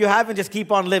 And if you haven't, just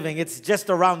keep on living. It's just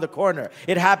around the corner.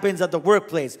 It happens at the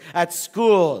workplace, at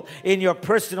school, in your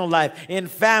personal life, in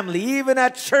family, even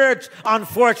at church,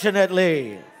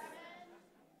 unfortunately.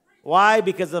 Why?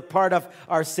 Because it's a part of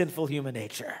our sinful human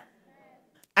nature.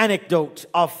 Anecdote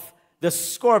of the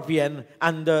scorpion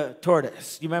and the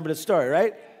tortoise. You remember the story,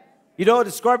 right? You know,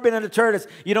 the scorpion and the tortoise.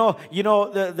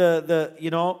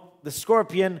 The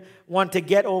scorpion want to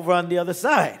get over on the other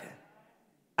side.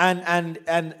 And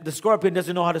the scorpion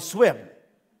doesn't know how to swim.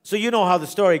 So you know how the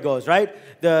story goes, right?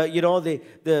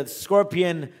 The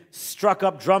scorpion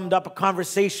drummed up a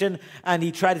conversation, and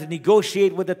he tried to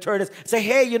negotiate with the tortoise. Say,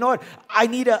 hey, you know what? I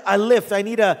need a lift. I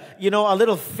need a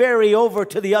little ferry over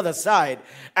to the other side.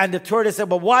 And the tortoise said,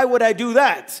 but why would I do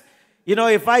that?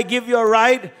 If I give you a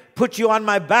ride, put you on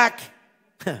my back.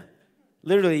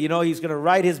 Literally, he's going to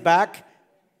ride his back.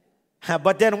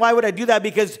 But then why would I do that?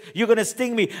 Because you're going to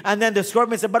sting me. And then the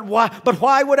scorpion said, but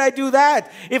why would I do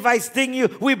that? If I sting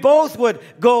you, we both would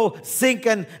go sink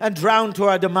and drown to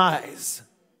our demise.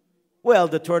 Well,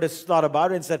 the tortoise thought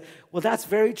about it and said, well, that's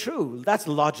very true. That's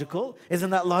logical. Isn't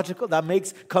that logical? That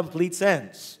makes complete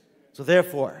sense. So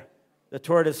therefore, the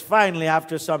tortoise finally,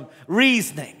 after some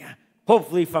reasoning,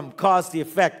 hopefully from cause to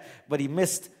effect, but he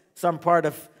missed some part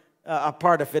of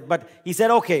it, but he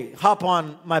said, okay, hop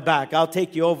on my back, I'll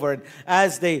take you over. And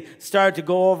as they started to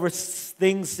go over,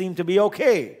 things seemed to be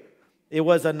okay. It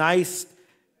was a nice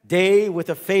day with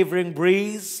a favoring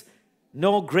breeze,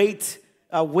 no great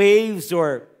waves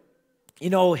or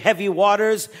heavy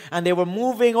waters, and they were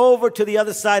moving over to the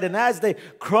other side. And as they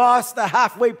crossed the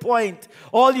halfway point,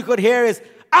 all you could hear is,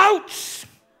 ouch!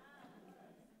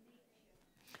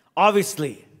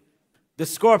 Obviously, the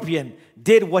scorpion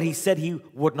did what he said he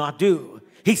would not do.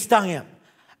 He stung him.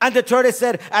 And the tortoise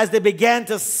said, as they began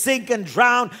to sink and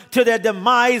drown to their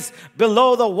demise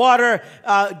below the water,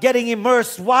 getting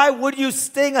immersed, why would you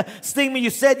sting me? You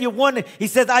said you wouldn't. He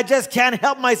says, I just can't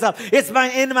help myself. It's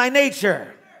in my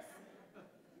nature.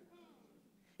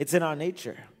 It's in our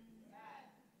nature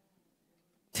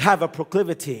to have a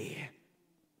proclivity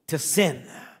to sin,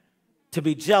 to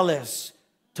be jealous,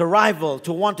 to rival,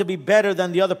 to want to be better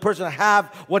than the other person, have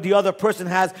what the other person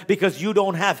has because you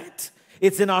don't have it.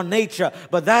 It's in our nature.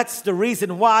 But that's the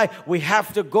reason why we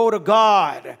have to go to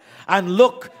God and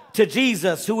look to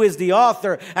Jesus, who is the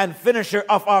author and finisher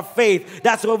of our faith.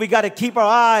 That's why we got to keep our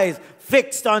eyes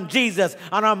fixed on Jesus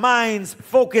and our minds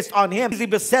focused on Him. He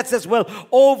besets us, will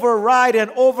override and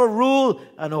overrule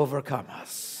and overcome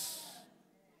us.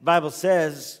 The Bible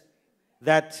says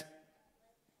that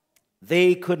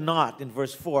they could not, in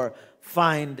verse 4,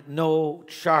 find no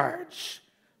charge,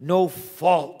 no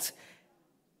fault,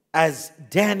 as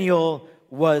Daniel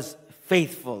was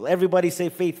faithful. Everybody say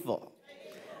faithful.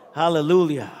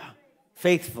 Hallelujah.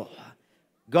 Faithful.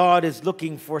 God is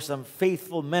looking for some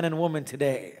faithful men and women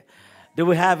today. Do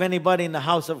we have anybody in the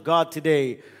house of God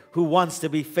today who wants to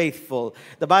be faithful?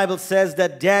 The Bible says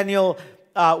that Daniel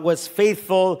was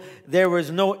faithful. There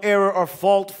was no error or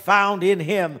fault found in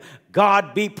him.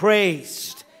 God be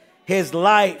praised. His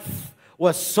life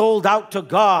was sold out to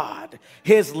God.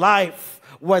 His life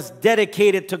was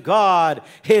dedicated to God.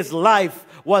 His life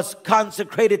was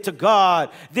consecrated to God.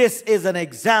 This is an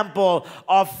example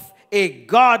of a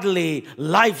godly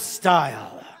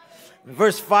lifestyle.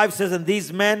 Verse 5 says, and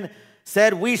these men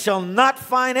said, we shall not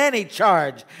find any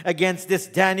charge against this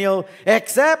Daniel,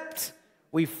 except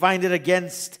we find it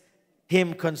against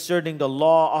him concerning the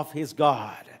law of his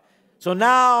God. So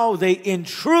now they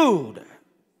intrude,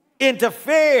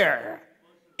 interfere,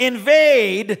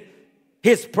 invade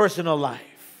his personal life.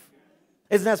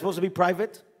 Isn't that supposed to be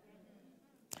private?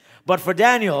 But for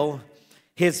Daniel,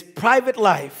 his private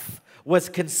life was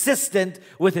consistent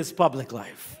with his public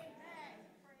life.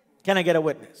 Can I get a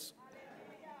witness?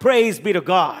 Praise be to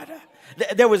God.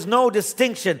 There was no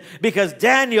distinction because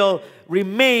Daniel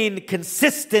remained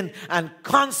consistent and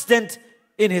constant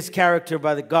in his character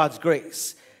by God's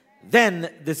grace.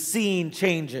 Then the scene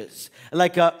changes.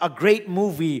 Like a great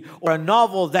movie or a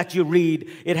novel that you read,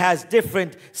 it has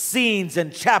different scenes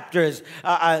and chapters.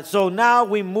 So now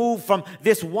we move from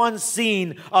this one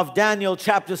scene of Daniel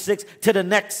chapter 6 to the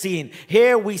next scene.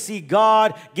 Here we see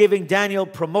God giving Daniel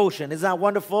promotion. Isn't that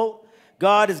wonderful?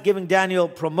 God is giving Daniel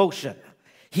promotion.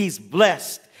 He's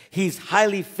blessed, he's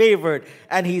highly favored,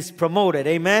 and he's promoted.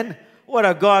 Amen? What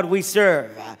a God we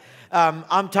serve.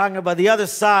 I'm talking about the other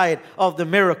side of the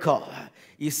miracle.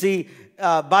 You see,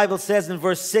 Bible says in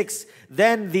verse 6,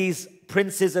 then these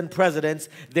princes and presidents,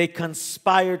 they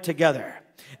conspired together.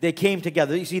 They came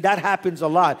together. You see, that happens a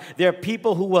lot. There are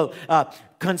people who will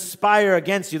conspire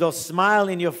against you. They'll smile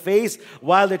in your face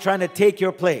while they're trying to take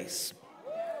your place.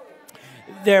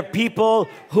 There are people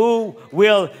who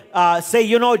will say,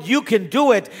 you know, you can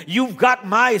do it. You've got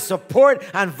my support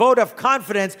and vote of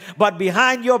confidence. But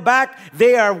behind your back,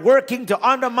 they are working to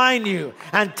undermine you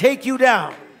and take you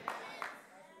down.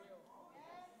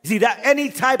 See, that any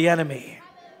type of the enemy.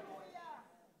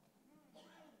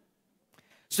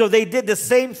 So they did the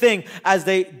same thing as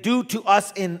they do to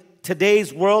us in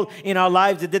today's world, in our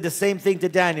lives. They did the same thing to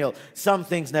Daniel. Some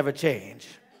things never change.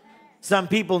 Some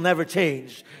people never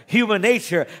changed. Human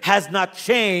nature has not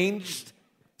changed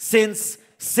since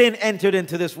sin entered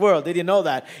into this world. Did you know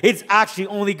that? It's actually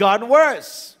only gotten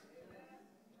worse.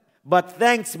 But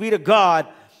thanks be to God,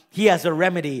 he has a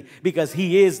remedy because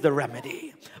he is the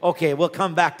remedy. Okay, we'll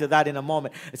come back to that in a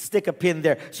moment. Stick a pin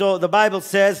there. So the Bible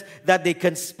says that they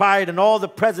conspired and all the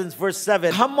presidents, verse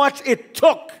 7, how much it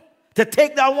took to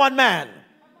take down one man,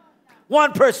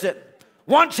 one person,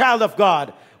 one child of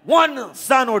God, one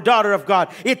son or daughter of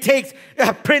God. It takes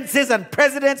princes and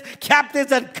presidents,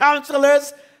 captains and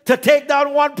counselors to take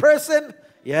down one person.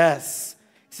 Yes.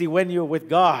 See, when you're with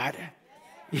God,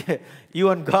 you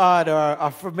and God are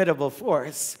a formidable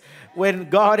force.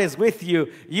 When God is with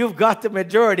you, you've got the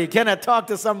majority. Can I talk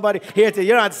to somebody here?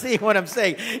 You're not seeing what I'm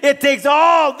saying. It takes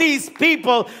all these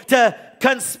people to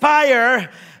conspire.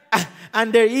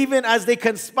 And they're even as they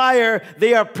conspire,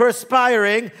 they are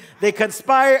perspiring. They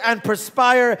conspire and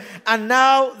perspire. And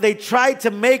now they try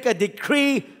to make a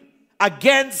decree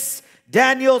against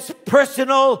Daniel's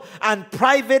personal and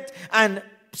private and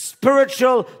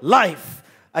spiritual life,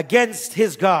 against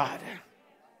his God.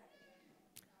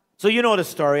 So you know the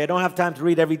story. I don't have time to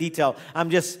read every detail. I'm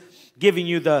just giving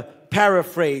you the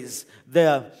paraphrase,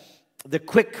 the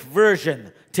quick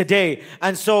version today.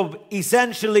 And so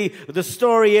essentially the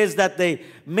story is that they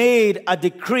made a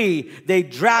decree. They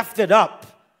drafted up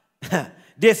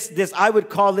this I would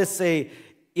call this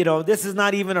this is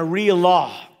not even a real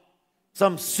law,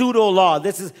 some pseudo law.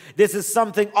 This is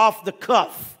something off the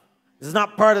cuff. This is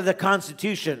not part of the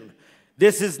Constitution.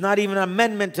 This is not even an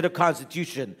amendment to the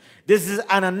Constitution. This is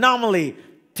an anomaly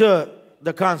to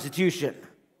the Constitution.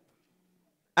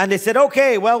 And they said,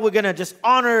 okay, well, we're going to just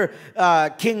honor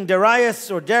King Darius,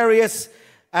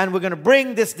 and we're going to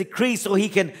bring this decree so he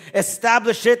can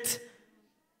establish it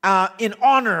in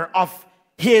honor of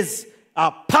his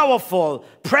powerful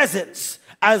presence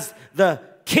as the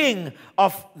king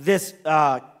of this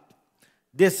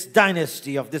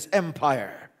dynasty, of this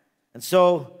empire. And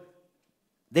so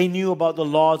they knew about the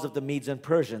laws of the Medes and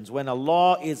Persians. When a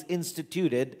law is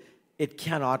instituted, it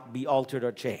cannot be altered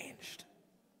or changed.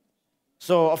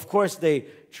 So, of course, they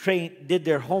did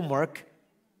their homework,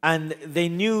 and they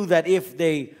knew that if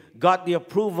they got the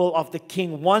approval of the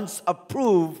king once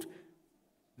approved,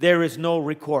 there is no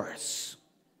recourse.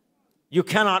 You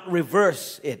cannot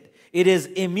reverse it. It is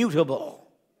immutable.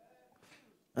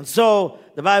 And so,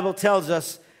 the Bible tells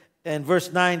us in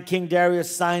verse 9, King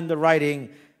Darius signed the writing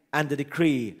and the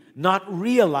decree, not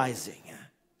realizing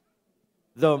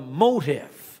the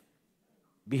motive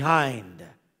behind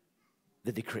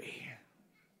the decree.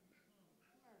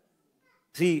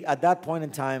 See, at that point in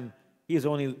time, he is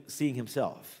only seeing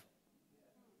himself.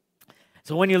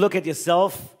 So when you look at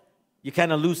yourself, you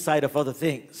kind of lose sight of other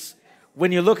things.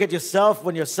 When you look at yourself,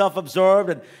 when you're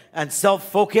self-absorbed and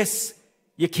self-focused,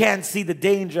 you can't see the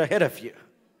danger ahead of you.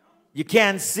 You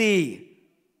can't see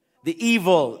the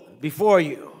evil before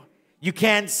you. You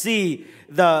can't see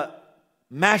the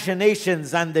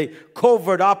machinations and the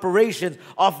covert operations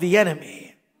of the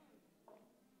enemy.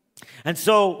 And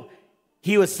so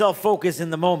he was self-focused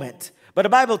in the moment. But the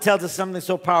Bible tells us something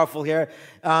so powerful here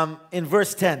in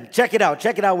verse 10. Check it out.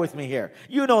 Check it out with me here.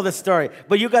 You know the story,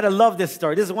 but you got to love this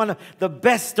story. This is one of the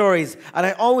best stories, and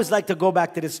I always like to go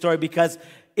back to this story because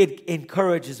it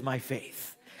encourages my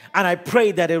faith. And I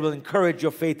pray that it will encourage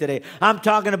your faith today. I'm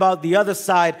talking about the other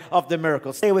side of the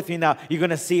miracle. Stay with me now. You're going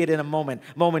to see it in a moment,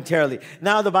 momentarily.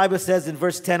 Now the Bible says in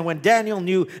verse 10, when Daniel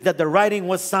knew that the writing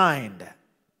was signed.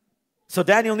 So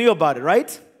Daniel knew about it,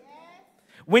 right?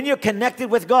 When you're connected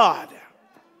with God,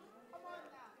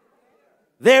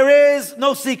 there is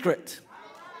no secret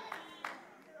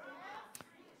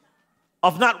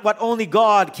of not what only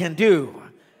God can do,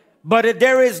 but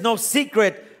there is no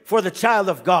secret for the child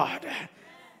of God.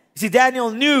 See,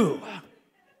 Daniel knew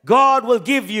God will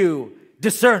give you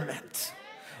discernment.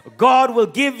 God will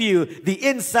give you the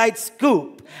inside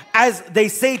scoop. As they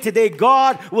say today,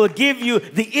 God will give you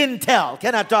the intel.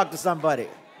 Can I talk to somebody?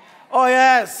 Oh,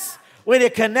 yes. When you're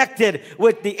connected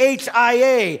with the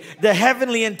HIA, the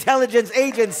Heavenly Intelligence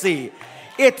Agency,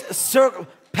 it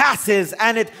surpasses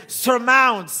and it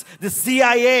surmounts the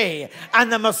CIA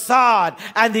and the Mossad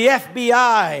and the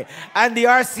FBI and the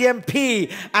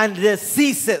RCMP and the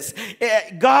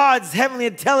CSIS. God's Heavenly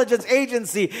Intelligence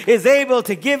Agency is able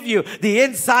to give you the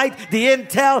insight, the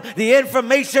intel, the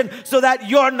information so that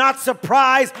you're not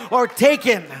surprised or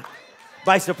taken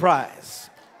by surprise.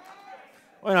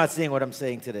 We're not seeing what I'm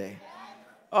saying today.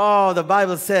 Oh, the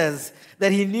Bible says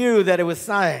that he knew that it was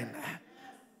signed.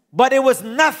 But it was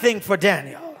nothing for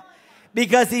Daniel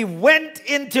because he went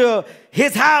into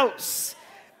his house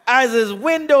as his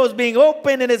windows being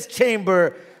opened in his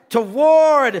chamber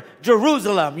toward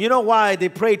Jerusalem. You know why they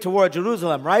prayed toward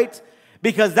Jerusalem, right?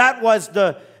 Because that was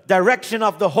the direction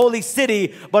of the holy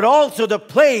city, but also the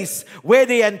place where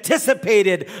they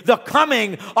anticipated the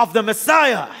coming of the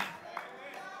Messiah.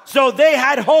 So they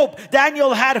had hope.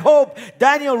 Daniel had hope.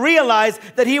 Daniel realized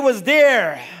that he was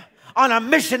there on a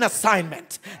mission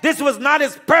assignment. This was not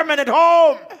his permanent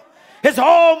home. His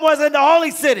home was in the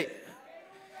holy city.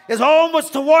 His home was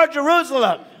toward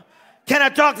Jerusalem. Can I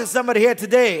talk to somebody here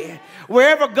today?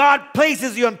 Wherever God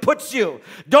places you and puts you,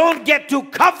 don't get too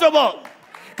comfortable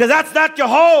because that's not your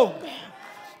home.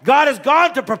 God has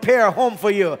gone to prepare a home for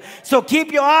you. So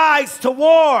keep your eyes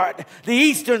toward the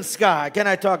eastern sky. Can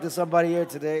I talk to somebody here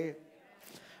today?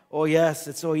 Oh, yes,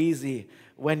 it's so easy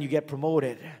when you get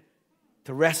promoted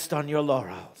to rest on your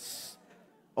laurels.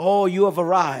 Oh, you have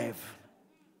arrived.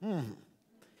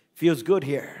 Feels good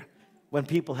here when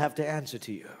people have to answer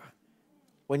to you.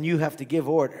 When you have to give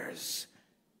orders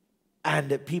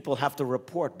and people have to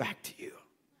report back to you.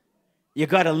 You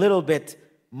got a little bit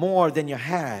more than you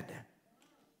had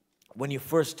when you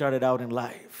first started out in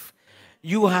life.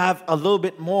 You have a little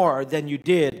bit more than you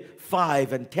did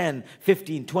 5 and 10,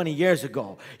 15, 20 years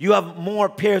ago. You have more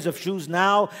pairs of shoes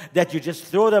now that you just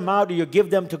throw them out or you give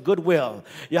them to Goodwill.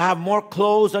 You have more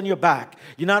clothes on your back.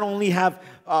 You not only have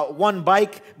one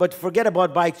bike, but forget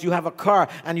about bikes. You have a car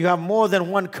and you have more than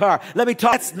one car. Let me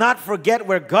talk. Let's not forget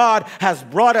where God has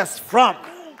brought us from.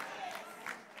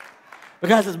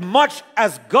 Because as much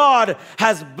as God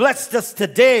has blessed us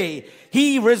today,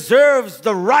 He reserves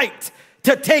the right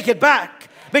to take it back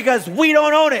because we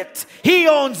don't own it. He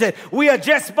owns it. We are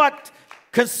just but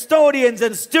custodians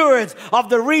and stewards of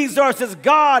the resources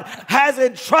God has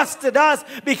entrusted us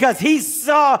because He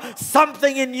saw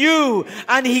something in you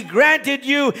and He granted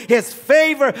you His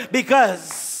favor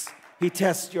because He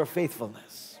tests your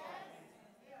faithfulness.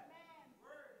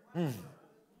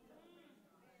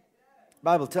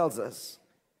 Bible tells us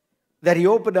that He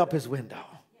opened up His window.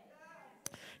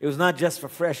 It was not just for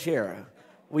fresh air.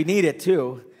 We need it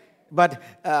too. But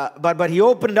He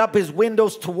opened up His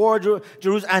windows toward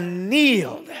Jerusalem and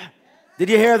kneeled.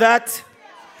 Did you hear that?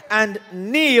 And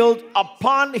kneeled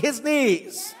upon His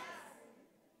knees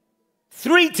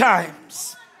 3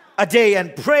 times a day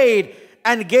and prayed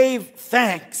and gave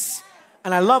thanks.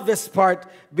 And I love this part.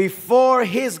 Before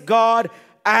His God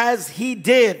as He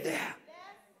did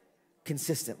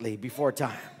consistently before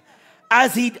time.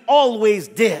 As He always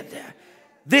did.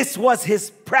 This was His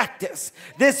practice.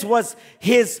 This was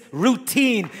His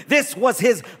routine. This was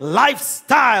His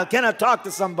lifestyle. Can I talk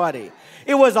to somebody?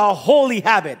 It was a holy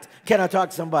habit. Can I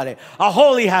talk to somebody? A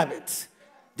holy habit.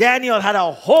 Daniel had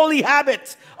a holy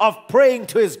habit of praying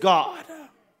to his God.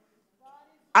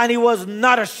 And he was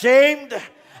not ashamed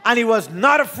and he was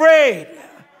not afraid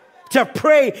to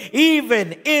pray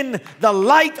even in the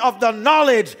light of the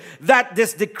knowledge that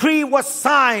this decree was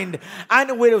signed and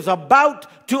it was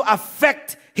about to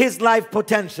affect his life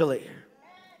potentially.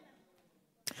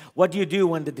 What do you do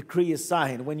when the decree is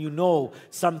signed? When you know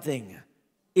something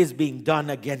is being done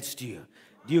against you?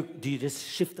 Do you just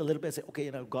shift a little bit and say,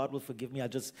 okay, God will forgive me. I'll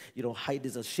just, hide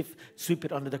this, sweep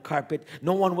it under the carpet.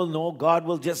 No one will know. God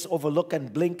will just overlook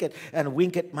and blink it and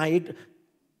wink at my...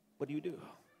 What do you do?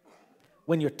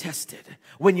 When you're tested,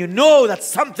 when you know that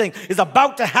something is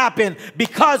about to happen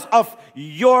because of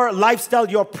your lifestyle,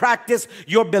 your practice,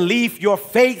 your belief, your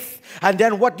faith, and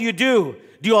then what do? Do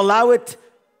you allow it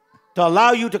to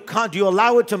allow you to do you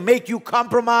allow it to make you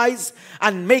compromise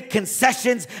and make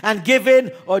concessions and give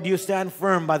in, or do you stand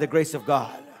firm by the grace of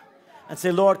God and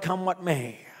say, Lord, come what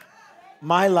may,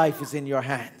 my life is in your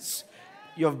hands.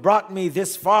 You have brought me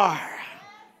this far,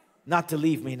 not to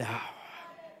leave me now.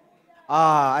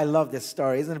 I love this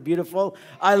story. Isn't it beautiful?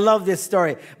 I love this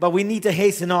story. But we need to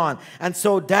hasten on. And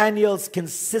so Daniel's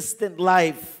consistent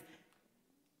life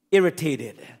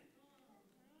irritated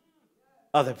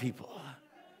other people.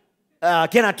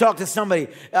 Can I talk to somebody?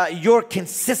 Your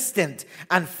consistent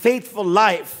and faithful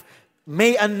life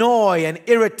may annoy and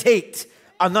irritate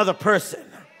another person.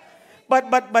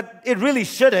 But it really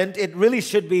shouldn't. It really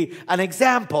should be an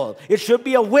example. It should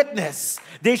be a witness.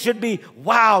 They should be,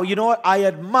 wow, you know what? I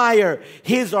admire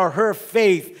his or her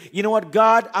faith. You know what,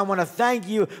 God? I want to thank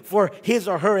you for his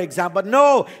or her example. But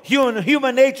no,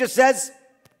 human nature says,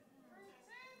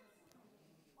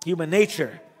 human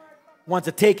nature wants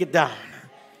to take it down.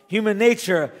 Human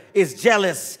nature is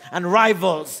jealous and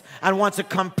rivals and wants to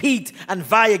compete and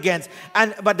vie against.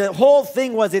 But the whole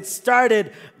thing was, it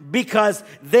started because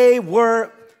they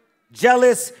were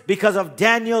jealous because of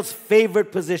Daniel's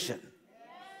favorite position.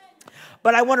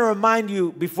 But I want to remind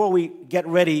you, before we get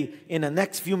ready in the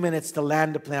next few minutes to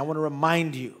land the plane, I want to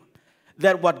remind you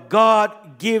that what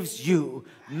God gives you,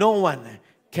 no one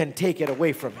can take it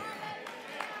away from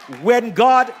you. When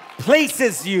God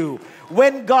places you,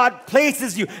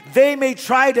 they may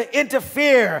try to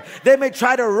interfere. They may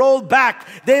try to roll back.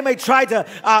 They may try to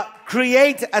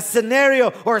create a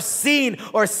scenario or scene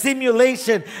or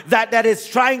simulation that is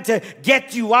trying to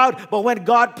get you out. But when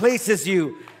God places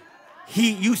you,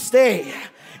 you stay.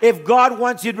 If God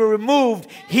wants you to be removed,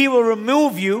 he will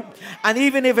remove you. And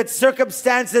even if it's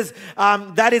circumstances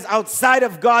that is outside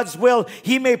of God's will,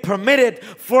 he may permit it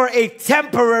for a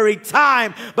temporary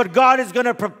time. But God is going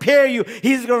to prepare you.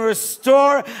 He's going to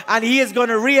restore and he is going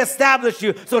to reestablish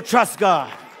you. So trust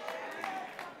God.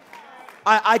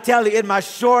 I tell you, in my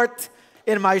short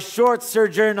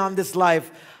sojourn on this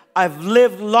life, I've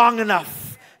lived long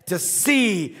enough to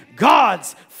see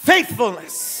God's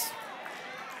faithfulness.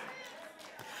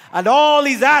 And all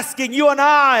he's asking you and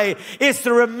I is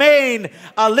to remain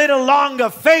a little longer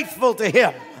faithful to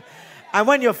him. And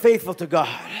when you're faithful to God...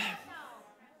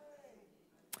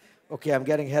 Okay, I'm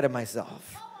getting ahead of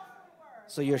myself.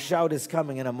 So your shout is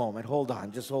coming in a moment. Hold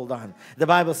on, just hold on. The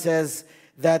Bible says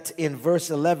that in verse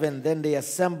 11, then they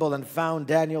assembled and found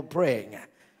Daniel praying.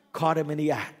 Caught him in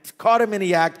the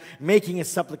act, making a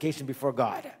supplication before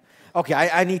God. Okay,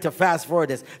 I need to fast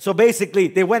forward this. So basically,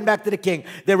 they went back to the king.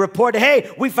 They reported,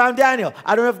 hey, we found Daniel.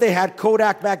 I don't know if they had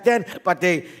Kodak back then, but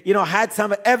they, had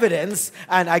some evidence.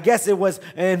 And I guess it was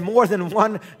in more than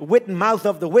one mouth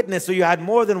of the witness. So you had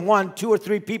more than 1, 2, or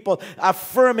 3 people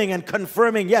affirming and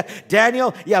confirming, yeah,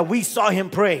 Daniel, yeah, we saw him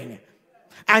praying.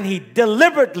 And he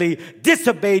deliberately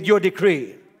disobeyed your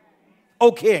decree,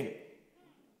 O king.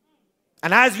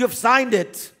 And as you have signed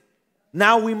it,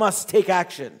 now we must take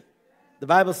action. The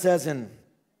Bible says in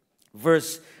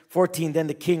verse 14, then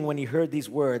the king, when he heard these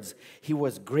words, he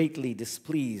was greatly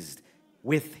displeased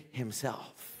with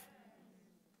himself.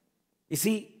 You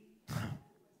see,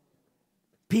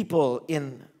 people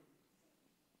in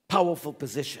powerful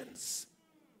positions,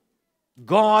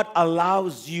 God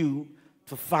allows you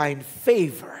to find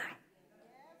favor.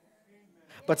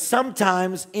 But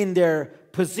sometimes in their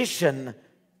position,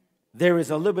 there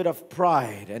is a little bit of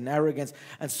pride and arrogance.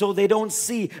 And so they don't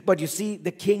see. But you see,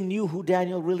 the king knew who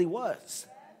Daniel really was.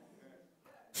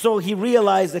 So he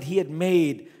realized that he had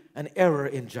made an error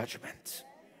in judgment.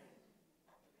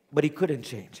 But he couldn't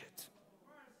change it.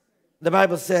 The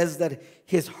Bible says that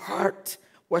his heart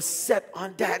was set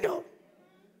on Daniel.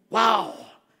 Wow.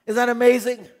 Isn't that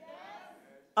amazing?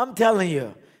 I'm telling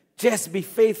you. Just be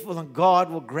faithful and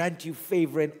God will grant you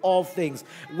favor in all things.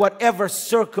 Whatever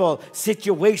circle,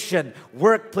 situation,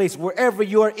 workplace, wherever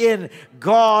you are in,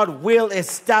 God will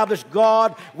establish.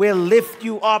 God will lift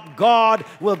you up. God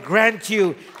will grant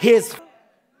you his.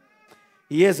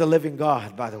 He is a living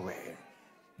God, by the way.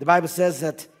 The Bible says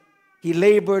that he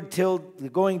labored till the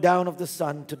going down of the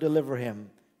sun to deliver him,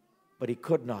 but he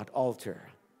could not alter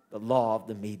the law of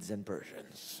the Medes and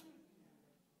Persians.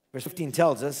 Verse 15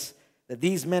 tells us that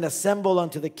these men assemble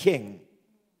unto the king.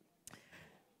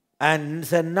 and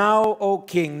said, Now, O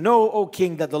king, know, O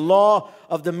king, that the law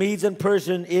of the Medes and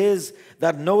Persians is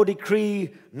that no decree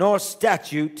nor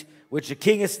statute which the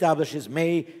king establishes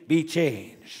may be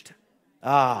changed.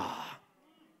 So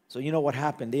you know what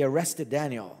happened? They arrested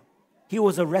Daniel. He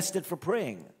was arrested for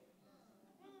praying.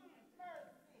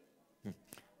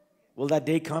 Will that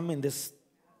day come in this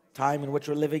time in which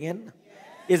we're living in?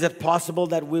 Is it possible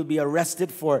that we'll be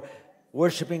arrested for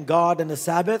worshiping God on the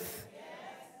Sabbath?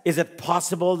 Is it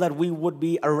possible that we would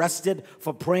be arrested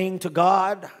for praying to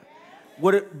God?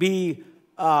 Would it be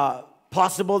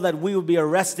possible that we would be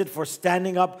arrested for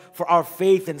standing up for our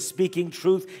faith and speaking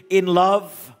truth in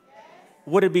love?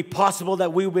 Would it be possible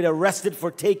that we would be arrested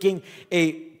for taking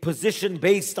a position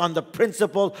based on the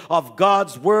principle of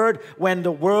God's word when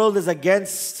the world is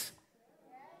against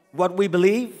what we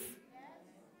believe?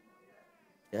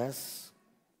 Yes,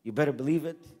 you better believe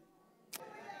it.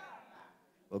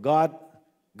 Well,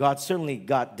 God certainly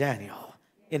got Daniel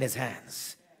in his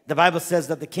hands. The Bible says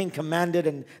that the king commanded,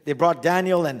 and they brought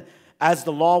Daniel, and as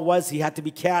the law was, he had to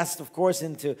be cast, of course,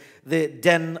 into the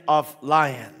den of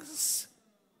lions.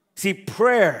 See,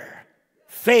 prayer,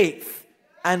 faith,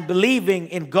 and believing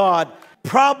in God,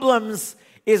 problems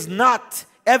is not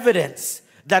evidence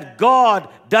that God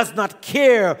does not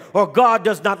care or God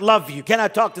does not love you. Can I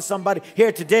talk to somebody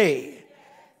here today?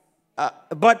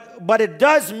 But it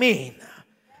does mean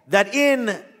that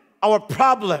in our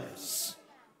problems,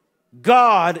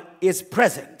 God is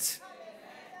present.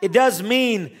 It does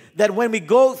mean that when we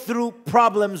go through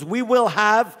problems, we will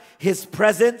have His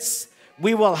presence,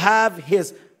 we will have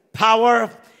His power,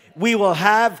 we will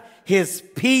have His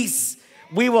peace,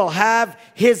 we will have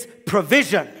His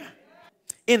provision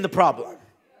in the problem.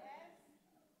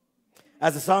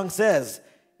 As the song says,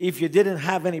 if you didn't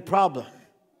have any problem,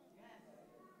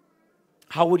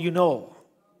 how would you know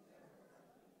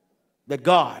that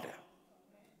God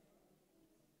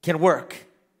can work?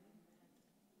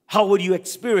 How would you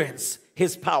experience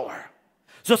His power?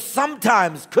 So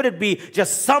sometimes, could it be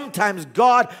just sometimes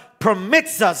God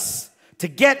permits us to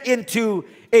get into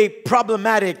a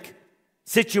problematic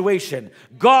situation?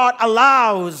 God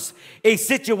allows a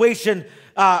situation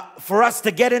for us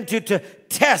to get into, to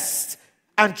test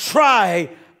and try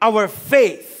our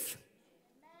faith.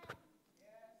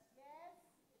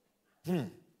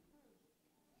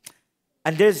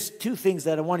 And there's two things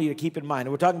that I want you to keep in mind.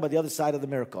 We're talking about the other side of the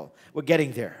miracle. We're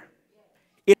getting there.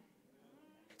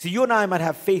 See, you and I might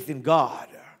have faith in God,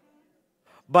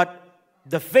 but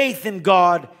the faith in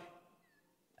God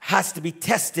has to be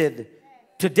tested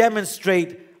to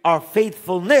demonstrate our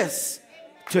faithfulness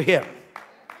to Him.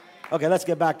 Okay, let's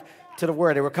get back to the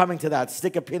word. We're coming to that.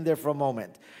 Stick a pin there for a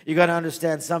moment. You're going to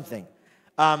understand something.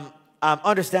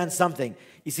 Understand something.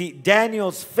 You see,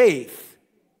 Daniel's faith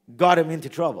got him into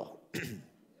trouble.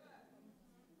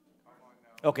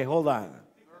 Okay, hold on.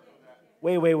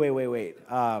 Wait.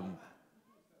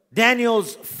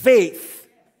 Daniel's faith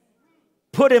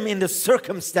put him in the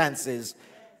circumstances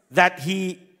that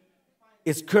he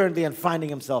is currently and finding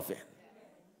himself in.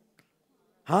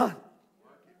 Huh?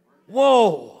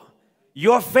 Whoa.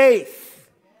 Your faith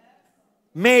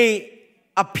may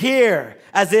appear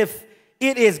as if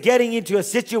it is getting into a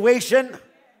situation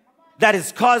that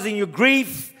is causing you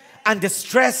grief and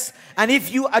distress. And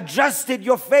if you adjusted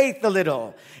your faith a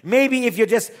little, maybe if you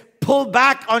just pull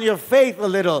back on your faith a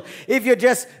little, if you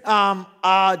just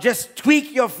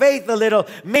tweak your faith a little,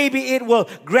 maybe it will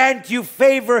grant you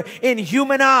favor in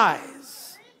human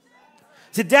eyes.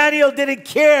 So Daniel didn't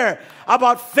care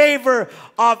about favor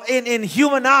in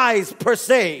human eyes per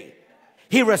se.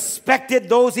 He respected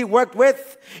those he worked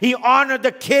with. He honored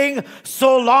the king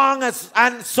so long as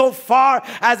and so far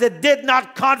as it did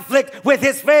not conflict with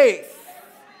his faith.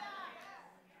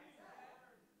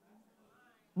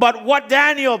 But what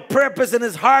Daniel purposed in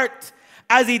his heart,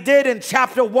 as he did in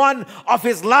chapter 1 of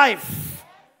his life,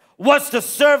 was to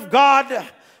serve God,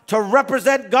 to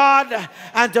represent God,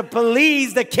 and to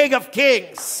please the King of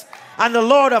Kings and the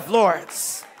Lord of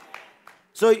Lords.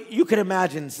 So you can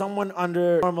imagine someone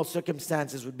under normal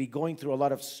circumstances would be going through a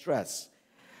lot of stress.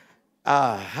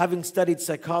 Having studied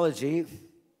psychology,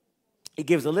 it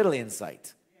gives a little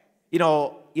insight. You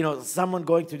know, someone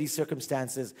going through these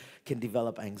circumstances can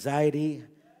develop anxiety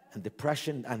and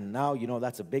depression, and now,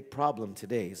 that's a big problem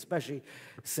today, especially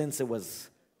since it was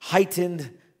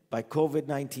heightened by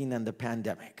COVID-19 and the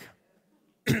pandemic.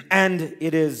 And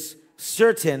it is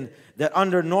certain that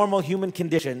under normal human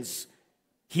conditions,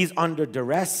 he's under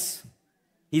duress,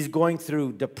 he's going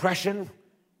through depression,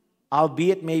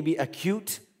 albeit maybe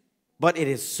acute, but it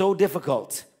is so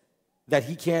difficult that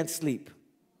he can't sleep,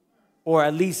 or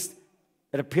at least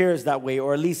It appears that way,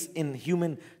 or at least in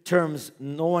human terms,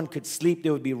 no one could sleep. They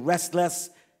would be restless.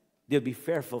 They would be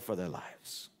fearful for their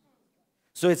lives.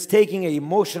 So it's taking an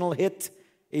emotional hit,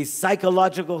 a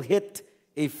psychological hit,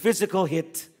 a physical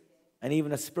hit, and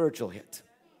even a spiritual hit.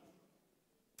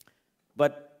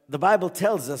 But the Bible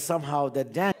tells us somehow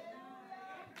that Daniel...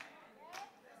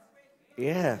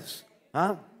 Yes.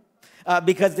 Huh?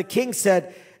 Because the king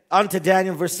said unto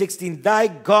Daniel, verse 16, thy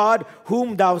God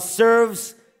whom thou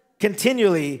serves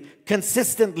continually,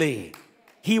 consistently,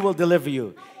 he will deliver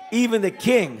you. Even the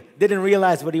king didn't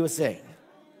realize what he was saying.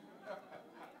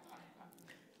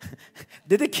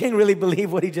 Did the king really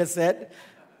believe what he just said?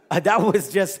 That was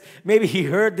just, maybe he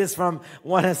heard this from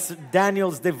one of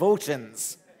Daniel's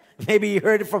devotions. Maybe he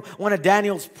heard it from one of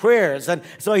Daniel's prayers. And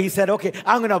so he said, okay,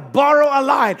 I'm going to borrow a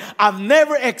line. I've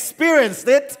never experienced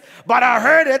it, but I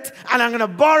heard it, and I'm going to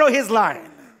borrow his line.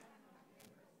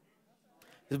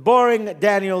 He's borrowing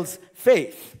Daniel's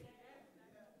faith.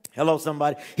 Hello,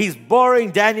 somebody. He's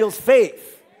borrowing Daniel's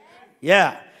faith.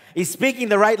 Yeah. He's speaking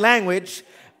the right language,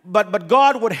 but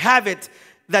God would have it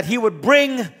that he would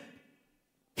bring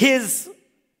his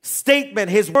statement,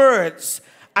 his words,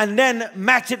 and then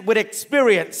match it with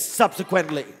experience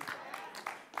subsequently.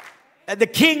 And the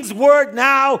king's word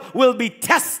now will be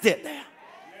tested.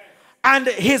 And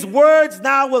his words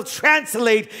now will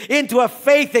translate into a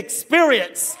faith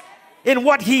experience in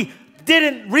what he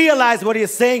didn't realize what he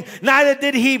is saying. Neither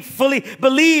did he fully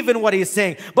believe in what he is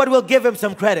saying. But we'll give him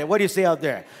some credit. What do you say out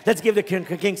there? Let's give the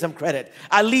king some credit.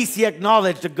 At least he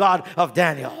acknowledged the God of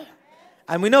Daniel.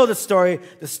 And we know the story.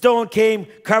 The stone came,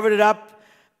 covered it up.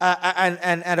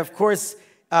 And of course,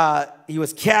 he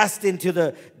was cast into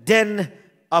the den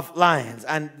of lions.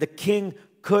 And the king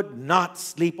could not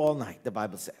sleep all night, the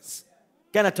Bible says.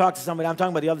 Can I talk to somebody? I'm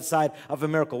talking about the other side of a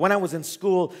miracle. When I was in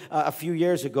school a few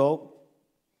years ago,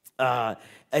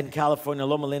 in California,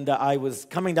 Loma Linda, I was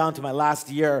coming down to my last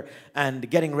year and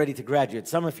getting ready to graduate.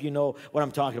 Some of you know what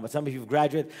I'm talking about. Some of you have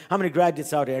graduated. How many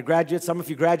graduates out there? Graduates, some of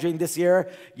you graduating this year,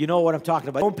 you know what I'm talking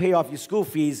about. Don't pay off your school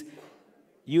fees.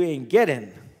 You ain't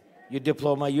getting your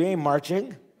diploma. You ain't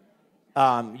marching.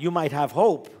 You might have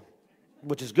hope,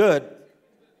 which is good.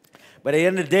 But at the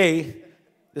end of the day,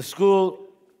 the school,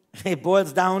 it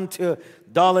boils down to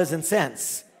dollars and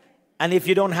cents. And if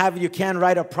you don't have it, you can't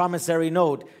write a promissory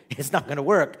note. It's not going to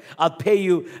work. I'll pay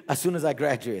you as soon as I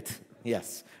graduate.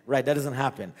 Yes, right. That doesn't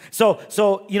happen.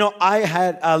 So you know, I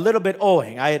had a little bit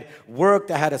owing. I had worked.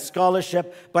 I had a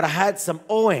scholarship, but I had some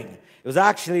owing. It was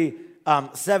actually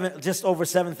just over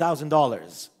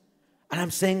 $7,000. And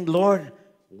I'm saying, Lord,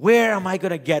 where am I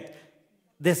going to get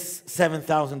this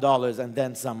 $7,000 and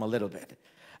then some a little bit?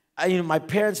 You know, my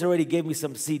parents already gave me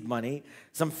some seed money.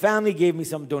 Some family gave me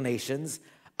some donations.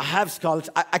 I have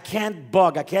scholarship. I can't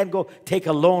bug. I can't go take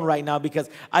a loan right now because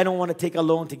I don't want to take a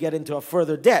loan to get into a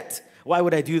further debt. Why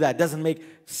would I do that? It doesn't make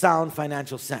sound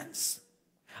financial sense.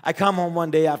 I come home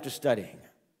one day after studying,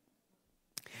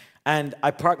 and I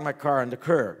park my car on the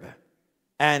curb.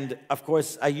 And, of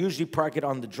course, I usually park it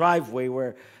on the driveway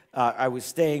where I was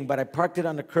staying, but I parked it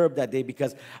on the curb that day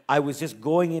because I was just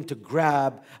going in to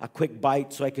grab a quick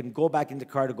bite so I can go back in the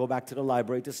car to go back to the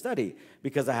library to study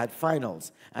because I had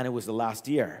finals, and it was the last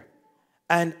year.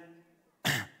 And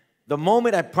the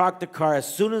moment I parked the car, as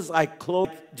soon as I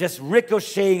closed, just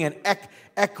ricocheting and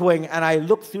echoing, and I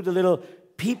looked through the little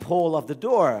peephole of the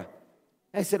door,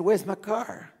 I said, where's my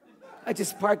car? I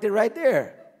just parked it right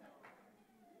there.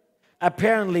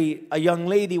 Apparently, a young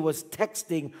lady was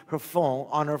texting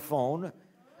on her phone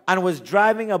and was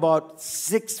driving about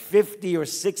 650 or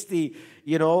 60,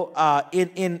 you know,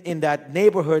 in that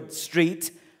neighborhood street.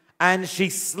 And she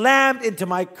slammed into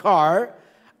my car,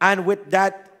 and with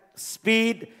that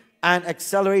speed and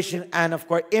acceleration and, of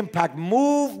course, impact,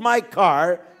 moved my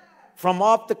car from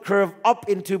off the curve up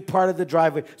into part of the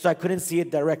driveway so I couldn't see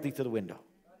it directly through the window.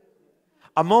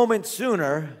 A moment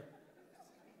sooner,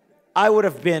 I would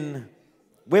have been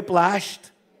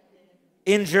whiplashed,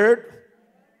 injured,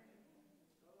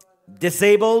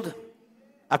 disabled.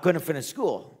 I couldn't finish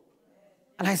school.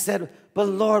 And I said, but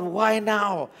Lord, why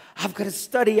now? I've got to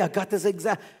study. I got this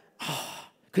exam. Oh,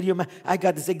 could you imagine? I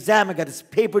got this exam. I got this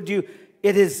paper due.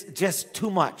 It is just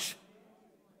too much.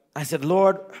 I said,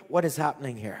 Lord, what is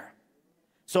happening here?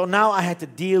 So now I had to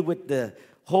deal with the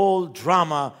whole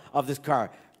drama of this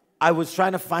car. I was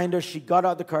trying to find her. She got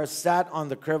out of the car, sat on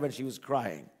the curb, and she was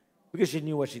crying because she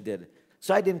knew what she did.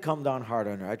 So I didn't come down hard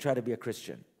on her. I tried to be a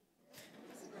Christian.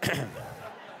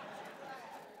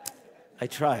 I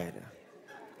tried.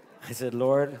 I said,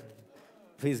 Lord,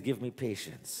 please give me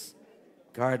patience.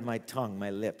 Guard my tongue,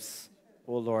 my lips.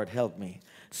 Oh, Lord, help me.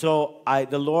 So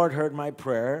the Lord heard my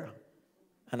prayer.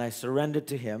 and I surrendered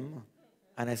to him.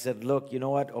 And I said, look, you know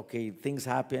what? Okay, things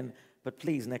happen, but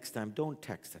please next time don't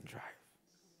text and drive.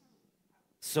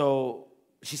 So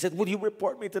she said, would you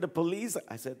report me to the police?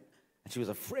 I said, and she was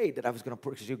afraid that I was going to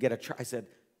because you get a charge. I said,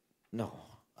 no,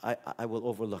 I will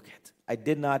overlook it. I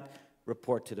did not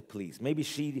report to the police. Maybe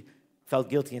she felt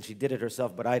guilty and she did it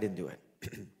herself, but I didn't do it.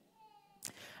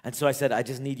 And so I said, I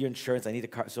just need your insurance. I need a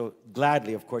car. So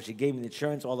gladly, of course, she gave me the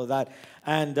insurance, all of that.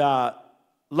 And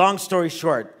long story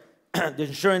short, the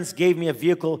insurance gave me a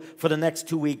vehicle for the next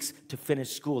 2 weeks to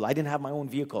finish school. I didn't have my own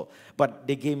vehicle, but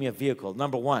they gave me a vehicle.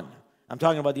 Number one, I'm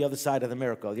talking about the other side of the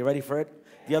miracle. You ready for it?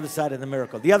 The other side of the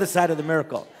miracle. The other side of the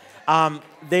miracle.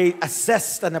 They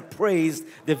assessed and appraised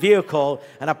the vehicle,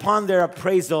 and upon their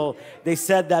appraisal, they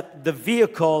said that the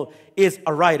vehicle is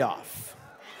a write-off.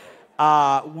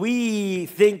 We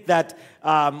think that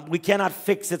we cannot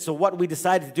fix it, so what we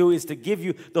decided to do is to give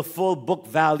you the full book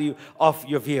value of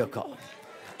your vehicle.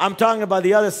 I'm talking about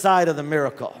the other side of the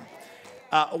miracle.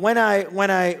 When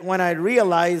I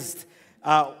realized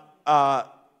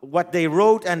what they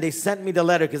wrote and they sent me the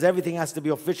letter, because everything has to be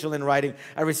official in writing,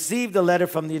 I received the letter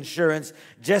from the insurance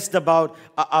just about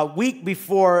a week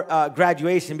before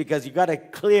graduation, because you got to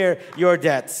clear your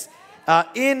debts.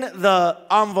 In the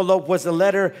envelope was a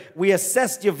letter. We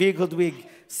assessed your vehicle to be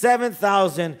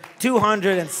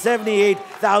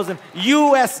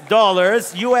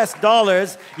 $7,278,000 US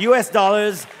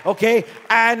dollars, okay?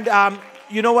 And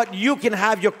you know what? You can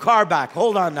have your car back.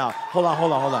 Hold on now. Hold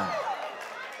on.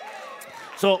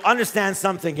 So understand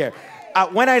something here.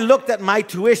 When I looked at my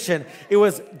tuition, it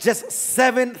was just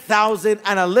 $7,000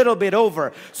 and a little bit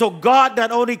over. So God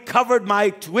not only covered my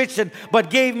tuition, but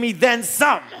gave me then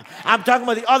some. I'm talking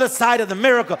about the other side of the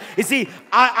miracle. You see,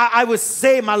 I would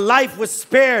say my life was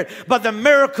spared, but the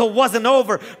miracle wasn't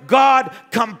over. God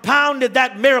compounded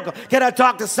that miracle. Can I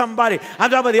talk to somebody? I'm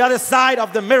talking about the other side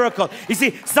of the miracle. You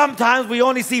see, sometimes we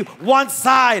only see one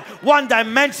side, one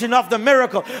dimension of the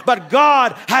miracle, but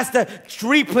God has to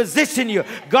reposition you.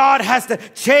 God has to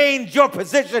change your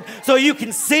position so you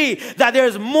can see that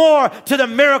there's more to the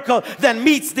miracle than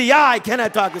meets the eye. Can I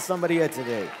talk to somebody here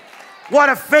today? What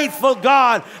a faithful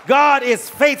God. God is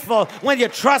faithful when you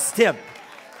trust him.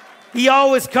 He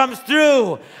always comes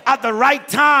through at the right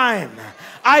time.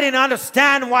 I didn't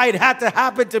understand why it had to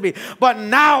happen to me, but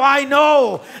now I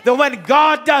know that when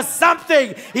God does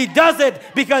something, he does it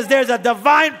because there's a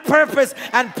divine purpose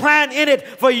and plan in it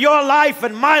for your life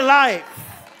and my life.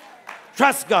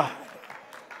 Trust God.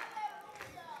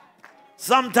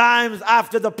 Sometimes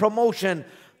after the promotion,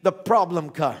 the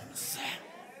problem comes.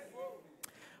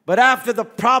 But after the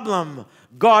problem,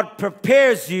 God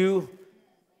prepares you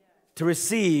to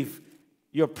receive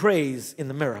your praise in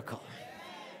the miracle.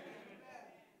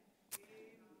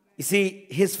 You see,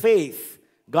 his faith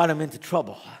got him into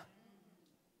trouble.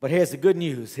 But here's the good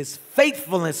news. His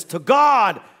faithfulness to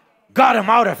God got him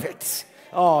out of it.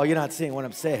 Oh, you're not seeing what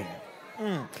I'm saying.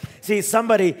 See,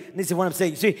 somebody needs to see what I'm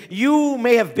saying. See, you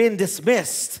may have been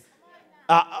dismissed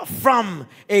from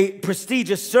a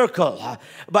prestigious circle,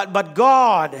 but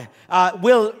God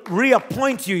will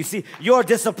reappoint you. You see, your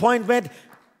disappointment,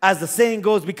 as the saying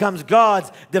goes, becomes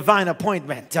God's divine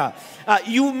appointment.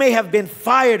 You may have been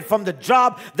fired from the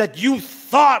job that you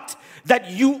thought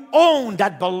that you owned,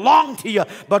 that belonged to you,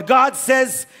 but God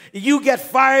says, you get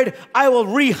fired, I will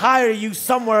rehire you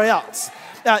somewhere else.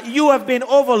 You have been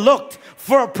overlooked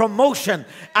for a promotion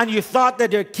and you thought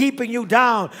that they're keeping you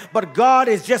down, but God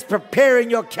is just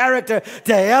preparing your character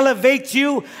to elevate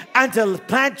you and to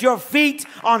plant your feet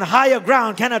on higher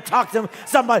ground. Can I talk to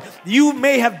somebody? You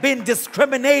may have been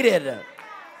discriminated,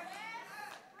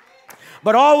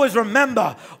 but always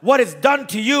remember, what is done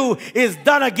to you is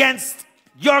done against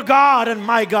your God and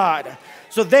my God.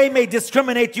 So they may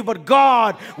discriminate you, but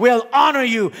God will honor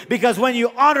you, because when you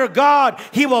honor God,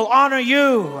 he will honor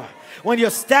you. When you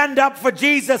stand up for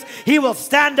Jesus, he will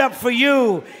stand up for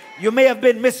you. You may have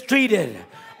been mistreated,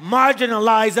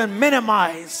 marginalized, and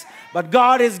minimized, but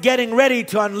God is getting ready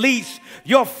to unleash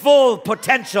your full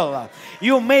potential.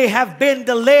 You may have been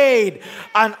delayed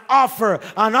an offer,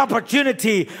 an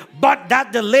opportunity, but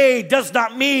that delay does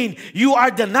not mean you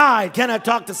are denied. Can I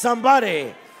talk to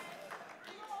somebody?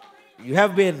 You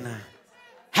have been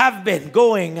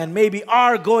going and maybe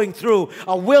are going through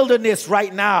a wilderness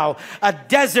right now, a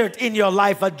desert in your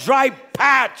life, a dry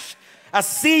patch, a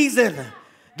season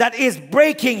that is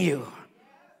breaking you.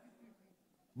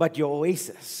 But your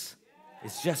oasis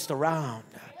is just around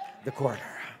the corner.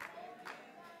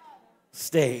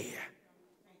 Stay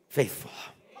faithful.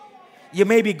 You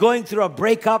may be going through a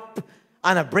breakup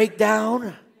and a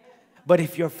breakdown, but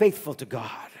if you're faithful to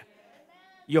God,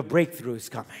 your breakthrough is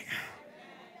coming.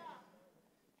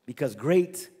 because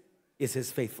great is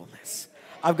his faithfulness.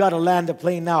 I've got to land the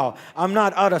plane now. I'm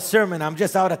not out of sermon. I'm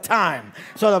just out of time.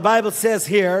 So the Bible says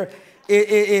here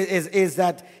is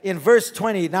that in verse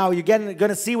 20, now you're going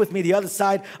to see with me the other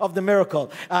side of the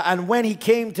miracle. And when he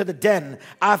came to the den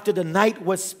after the night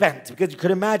was spent, because you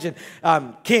could imagine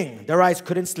King Darius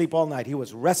couldn't sleep all night. He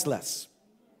was restless,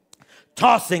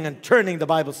 tossing and turning, the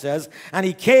Bible says. And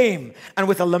he came and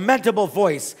with a lamentable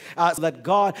voice, that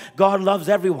God loves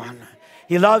everyone.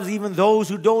 He loves even those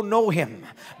who don't know him.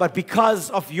 But because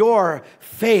of your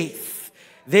faith,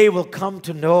 they will come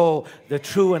to know the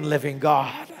true and living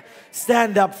God.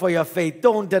 Stand up for your faith.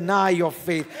 Don't deny your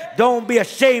faith. Don't be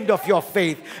ashamed of your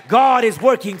faith. God is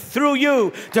working through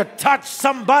you to touch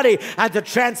somebody and to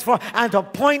transform and to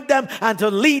point them and to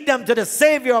lead them to the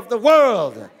Savior of the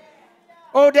world.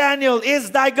 Oh, Daniel,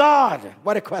 is thy God?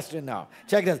 What a question now.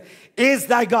 Check this. Is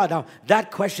thy God? Now,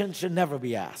 that question should never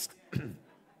be asked.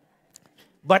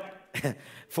 But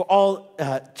for all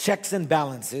checks and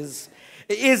balances,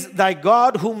 is thy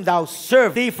God whom thou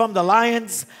servest thee from the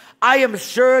lions? I am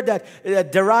sure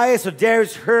that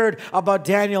Darius heard about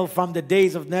Daniel from the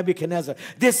days of Nebuchadnezzar.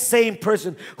 This same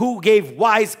person who gave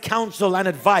wise counsel and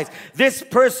advice. This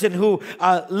person who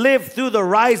lived through the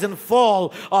rise and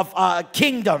fall of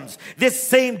kingdoms. This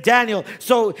same Daniel.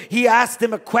 So he asked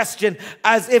him a question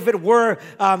as if it were,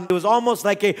 it was almost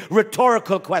like a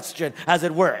rhetorical question, as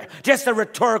it were. Just a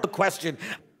rhetorical question.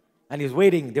 And he was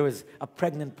waiting. There was a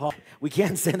pregnant pause. We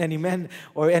can't send any men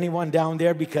or anyone down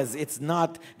there because it's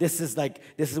not, this is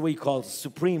what you call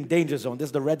supreme danger zone. This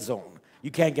is the red zone.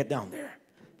 You can't get down there.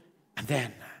 And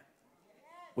then,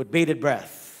 with bated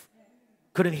breath,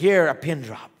 couldn't hear a pin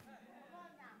drop.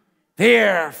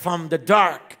 There from the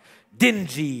dark,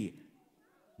 dingy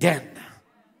den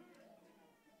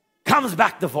comes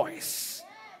back the voice.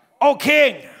 O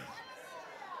King,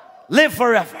 live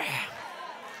forever.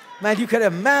 Man, you could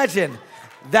imagine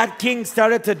that king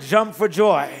started to jump for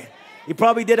joy. He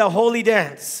probably did a holy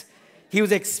dance. He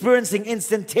was experiencing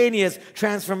instantaneous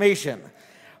transformation.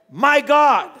 My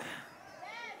God.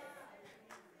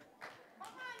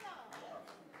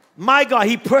 My God,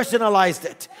 he personalized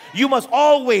it. You must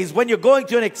always, when you're going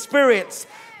to an experience,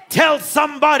 tell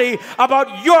somebody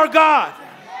about your God.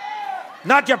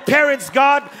 Not your parents'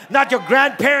 God, not your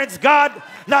grandparents' God,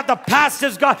 not the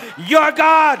pastor's God, your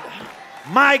God.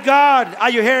 My God,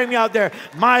 are you hearing me out there?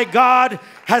 My God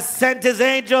has sent his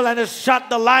angel and has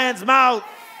shut the lion's mouth,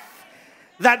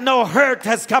 that no hurt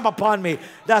has come upon me.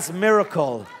 That's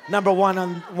miracle number one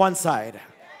on one side.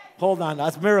 Hold on,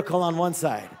 that's miracle on one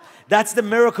side. That's the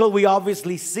miracle we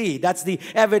obviously see. That's the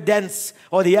evidence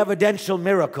or the evidential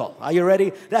miracle. Are you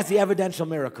ready? That's the evidential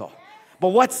miracle. But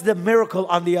what's the miracle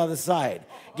on the other side?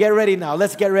 Get ready now.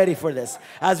 Let's get ready for this.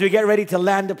 As we get ready to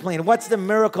land the plane. What's the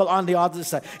miracle on the other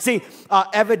side? See,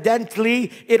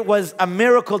 evidently, it was a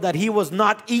miracle that he was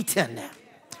not eaten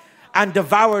and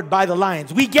devoured by the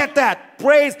lions. We get that.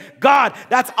 Praise God.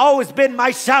 That's always been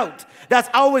my shout. That's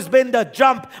always been the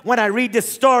jump when I read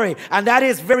this story. And that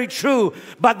is very true.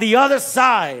 But the other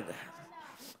side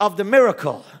of the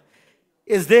miracle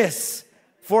is this.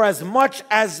 For as much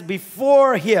as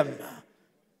before him,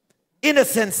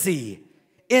 innocency,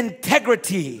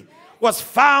 integrity was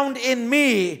found in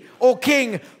me, O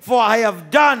King, for I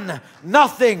have done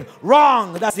nothing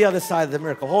wrong. That's the other side of the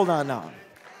miracle. Hold on now.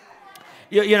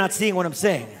 You're not seeing what I'm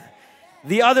saying.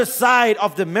 The other side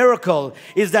of the miracle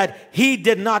is that he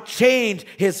did not change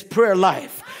his prayer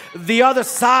life. The other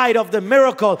side of the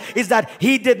miracle is that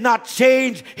he did not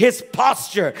change his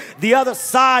posture. The other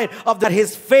side of that,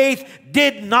 his faith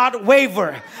did not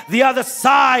waver. The other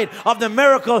side of the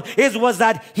miracle was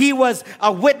that he was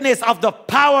a witness of the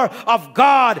power of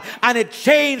God, and it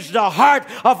changed the heart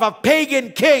of a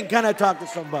pagan king. Can I talk to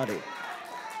somebody?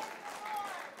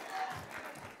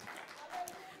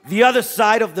 The other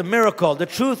side of the miracle, the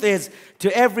truth is,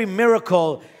 to every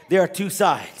miracle, there are two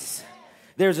sides.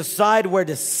 There's a side where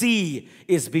the sea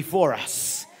is before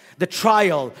us. The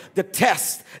trial, the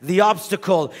test, the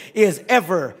obstacle is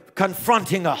ever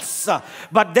confronting us.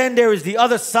 But then there is the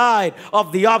other side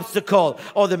of the obstacle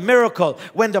or the miracle,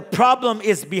 when the problem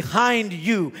is behind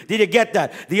you. Did you get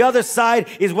that? The other side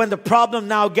is when the problem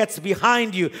now gets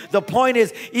behind you. The point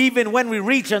is, even when we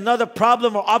reach another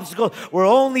problem or obstacle, we're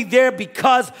only there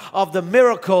because of the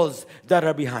miracles that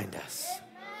are behind us.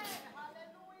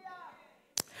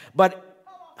 But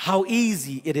how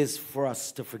easy it is for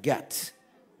us to forget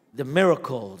the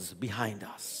miracles behind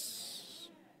us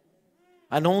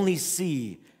and only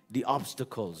see the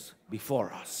obstacles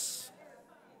before us.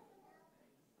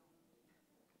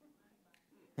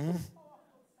 The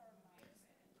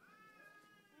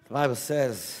Bible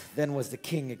says, then was the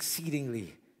king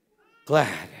exceedingly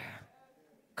glad,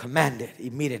 commanded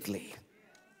immediately,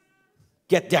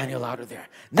 get Daniel out of there.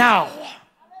 Now,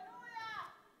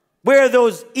 where are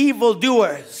those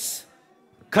evildoers,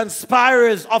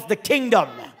 conspirers of the kingdom,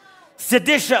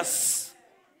 seditious,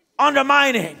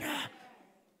 undermining?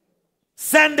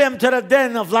 Send them to the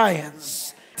den of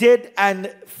lions. Did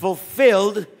and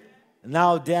fulfilled.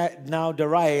 Now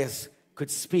Darius could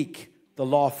speak the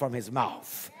law from his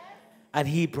mouth. And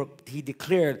he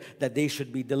declared that they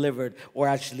should be delivered, or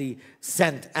actually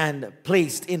sent and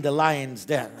placed in the lion's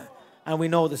den. And we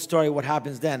know the story, what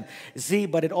happens then. See,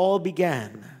 but it all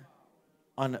began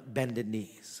on bended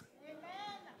knees.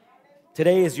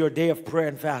 Today is your day of prayer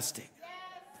and fasting.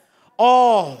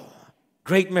 All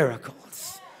great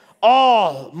miracles,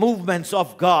 all movements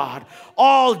of God,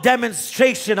 all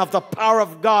demonstration of the power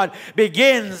of God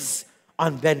begins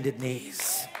on bended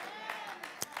knees.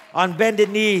 On bended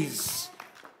knees,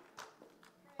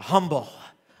 a humble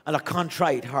and a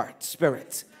contrite heart,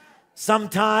 spirit.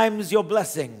 Sometimes your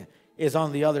blessing is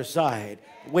on the other side.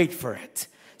 Wait for it.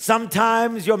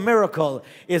 Sometimes your miracle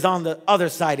is on the other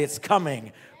side. It's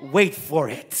coming. Wait for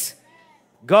it.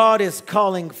 God is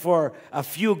calling for a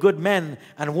few good men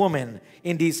and women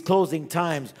in these closing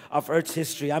times of Earth's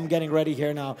history. I'm getting ready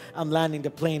here now. I'm landing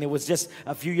the plane. It was just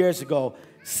a few years ago.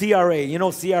 CRA. You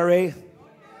know CRA?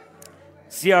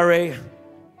 CRA,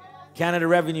 Canada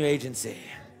Revenue Agency.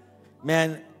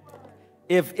 Man,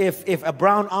 if a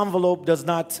brown envelope does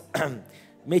not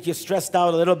make you stressed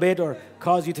out a little bit or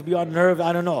cause you to be unnerved,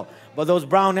 I don't know. But those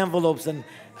brown envelopes, and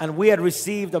we had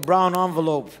received a brown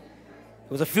envelope.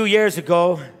 It was a few years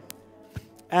ago.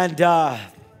 And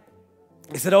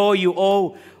they said, oh, you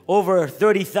owe over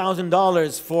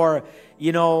 $30,000 for,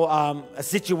 a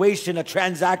situation, a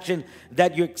transaction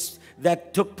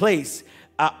that took place.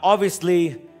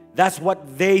 Obviously, that's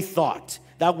what they thought.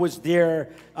 That was their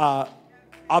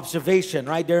observation,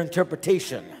 right? Their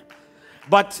interpretation.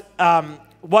 But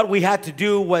what we had to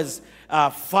do was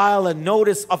file a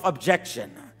notice of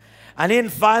objection. And in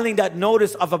filing that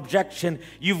notice of objection,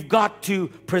 you've got to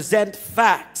present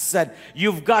facts, and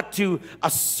you've got to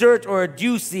assert or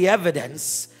adduce the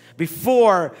evidence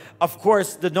before, of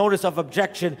course, the notice of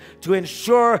objection, to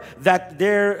ensure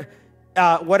that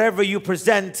whatever you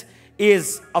present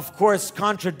is, of course,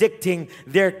 contradicting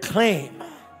their claim.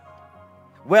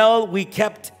 Well, we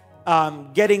kept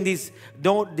getting these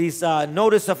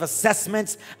notice of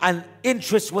assessments, and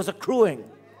interest was accruing.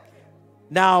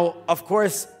 Now, of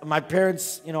course, my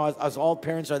parents, as all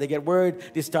parents are, they get worried.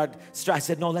 They start. I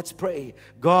said, no, let's pray.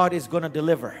 God is going to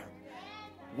deliver.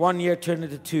 1 year turned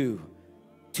into 2.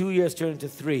 2 years turned into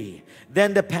 3.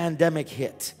 Then the pandemic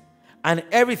hit, and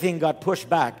everything got pushed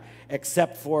back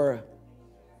except for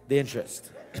the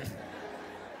interest.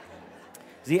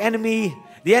 The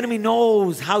enemy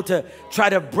knows how to try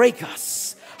to break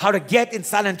us, how to get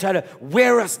inside and try to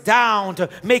wear us down, to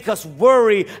make us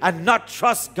worry and not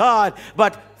trust God.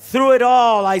 But through it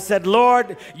all, I said,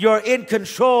 Lord, you're in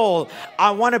control.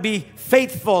 I want to be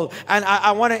faithful, and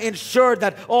I want to ensure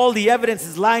that all the evidence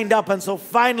is lined up. And so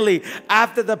finally,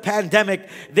 after the pandemic,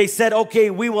 they said,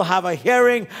 okay, we will have a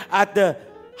hearing at the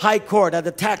high court, at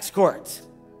the tax court.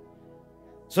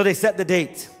 So they set the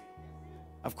date.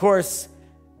 Of course,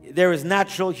 there is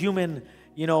natural human,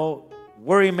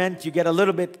 worriment. You get a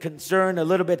little bit concerned, a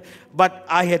little bit. But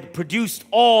I had produced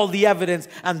all the evidence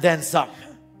and then some.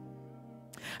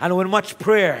 And with much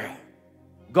prayer,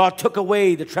 God took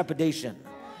away the trepidation.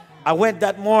 I went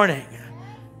that morning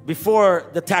before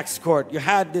the tax court. You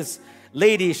had this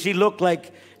lady, she looked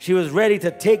like she was ready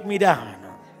to take me down.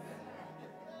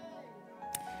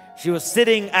 She was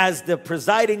sitting as the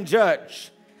presiding judge.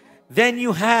 Then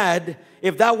you had,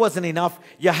 if that wasn't enough,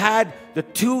 you had the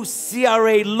 2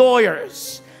 CRA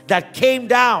lawyers that came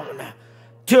down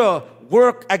to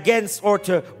work against, or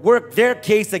to work their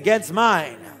case against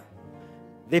mine.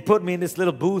 They put me in this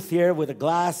little booth here with a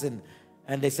glass, and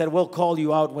they said, we'll call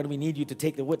you out when we need you to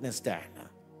take the witness stand.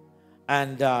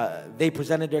 And they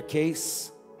presented their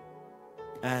case,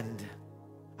 and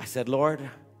I said, Lord,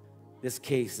 this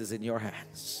case is in your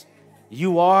hands.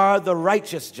 You are the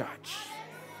righteous judge.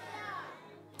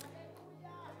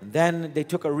 And then they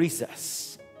took a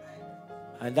recess.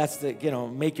 And that's the,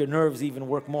 make your nerves even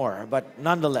work more. But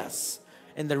nonetheless,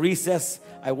 in the recess,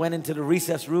 I went into the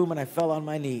recess room and I fell on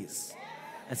my knees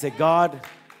and said, God,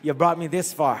 you brought me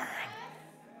this far,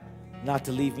 not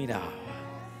to leave me now.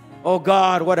 Oh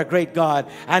God, what a great God.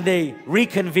 And they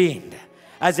reconvened.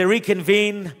 As they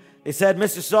reconvened, they said,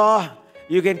 Mr. Saugh,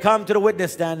 you can come to the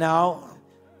witness stand now.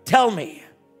 Tell me.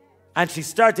 And she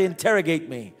started to interrogate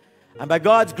me. And by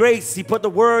God's grace, he put the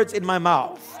words in my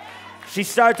mouth. she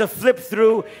started to flip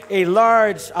through a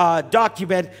large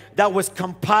document that was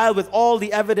compiled with all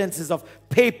the evidences of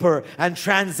paper and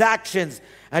transactions.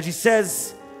 And she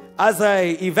says, as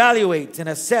I evaluate and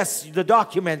assess the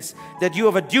documents that you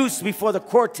have adduced before the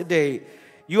court today,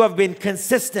 you have been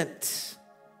consistent.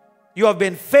 You have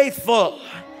been faithful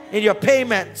in your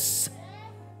payments.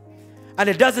 And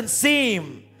it doesn't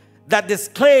seem that this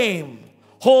claim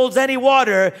holds any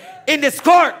water in this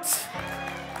court.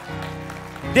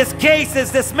 This case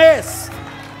is dismissed.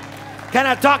 Can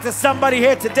I talk to somebody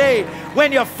here today?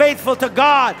 When you're faithful to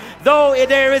God, though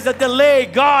there is a delay,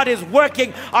 God is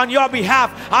working on your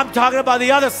behalf. I'm talking about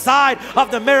the other side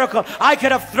of the miracle. I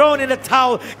could have thrown in the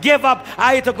towel, give up.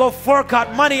 I had to go fork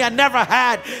out money I never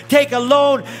had, take a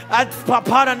loan and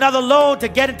upon another loan to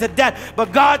get into debt.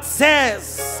 But God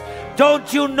says,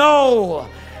 don't you know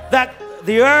that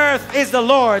the earth is the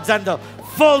Lord's and the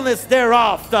fullness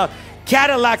thereof? The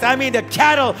Cadillacs, the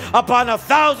cattle upon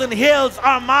 1,000 hills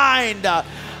are mine.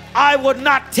 I would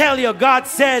not tell you, God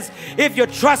says, if you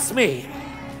trust me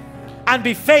and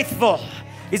be faithful.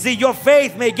 You see, your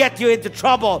faith may get you into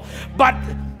trouble, but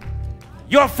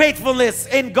your faithfulness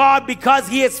in God, because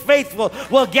He is faithful,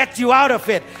 will get you out of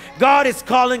it. God is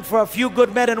calling for a few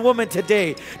good men and women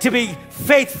today to be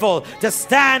faithful, to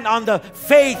stand on the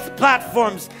faith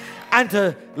platforms and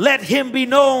to let Him be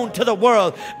known to the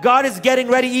world. God is getting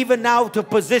ready even now to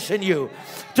position you,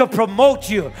 to promote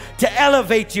you, to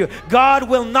elevate you. God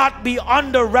will not be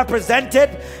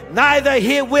underrepresented, neither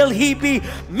will He be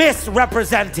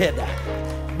misrepresented.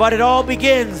 But it all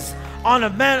begins on a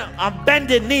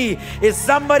bended knee. Is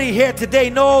somebody here today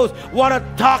knows what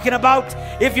I'm talking about?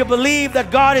 If you believe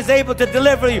that God is able to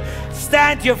deliver you,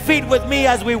 stand to your feet with me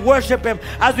as we worship Him,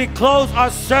 as we close our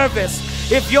service.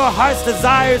 If your heart's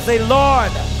desire, say,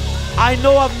 Lord, I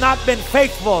know I've not been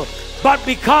faithful, but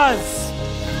because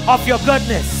of your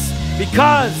goodness,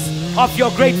 because of your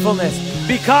gratefulness,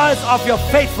 because of your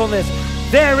faithfulness,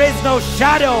 there is no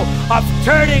shadow of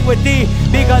turning with thee,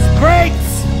 because great,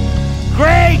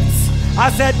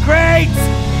 I said great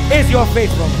is your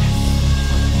faithfulness.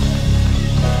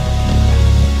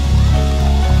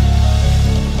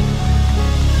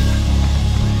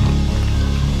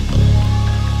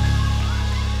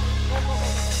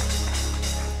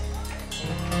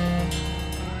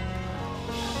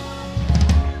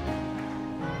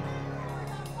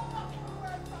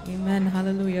 Amen.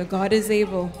 Hallelujah. God is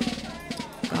able.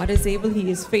 God is able.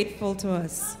 He is faithful to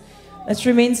us. Let's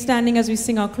remain standing as we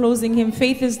sing our closing hymn,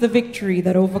 Faith is the Victory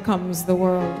That Overcomes the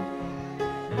World.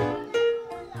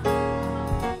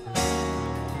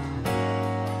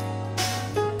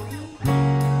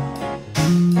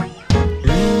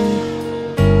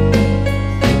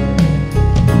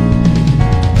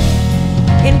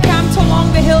 Encamped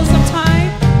along the hills of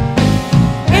time.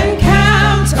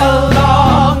 Encamped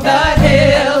along the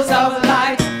hills of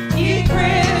light. Ye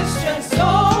Christian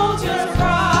soldiers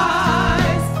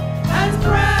rise and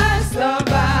press the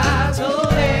battle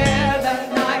ere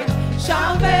the night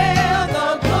shall veil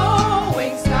the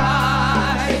glowing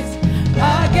skies.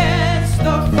 Against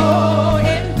the foe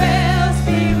in vales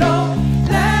below,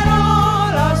 let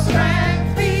all our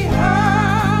strength be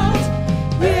hurled.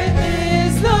 With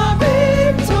is the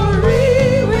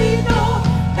victory we know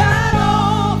that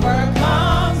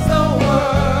overcomes the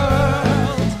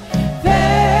world.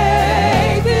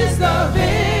 Faith is the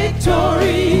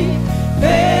victory.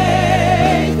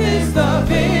 Faith is the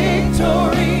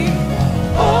victory.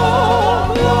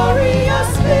 Oh,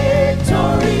 glorious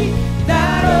victory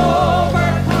that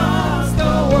overcomes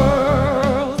the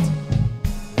world.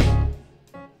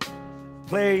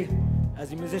 Play, as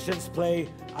the musicians play,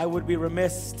 I would be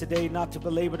remiss today not to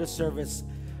belabor the service,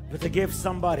 but to give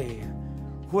somebody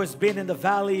who has been in the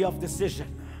valley of decision.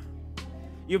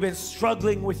 You've been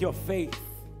struggling with your faith.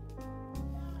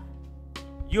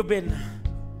 You've been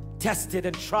tested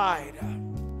and tried,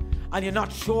 and you're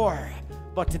not sure.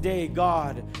 But today,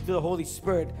 God, through the Holy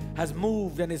Spirit, has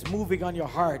moved and is moving on your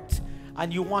heart,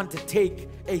 and you want to take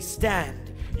a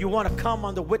stand. You want to come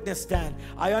on the witness stand.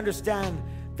 I understand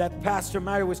that Pastor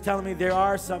Mary was telling me there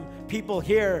are some people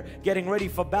here getting ready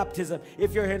for baptism.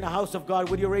 If you're here in the house of God,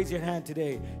 would you raise your hand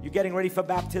today? You're getting ready for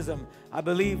baptism. I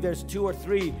believe there's 2 or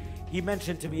 3 he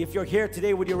mentioned to me. If you're here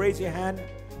today, would you raise your hand?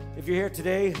 If you're here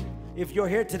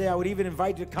today, I would even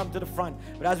invite you to come to the front.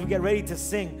 But as we get ready to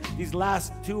sing these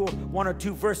last 1 or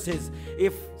 2 verses,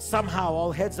 if somehow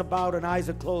all heads are bowed and eyes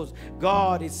are closed,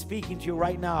 God is speaking to you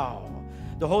right now.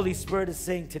 The Holy Spirit is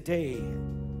saying today,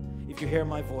 if you hear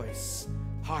my voice,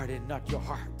 harden not your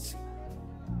heart.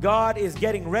 God is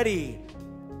getting ready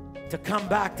to come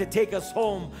back to take us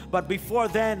home. But before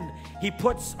then, He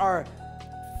puts our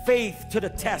faith to the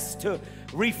test, to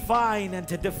refine and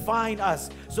to define us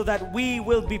so that we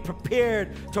will be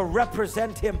prepared to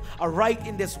represent Him aright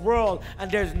in this world. And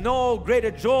there's no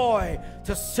greater joy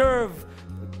to serve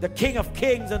the King of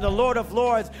Kings and the Lord of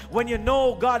Lords. When you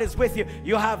know God is with you,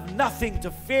 you have nothing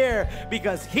to fear,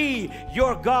 because He,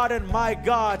 your God and my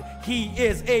God, He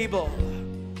is able.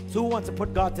 So who wants to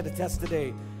put God to the test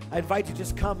today? I invite you,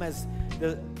 just come as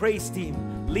the praise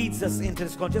team leads us into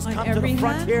this. Just come to the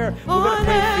front here. We're going to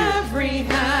pray for you. Every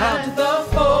hand, the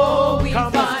foe we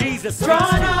come find, as Jesus drawn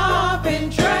up in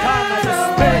dread. Come as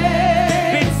the Spirit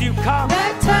bids you come.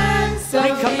 Let tents of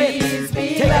Recommit. these be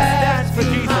Take a stand left for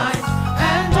Jesus. behind,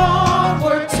 and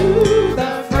onward to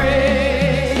the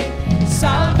fray.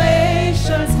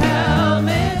 Salvation's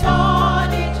helmet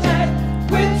on each head,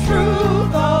 with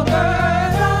truth all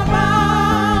girt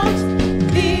about.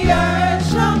 The earth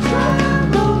shall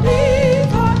tremble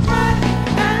beneath our tread,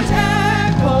 and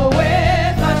echo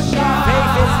with a shout.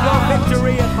 Faith is your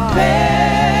victory and mine.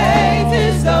 Faith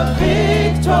is the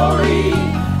victory.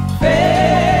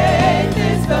 Faith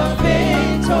is the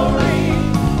victory.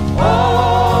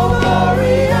 Oh,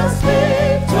 glorious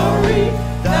victory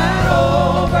that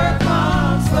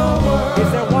overcomes the world. Is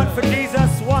there one for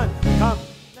Jesus? One. Come.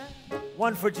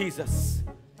 One for Jesus.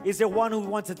 Is there one who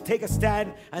wants to take a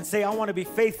stand and say, I want to be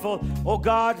faithful, oh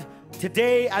God,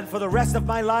 today and for the rest of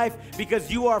my life,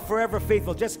 because you are forever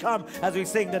faithful? Just come as we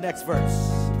sing the next verse.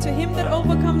 To him that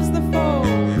overcomes the foe.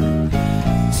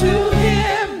 To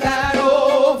him that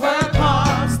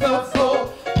overcomes the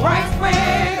foe, right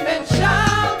payment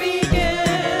shall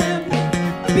begin.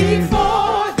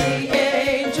 Before the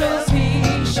angels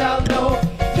he shall know,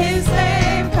 his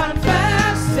name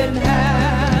confessed in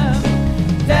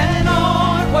heaven. Then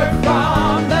onward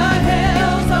from the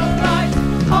hills of light,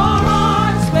 our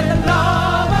hearts with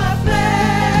love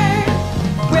aflame,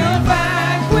 will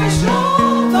vanquish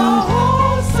all the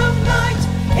hosts of night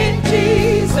in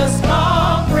Jesus'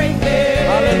 conquering name.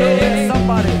 Hallelujah,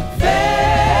 somebody.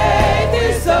 Faith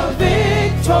is a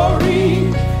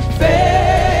victory.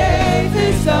 Faith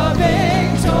is a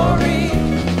victory.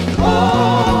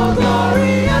 Oh,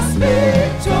 glorious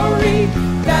victory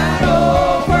that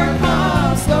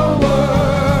overcomes the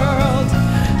world.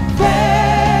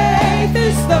 Faith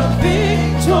is the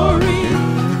victory.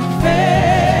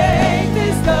 Faith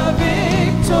is the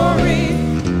victory.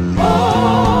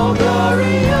 Oh,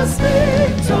 glorious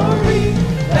victory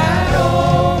that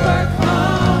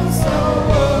overcomes the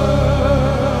world.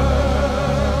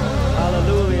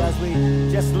 Hallelujah. As we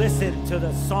just listen to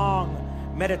the song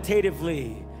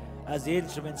meditatively as the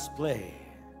instruments play,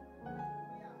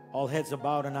 all heads are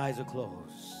bowed and eyes are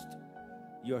closed.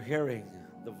 You're hearing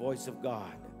the voice of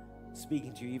God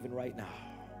speaking to you even right now.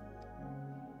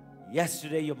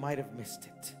 Yesterday you might have missed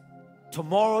it.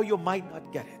 Tomorrow you might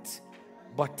not get it.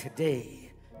 But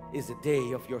today is the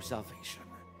day of your salvation.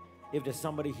 If there's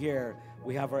somebody here,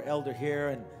 we have our elder here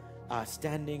and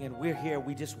standing, and we're here.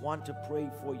 We just want to pray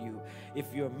for you. If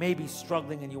you're maybe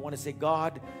struggling and you want to say,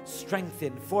 God,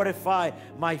 strengthen, fortify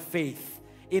my faith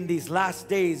in these last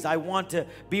days. I want to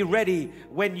be ready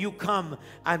when you come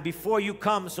and before you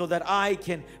come, so that I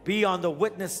can be on the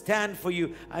witness stand for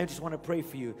you. I just want to pray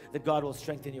for you that God will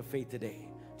strengthen your faith today.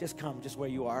 Just come, just where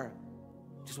you are.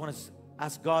 Just want to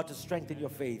ask God to strengthen your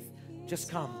faith. Just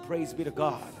come. Praise be to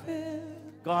God.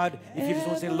 God, if you just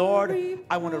want to say, Lord,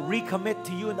 I want to recommit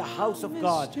to you in the house of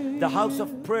God, the house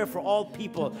of prayer for all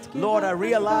people. Lord, I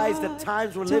realize the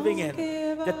times we're living in,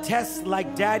 the tests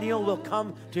like Daniel will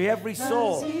come to every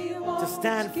soul to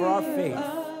stand for our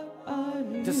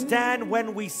faith, to stand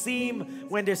when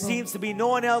there seems to be no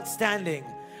one else standing,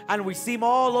 and we seem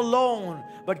all alone,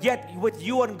 but yet with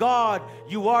you and God,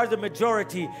 you are the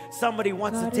majority. Somebody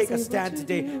wants to take a stand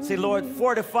today. Say, Lord,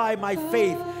 fortify my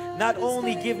faith. Not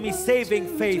only give me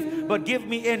saving faith, but give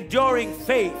me enduring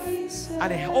faith,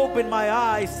 and open my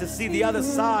eyes to see the other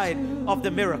side of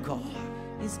the miracle.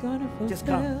 Just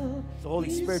come. The Holy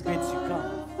Spirit bids you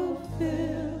come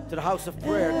to the house of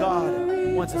prayer.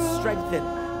 God wants to strengthen.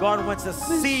 God wants to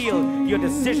seal your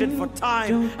decision for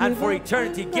time and for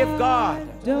eternity. Give God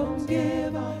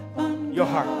your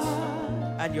heart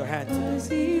and your hand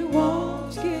today. He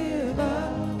won't give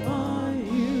up on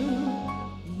you.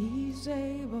 He's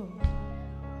able.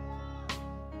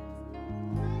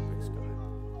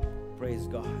 Praise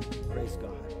God. Praise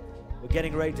God. We're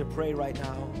getting ready to pray right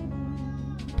now.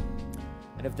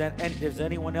 And if there's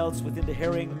anyone else within the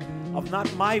hearing of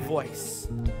not my voice,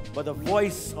 but the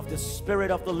voice of the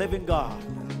Spirit of the living God,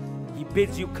 He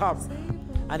bids you come,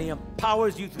 and He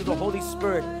empowers you through the Holy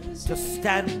Spirit to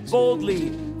stand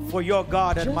boldly for your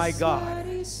God and my God.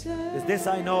 Is this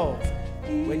I know,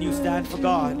 when you stand for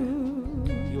God,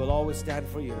 He will always stand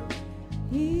for you.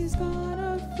 He's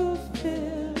gonna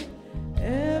fulfill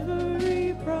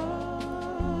every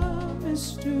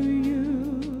promise to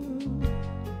you.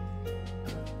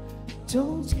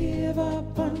 Don't give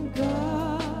up on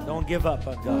God. Don't give up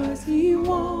on God. 'Cause He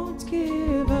won't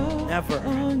give up Never,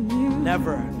 on you.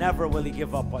 never, never will He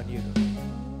give up on you.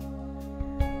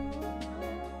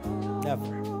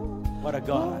 Never. What a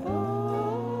God.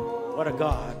 What a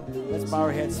God. Let's bow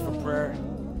our heads for prayer.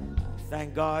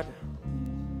 Thank God.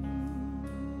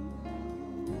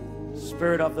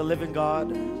 Spirit of the living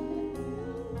God,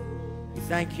 we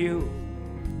thank you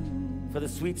for the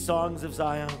sweet songs of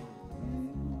Zion.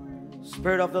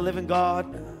 Spirit of the living God,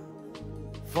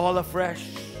 fall afresh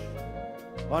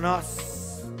on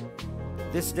us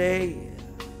this day.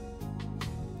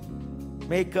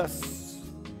 Make us,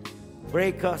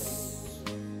 break us,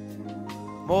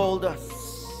 mold us,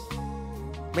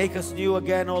 make us new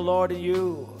again, O Lord, in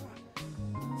you.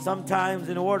 Sometimes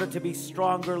in order to be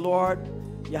stronger, Lord,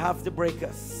 you have to break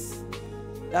us.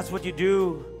 That's what you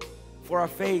do for our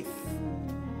faith.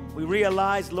 We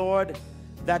realize, Lord,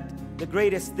 that the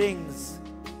greatest things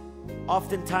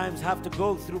oftentimes have to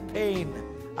go through pain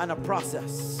and a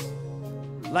process.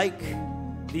 Like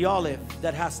the olive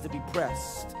that has to be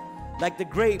pressed. Like the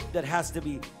grape that has to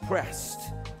be pressed.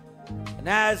 And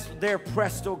as they're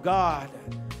pressed, oh God,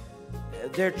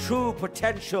 their true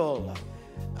potential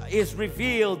is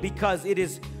revealed because it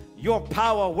is your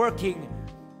power working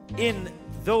in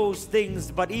those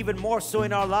things, but even more so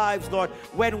in our lives, Lord,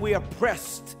 when we are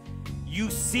pressed, you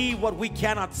see what we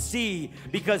cannot see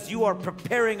because you are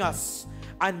preparing us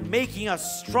and making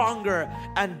us stronger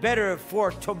and better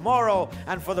for tomorrow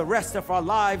and for the rest of our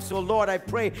lives. So Lord, I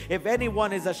pray if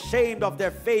anyone is ashamed of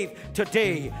their faith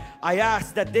today, I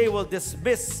ask that they will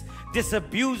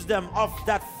disabuse them of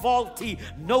that faulty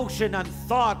notion and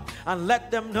thought, and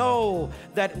let them know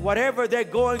that whatever they're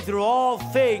going through, all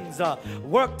things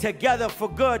work together for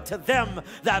good to them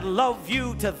that love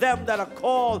you, to them that are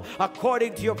called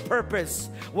according to your purpose.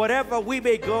 Whatever we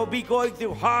may be going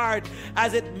through, hard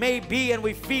as it may be, and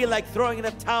we feel like throwing in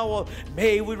a towel,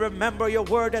 may we remember your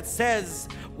word that says,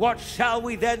 what shall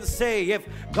we then say? If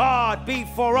God be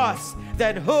for us,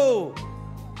 then who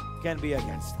can be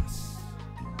against us?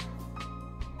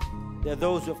 There are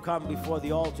those who have come before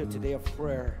the altar today of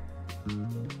prayer,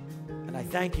 and I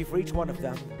thank you for each one of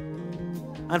them,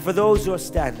 and for those who are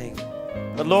standing.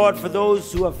 But Lord, for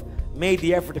those who have made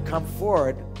the effort to come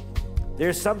forward,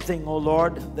 there's something, oh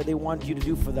Lord, that they want you to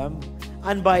do for them,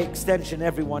 and by extension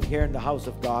everyone here in the house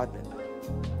of God.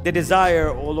 They desire,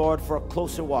 oh Lord, for a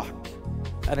closer walk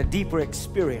and a deeper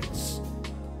experience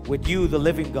with you, the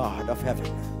living God of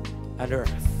heaven and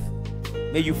earth.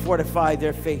 May you fortify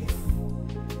their faith.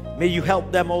 May you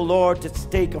help them, oh Lord, to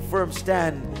take a firm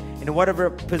stand in whatever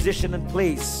position and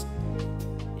place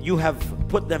you have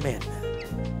put them in.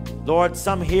 Lord,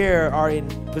 some here are in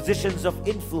positions of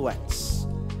influence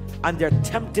and they're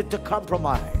tempted to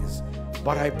compromise.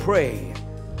 But I pray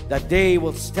that they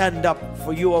will stand up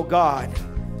for you, oh God.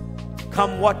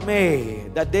 Come what may,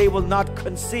 that they will not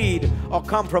concede or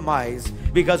compromise,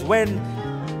 because when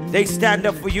they stand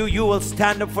up for you, you will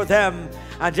stand up for them.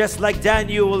 And just like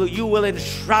Daniel, you will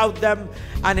enshroud them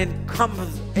and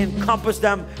encompass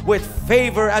them with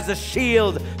favor as a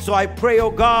shield. So I pray,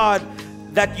 oh God,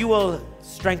 that you will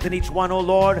strengthen each one, oh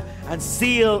Lord, and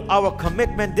seal our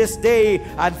commitment this day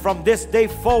and from this day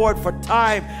forward for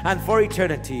time and for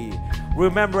eternity.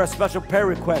 Remember a special prayer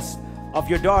request of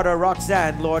your daughter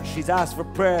Roxanne, Lord. She's asked for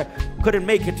prayer, couldn't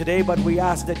make it today, but we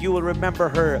ask that you will remember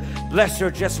her. Bless her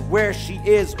just where she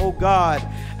is, oh God,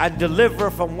 and deliver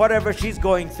her from whatever she's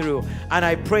going through. And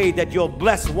I pray that you'll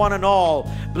bless one and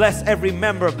all. Bless every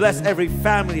member, bless every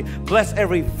family, bless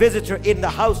every visitor in the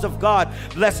house of God.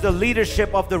 Bless the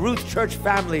leadership of the Ruth Church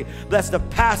family. Bless the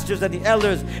pastors and the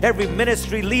elders, every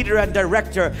ministry leader and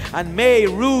director. And may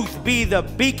Ruth be the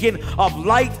beacon of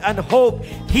light and hope,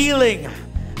 healing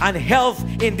and health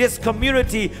in this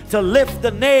community, to lift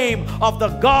the name of the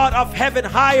God of heaven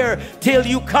higher till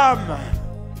you come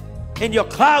in your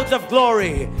clouds of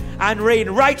glory and rain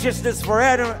righteousness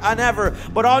forever and ever.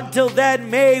 But until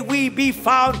then, may we be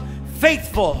found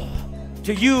faithful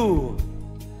to you,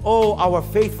 oh our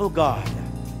faithful God.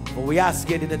 For we ask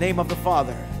it in the name of the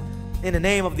Father, in the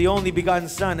name of the only begotten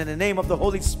Son, in the name of the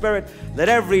Holy Spirit. Let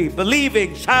every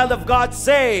believing child of God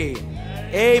say,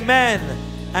 amen.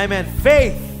 Amen.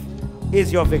 Faith is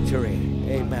your victory.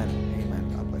 Amen.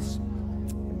 Amen. God bless.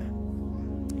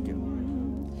 Amen. Thank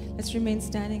you. Let's remain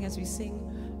standing as we sing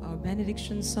our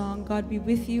benediction song. God be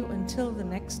with you until the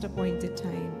next appointed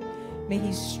time. May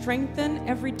He strengthen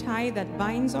every tie that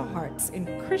binds our hearts in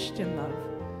Christian love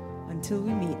until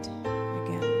we meet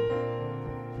again.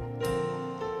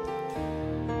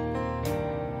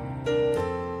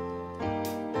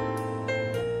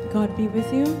 God be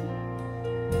with you.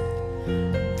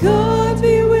 God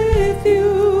be with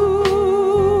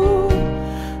you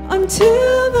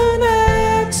until the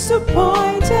next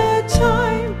appointed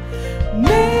time.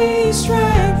 May He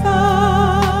strengthen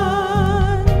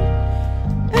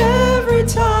every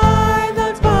tie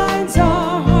that binds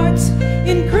our hearts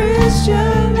in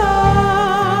Christian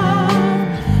love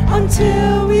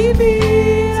until we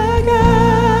meet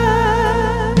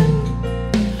again.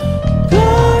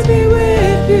 God be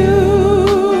with you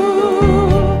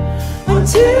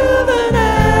until the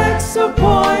next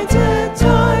appointed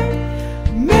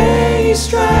time. May He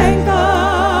strengthen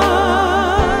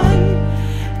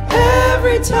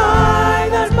every tie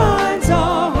that binds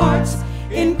our hearts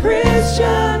in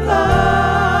Christian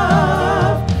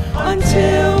love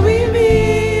until we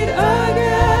meet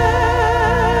again.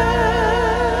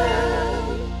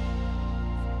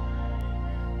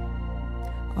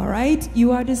 All right,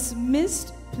 you are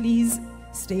dismissed. Please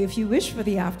stay if you wish for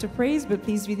the after praise, but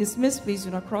please be dismissed. Please do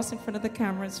not cross in front of the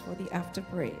cameras for the after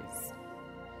praise.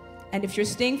 And if you're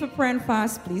staying for prayer and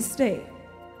fast, please stay.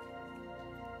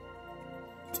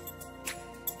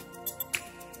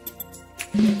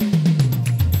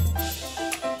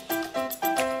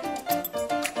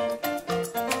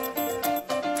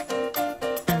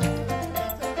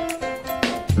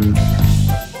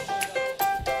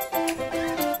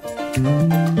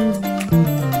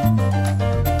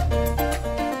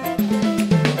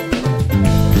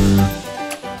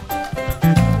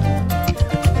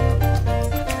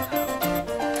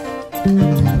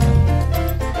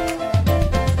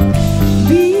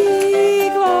 Be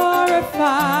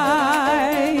glorified,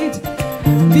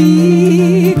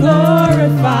 be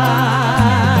glorified,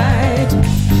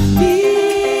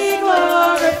 be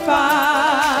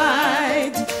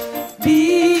glorified,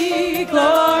 be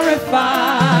glorified,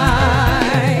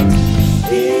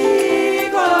 be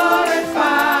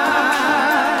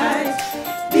glorified,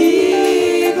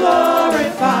 be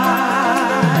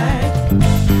glorified,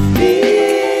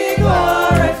 be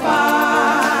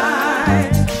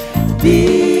glorified,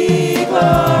 be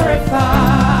glorified,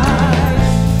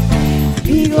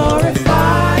 be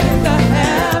glorified in the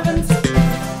heavens,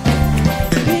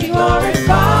 be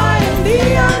glorified in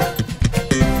the earth,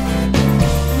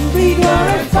 be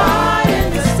glorified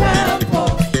in this temple.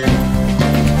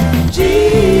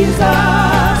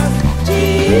 Jesus,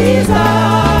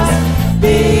 Jesus,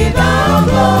 be thou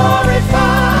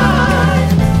glorified,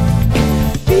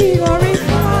 be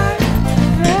glorified in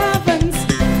the heavens,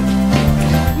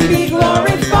 be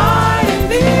glorified in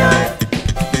the earth,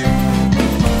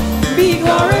 be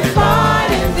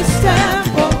glorified in this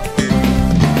temple.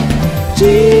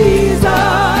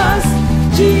 Jesus,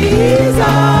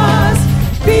 Jesus,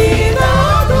 be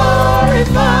thou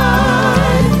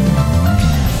glorified,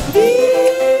 be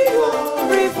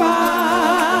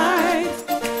glorified,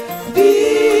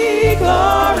 be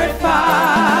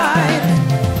glorified,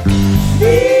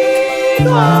 be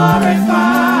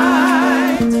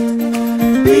glorified,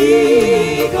 be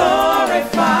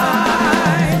glorified,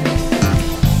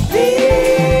 be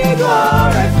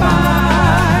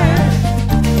glorified,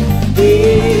 be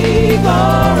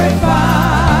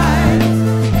glorified,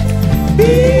 be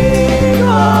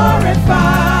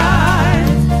glorified,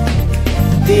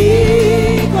 be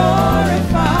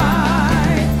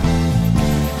glorified,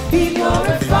 be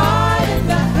glorified in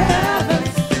the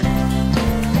heavens,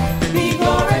 be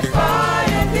glorified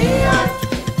in the earth,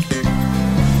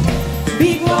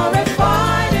 be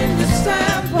glorified in this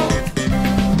temple.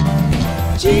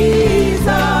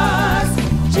 Jesus,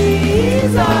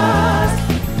 Jesus,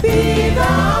 be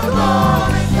thou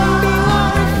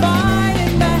glorified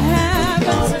in the heavens,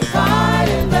 glorified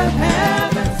in the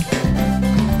heavens,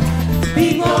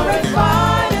 be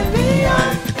glorified in the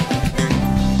earth,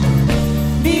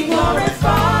 be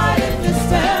glorified in this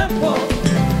temple.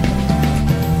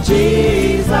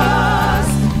 Jesus,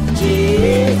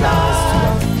 Jesus,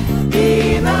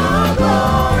 be thou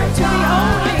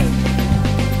glorified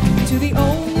to the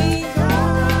only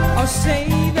our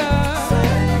Savior,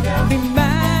 be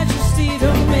majesty,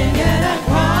 dominion, and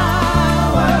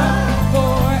power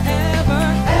forever,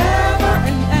 ever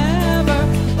and ever,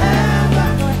 ever,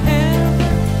 forever,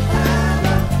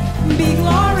 ever. Be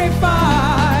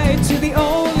glorified to the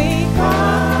only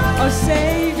God, our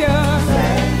Savior,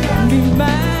 be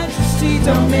majesty,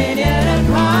 dominion.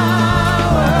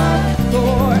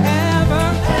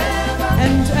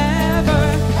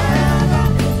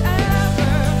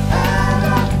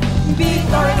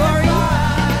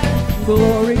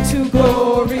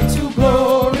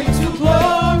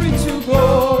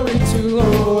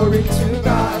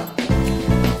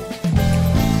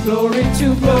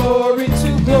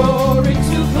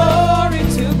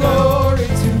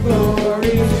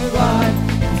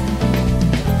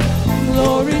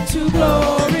 to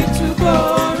glory to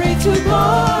glory to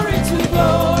glory to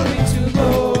glory to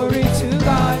glory to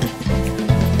God.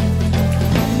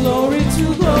 Glory to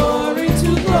glory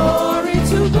to glory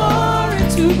to glory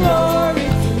to glory,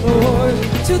 Lord,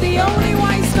 to the only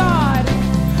wise God,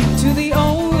 to the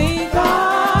only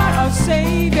God, our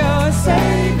Savior,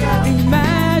 Savior, in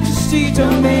majesty,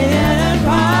 dominion, and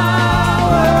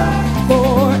power,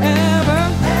 forever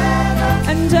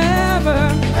and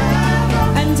ever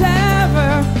and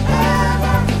ever.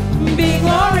 Be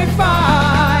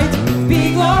glorified,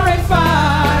 be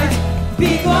glorified,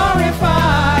 be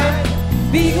glorified,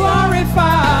 be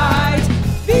glorified,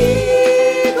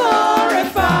 be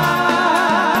glorified,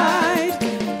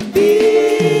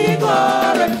 be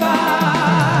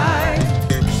glorified,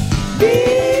 be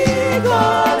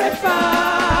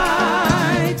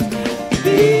glorified,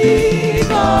 be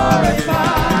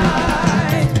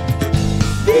glorified,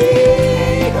 be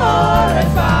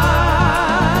glorified,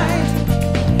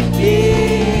 be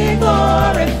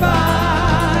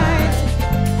glorified,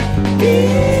 be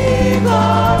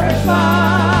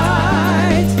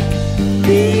glorified,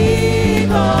 be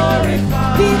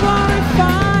glorified, be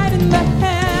glorified in the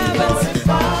heavens,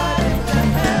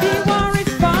 be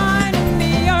glorified in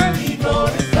the earth, be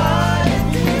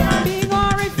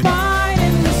glorified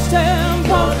in this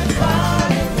temple,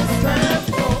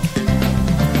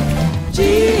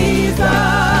 Jesus,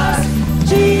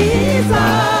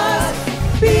 Jesus,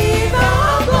 be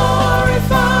thou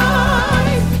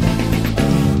glorified.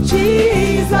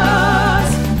 Jesus,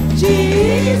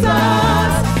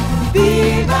 Jesus,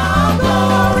 be thou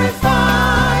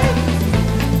glorified.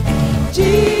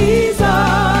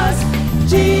 Jesus,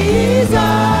 Jesus,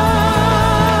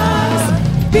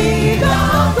 be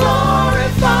thou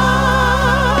glorified.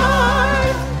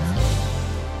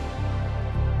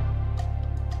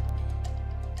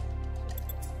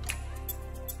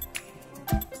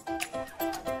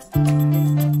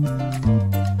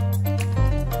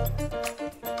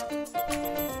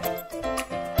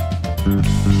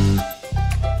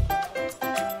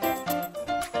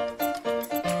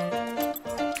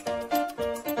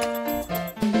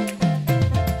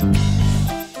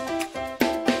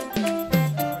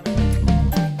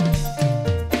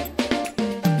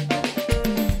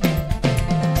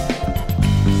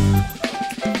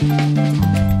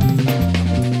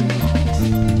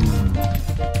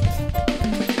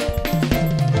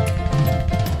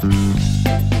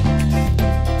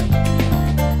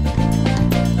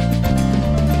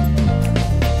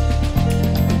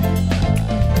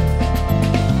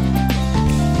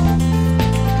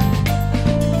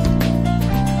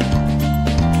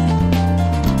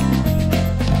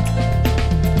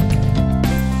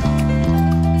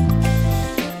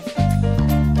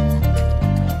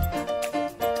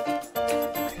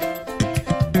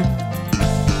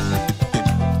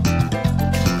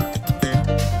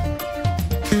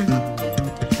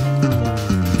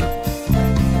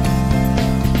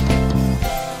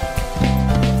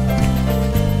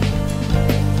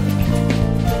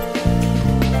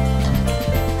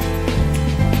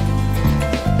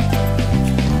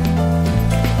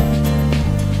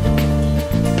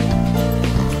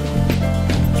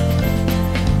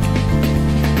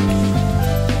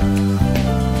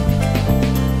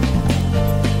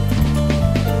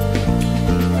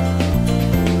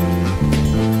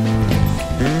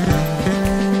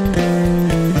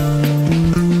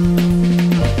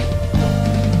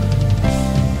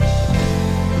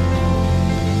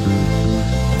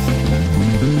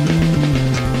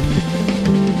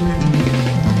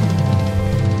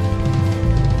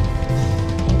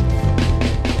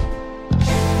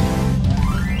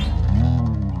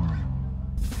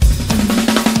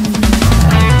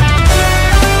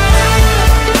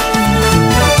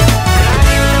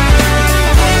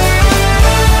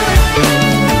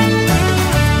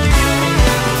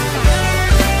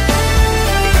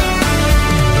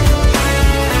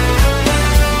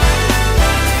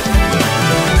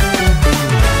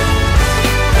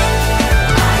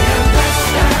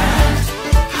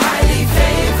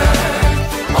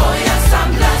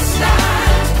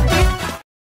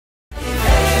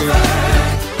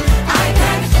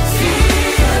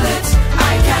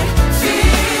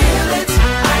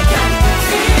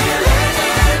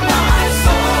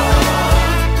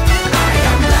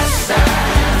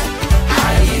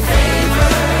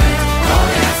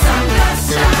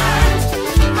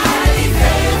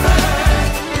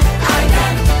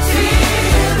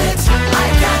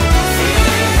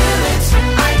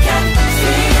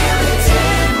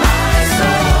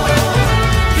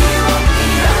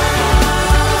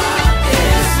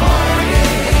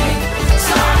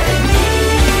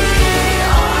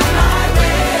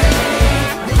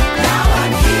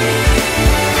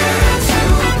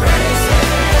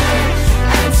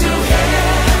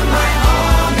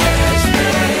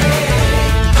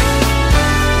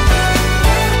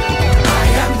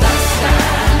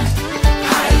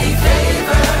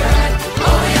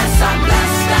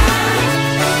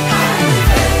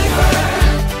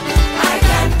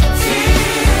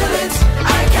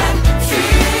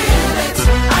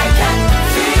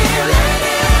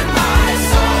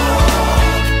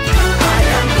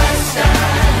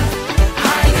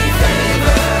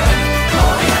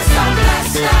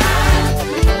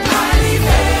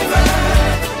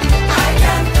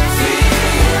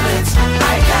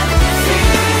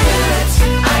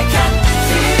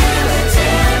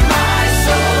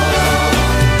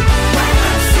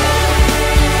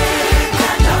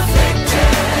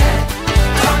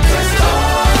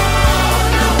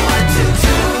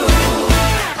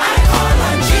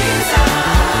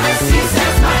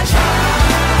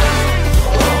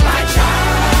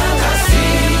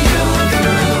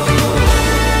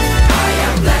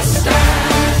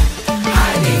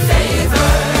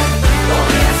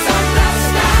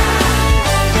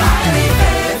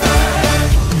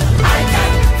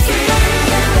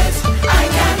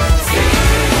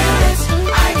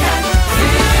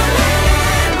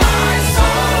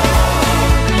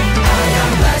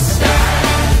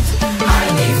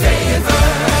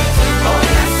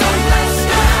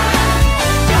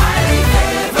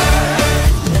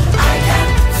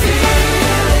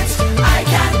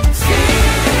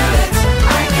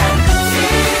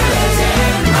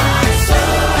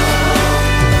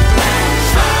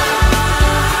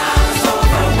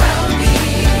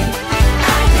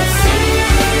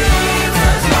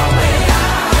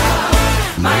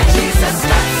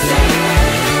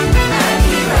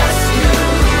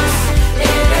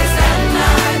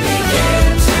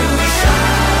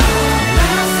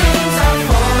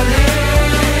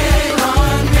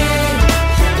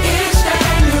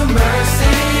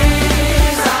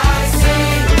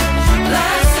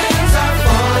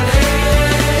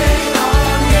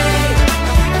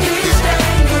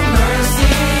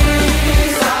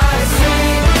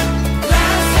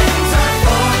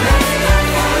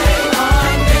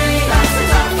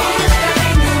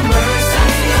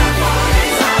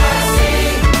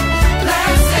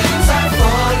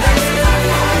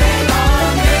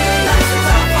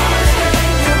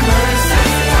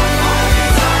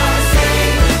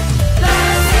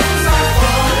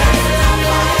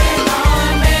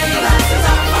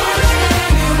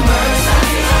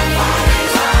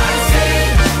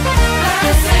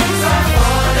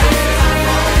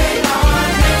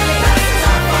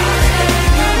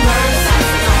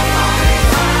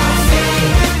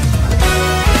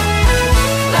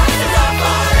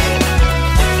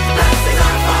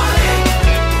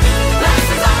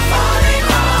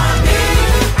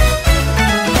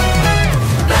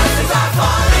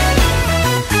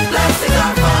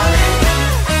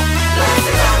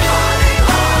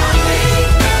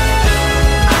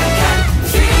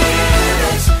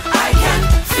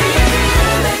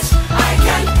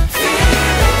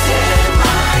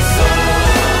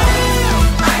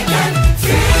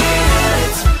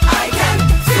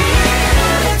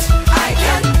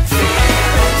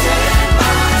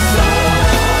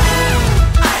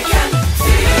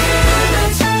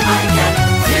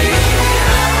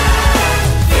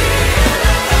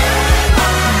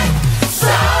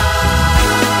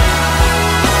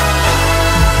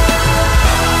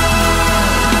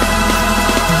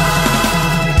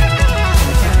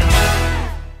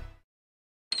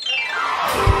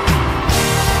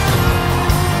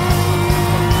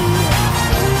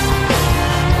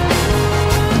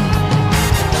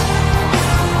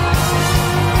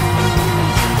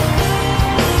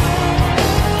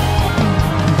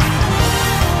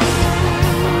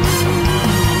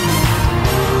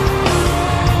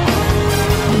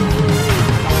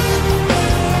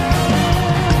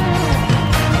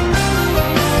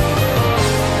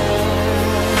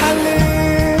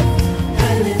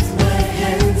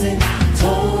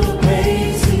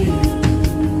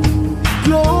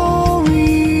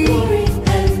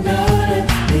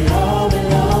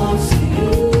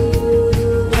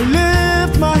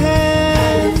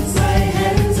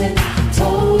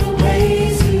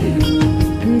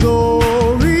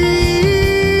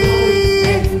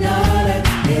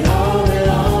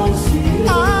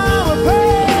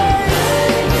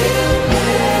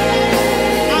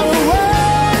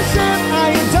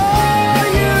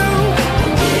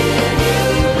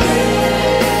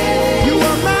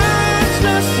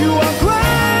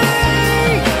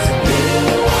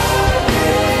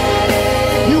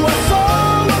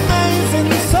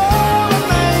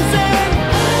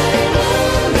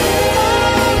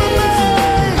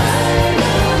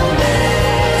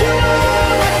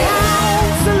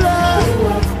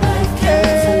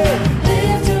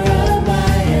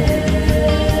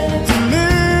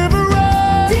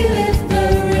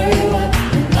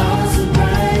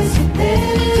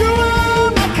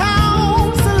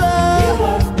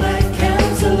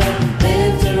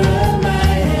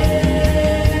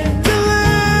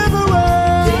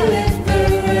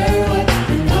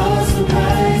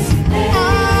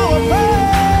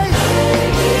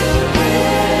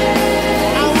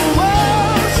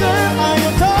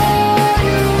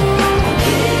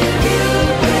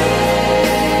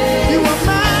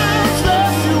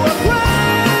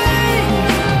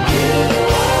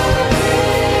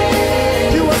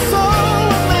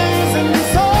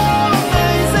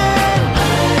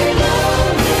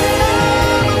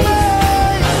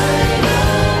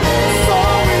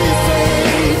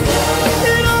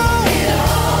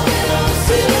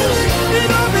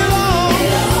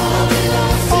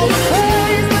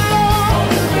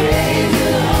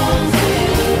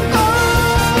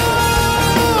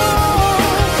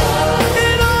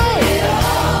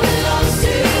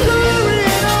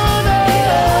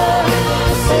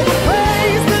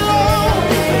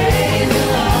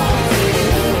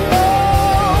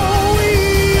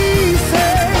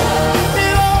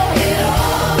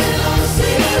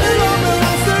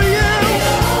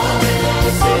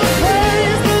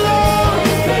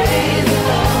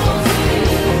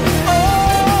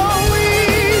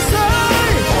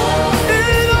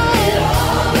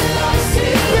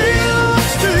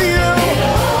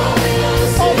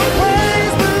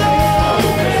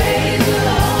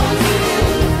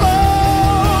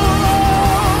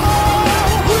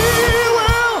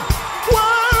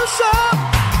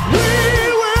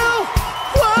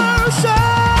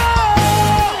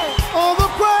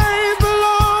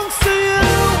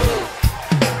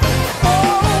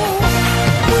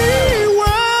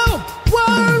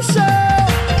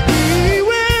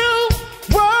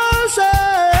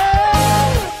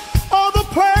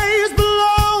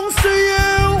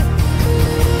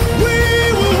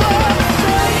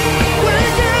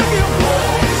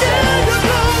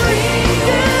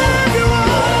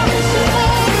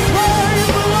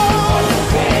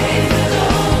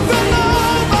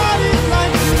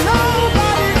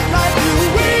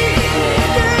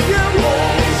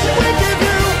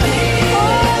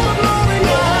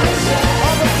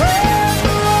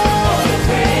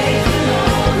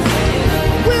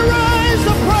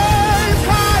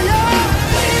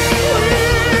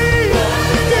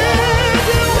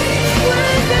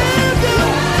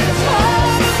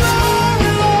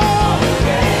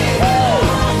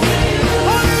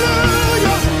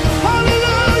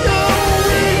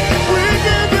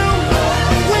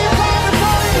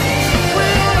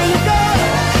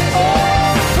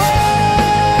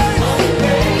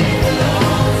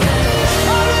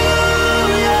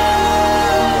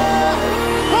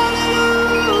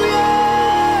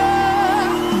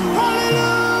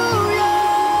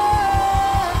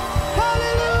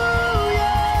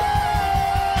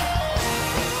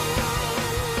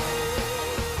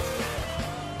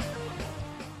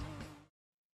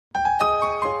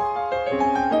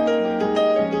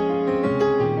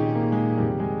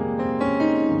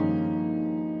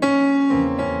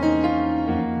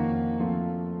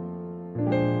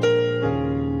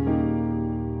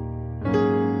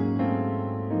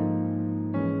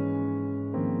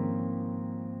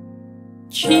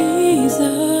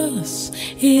 Jesus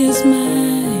is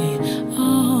my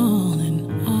all in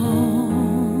all.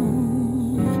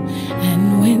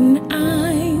 And when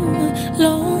I'm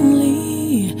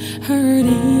lonely,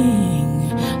 hurting,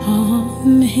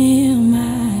 on Him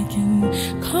I can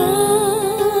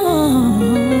call.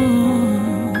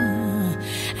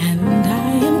 And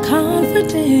I am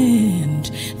confident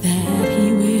that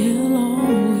He will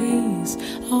always,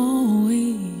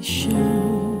 always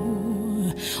show.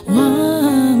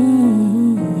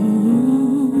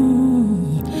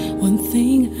 One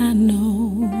thing I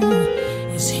know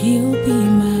is He'll be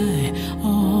my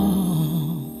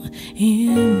all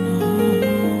in all.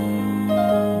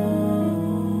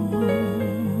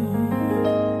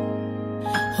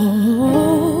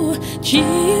 Oh,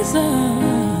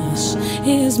 Jesus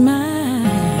is my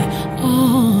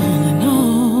all in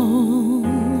all.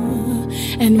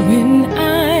 And when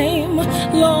I'm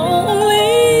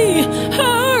lonely,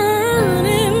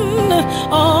 hurting,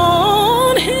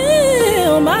 on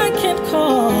Him I can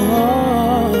call.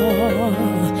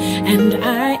 And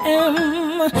I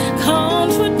am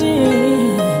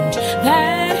confident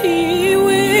that He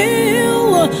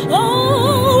will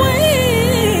always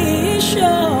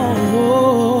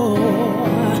show.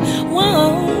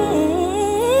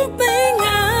 One thing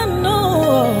I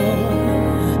know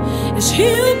is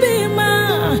He'll be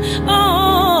my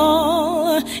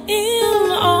all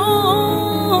in all.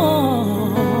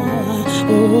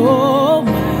 Oh,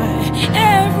 my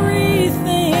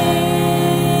everything,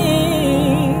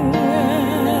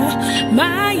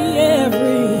 my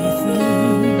everything.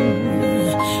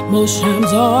 Most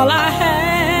times all I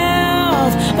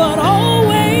have, but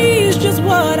always just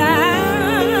what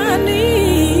I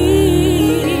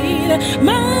need.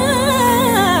 My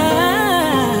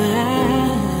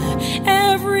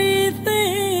everything,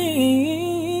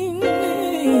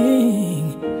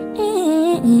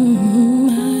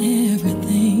 my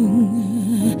everything.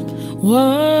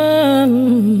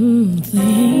 One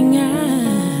thing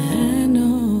I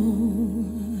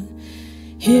know,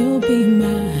 He'll be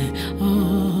my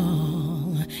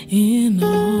all in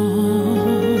all.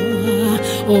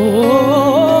 Oh,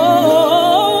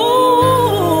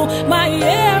 my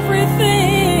everything,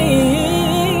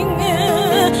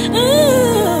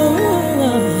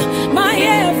 my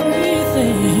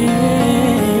everything.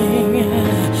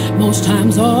 Most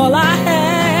times all I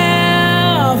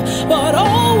have, but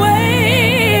always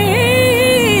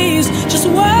just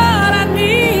what I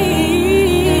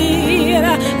need.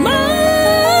 My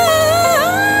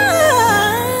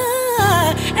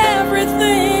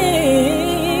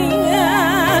everything,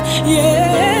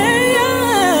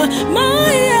 yeah,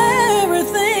 my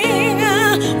everything.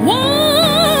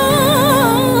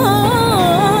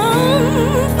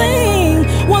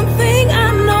 One thing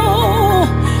I know,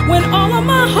 when all of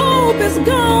my hope is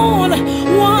gone.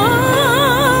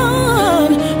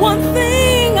 One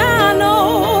thing I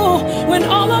know, when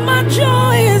all of my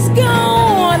joy is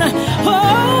gone.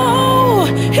 Oh,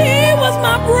 He was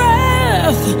my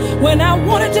breath when I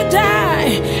wanted to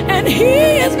die, and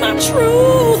He is my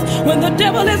truth when the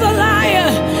devil is a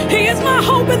liar. He is my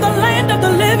hope in the land of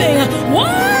the living.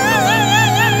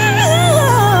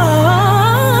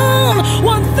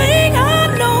 One thing I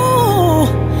know,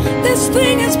 this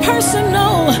thing is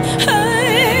personal.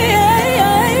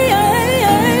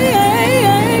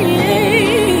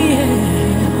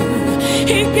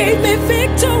 He gave me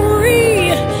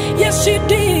victory, yes He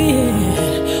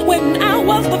did. When I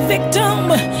was the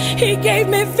victim, He gave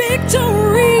me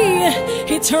victory.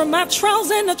 He turned my trials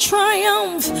into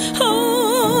triumph.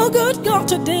 Oh, good God,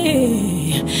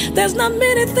 today there's not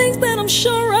many things that I'm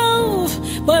sure of,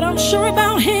 but I'm sure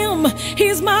about Him.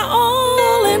 He's my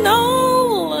all in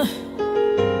all.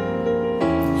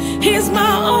 He's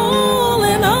my all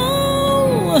in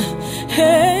all.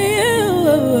 Hey,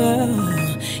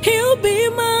 He'll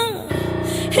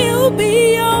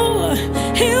be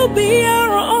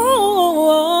our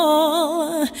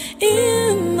all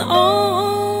in all.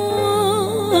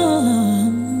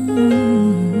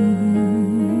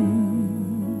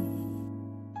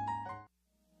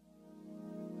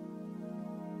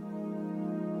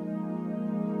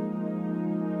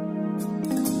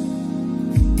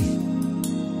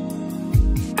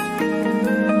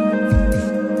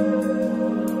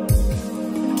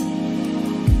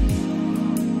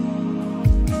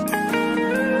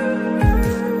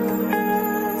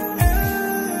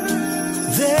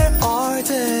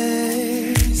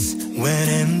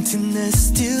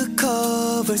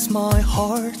 My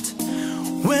heart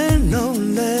when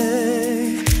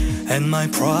lonely and my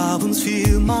problems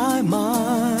fill my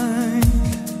mind.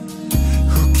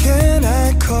 Who can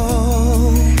I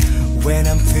call When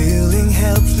I'm feeling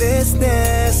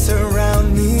helplessness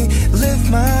around me, lift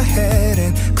my head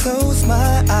and close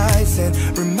my eyes and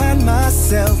remind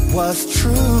myself what's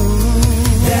true.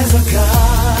 There's a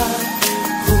God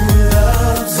who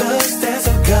loves us. There's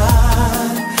a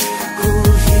God who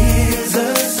hears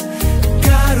us.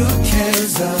 God who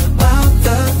cares about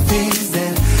the things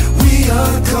that we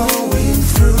are going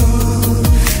through.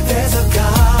 There's a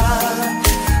God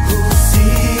who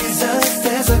sees us.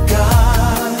 There's a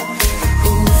God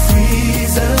who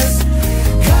frees us.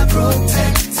 God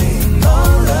protecting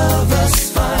all of us,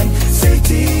 find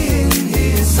safety in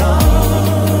His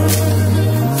arms.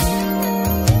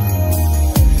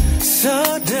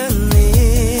 Suddenly,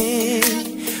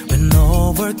 when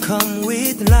overcome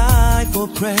with life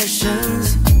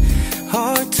oppressions,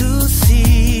 hard to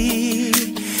see,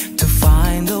 to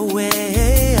find a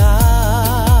way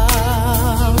out.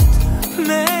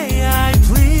 May I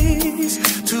please,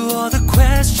 to all the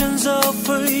questions,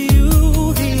 offer you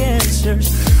the answers.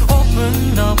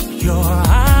 Open up your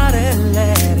heart and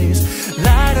let His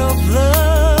light of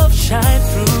love shine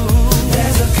through.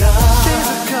 There's a God,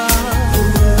 who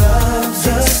loves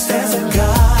us. There's a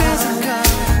God,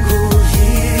 who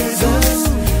hears us.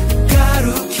 God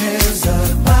who cares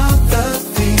about the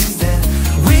things that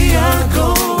we are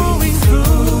going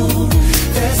through.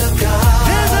 There's a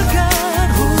God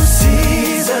who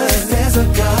sees us. There's a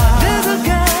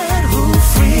God who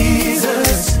frees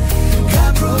us.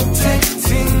 God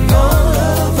protecting all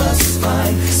of us,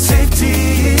 find safety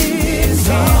in His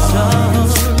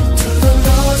arms. To the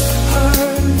lost,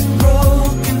 hurt,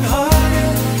 broken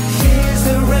hearted, He's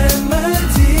the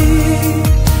remedy.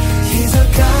 He's a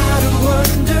God who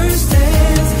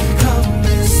understands. Come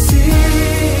and see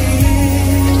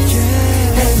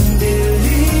and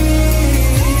believe.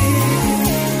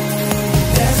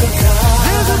 There's a God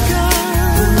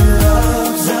who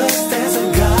loves us. There's a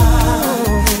God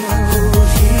who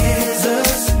hears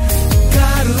us.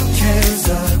 God who cares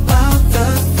about the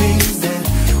things that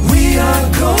we are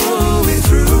going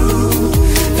through.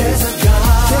 There's a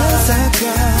God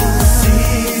who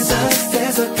sees us.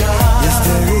 There's a God, yes,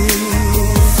 there is, who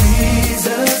frees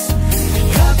us.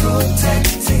 God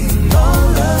protecting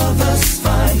all of us,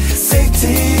 find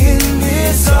safety in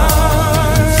His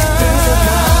arms. There's a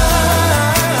God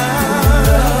who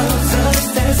loves us.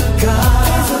 There's a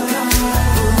God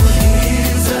who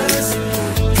hears us.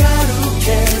 God who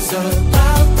cares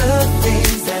about the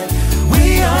things that we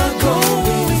are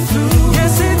going through.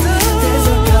 Yes, He does. There's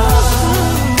a God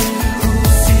who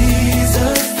sees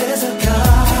us. There's a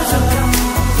God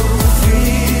who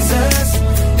frees us.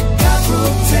 God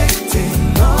protecting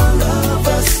all of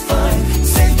us, find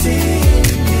safety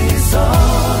in His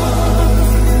arms.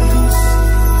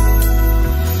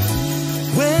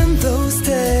 When those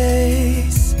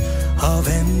days of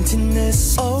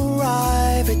emptiness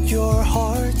arrive at your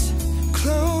heart,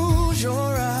 close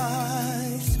your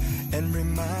eyes and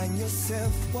remind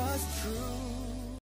yourself what's true.